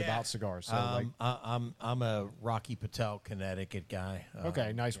big about cigars. So I'm a Rocky Patel, Connecticut guy.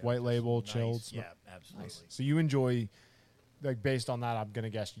 okay, nice yeah, white just label, nice. chilled. Yeah, absolutely. So you enjoy, like based on that, I'm gonna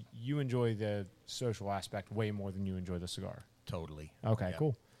guess you enjoy the social aspect way more than you enjoy the cigar. Totally. Okay, Yep.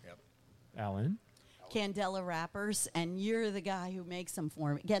 cool. Yep. Alan, Candela wrappers, and you're the guy who makes them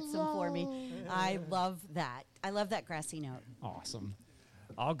for me, gets them for me. I love that. I love that grassy note. awesome.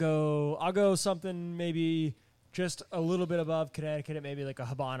 I'll go something maybe just a little bit above Connecticut, maybe like a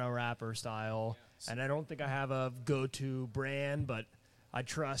Habano wrapper style. And I don't think I have a go-to brand, but I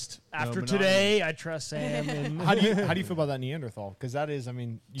trust after monotony. today, I trust Sam. And How do you feel about that Neanderthal? Because that is,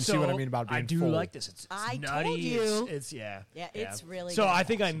 you see what I mean about being I do full. like this. It's I nutty. told you. It's yeah. Yeah, it's really So good. I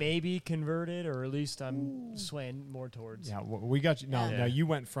think I may be converted, or at least I'm swaying more towards. Yeah, we got you. No, Yeah. no, you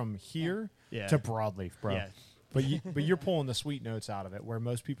went from here Yeah. to broadleaf, bro. Yeah. But you're pulling the sweet notes out of it, where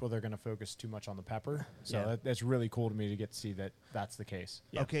most people they're going to focus too much on the pepper. So Yeah. that's really cool to me to get to see that that's the case.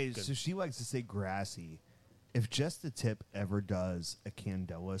 Yeah, Okay, good. so she likes to say grassy. If Just the Tip ever does a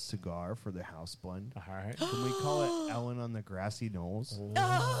Candela cigar for the house blend, All right. can we call it Ellen on the Grassy Knolls?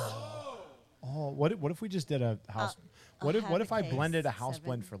 Oh, what if we just did a house? What I'll if have I a case, blended a house 7.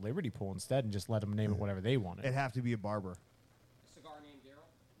 blend for Liberty Pool instead and just let them name it whatever they wanted? It'd have to be a barber. Cigar named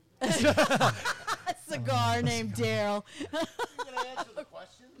Daryl. A cigar named Daryl.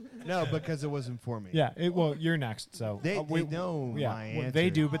 No, because it wasn't for me. Yeah. Well, you're next. So They we know Yeah, my well, answer. they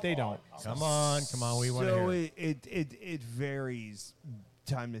do, but they don't. Come on. We want to So hear. it varies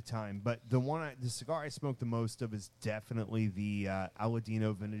time to time, but the cigar I smoke the most of is definitely the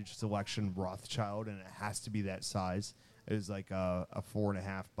Aladino Vintage Selection Rothschild, and it has to be that size. It is like a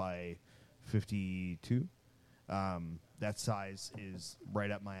 4.5 by 52. That size is right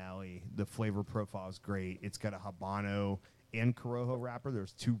up my alley. The flavor profile is great. It's got a Habano and Corojo wrapper.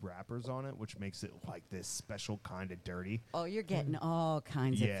 There's 2 wrappers on it, which makes it like this special kind of dirty. Oh, you're getting all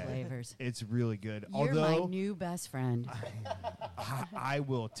kinds of flavors. It's really good. You're Although my new best friend. I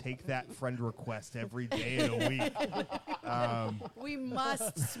will take that friend request every day of the week. We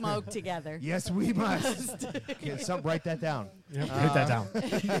must smoke together. Yes, we must. Okay, write that down. Write that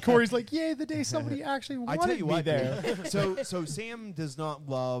down. Corey's like, yay, the day somebody actually I wanted tell you me what, there. so Sam does not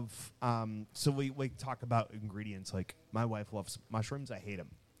love. So we talk about ingredients. Like my wife loves mushrooms. I hate them.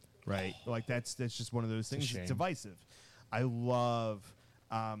 Right. Like that's just one of those things. shame. It's divisive. I love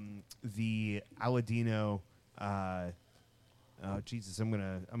the Aladino. Oh Jesus! I'm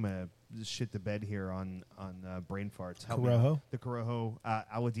gonna shit the bed here on brain farts. Help me. Corojo? The Corojo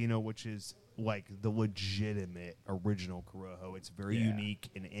Aladino, which is like the legitimate original Corojo. It's very Yeah. unique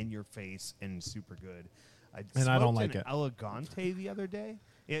and in your face and super good. And I don't smoked like an it. Elegante the other day.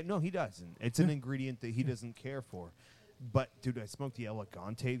 Yeah, no, he doesn't. It's an ingredient that he doesn't care for. But dude, I smoked the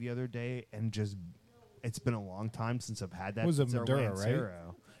Elegante the other day, and just it's been a long time since I've had that. What was it, since our Maduro, right?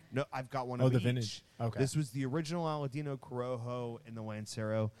 Lancero. No, I've got one Oh, of the each. vintage. Okay. This was the original Aladino Corojo and the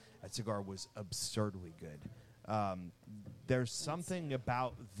Lancero. That cigar was absurdly good. There's something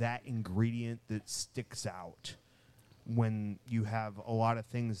about that ingredient that sticks out when you have a lot of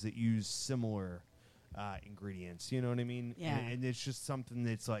things that use similar ingredients. You know what I mean? Yeah. And it's just something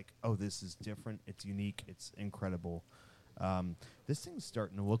that's like, oh, this is different. It's unique. It's incredible. This thing's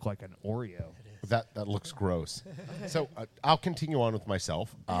starting to look like an Oreo. That looks gross. So I'll continue on with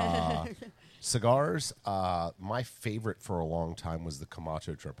myself. Cigars. My favorite for a long time was the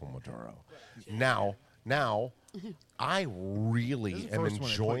Camacho Triple Maduro. Now, I really This is the am first one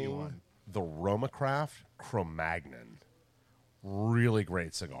I put you enjoying on. the Romacraft Cro-Magnon. Really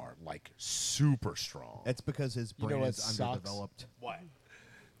great cigar, like super strong. That's because his You know brain what is sucks? underdeveloped. What?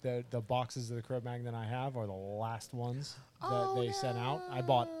 The boxes of the Cro-Magnon I have are the last ones. that they sent out. I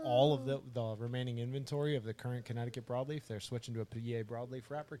bought all of the remaining inventory of the current Connecticut broadleaf. They're switching to a PA broadleaf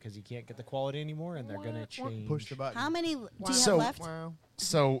wrapper because you can't get the quality anymore, and they're going to change. Push the button. How many do you So- have left? Wow.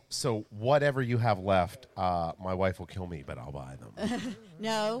 So whatever you have left, my wife will kill me, but I'll buy them.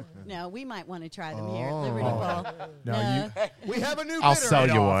 No, we might want to try them here at Oh. Liberty Bowl. No, We have a new I'll bidder sell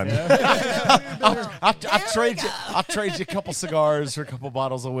right you off. one. I'll trade you a couple cigars for a couple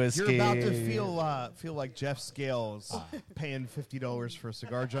bottles of whiskey. You're about to feel like Jeff Scales paying $50 for a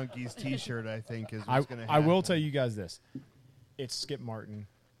Cigar Junkies T-shirt. I think is what's going to I happen. will tell you guys this. It's Skip Martin.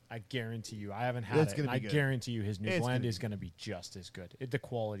 I guarantee you. I haven't had It's it. gonna And be I good. guarantee you his new It's blend gonna is be going to be just as good. The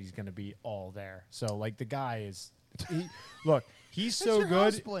quality is going to be all there. So, like, the guy is... look, he's so your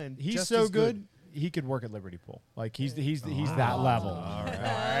house good. blend, He's just so as good. He could work at Liberty Pool. Like, he's that level. All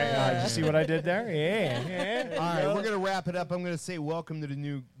right. Did you see what I did there? Yeah. All right, we're gonna wrap it up. I'm gonna say welcome to the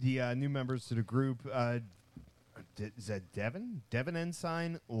new members to the group. Is that Devin? Devin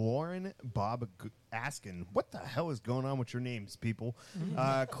Ensign, Lauren, Bob Askin. What the hell is going on with your names, people?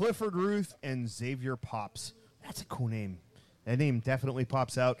 Clifford Ruth and Xavier Pops. That's a cool name. That name definitely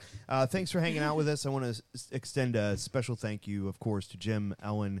pops out. Thanks for hanging out with us. I want to extend a special thank you, of course, to Jim,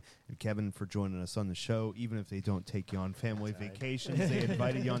 Ellen, and Kevin for joining us on the show. Even if they don't take you on family vacations, they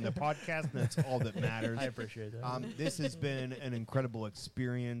invited you on the podcast, and that's all that matters. I appreciate that. This has been an incredible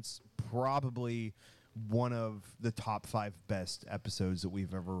experience. Probably one of the top 5 best episodes that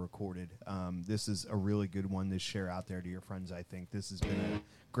we've ever recorded. This is a really good one to share out there to your friends. I think this has been a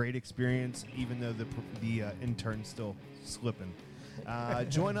great experience, even though the intern's still slipping.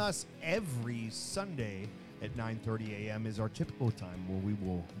 Join us every Sunday at 9:30 a.m. is our typical time where we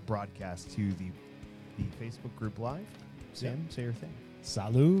will broadcast to the Facebook group live. Sam, say your thing.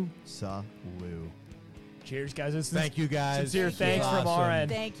 Salut. Salut. Cheers, guys. Thank you, guys. Sincere This was thanks from our awesome.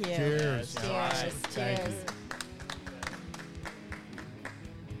 end. Thank you. Cheers. Cheers. Thank you. Cheers.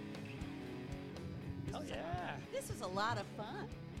 Hell yeah. This was a lot of fun.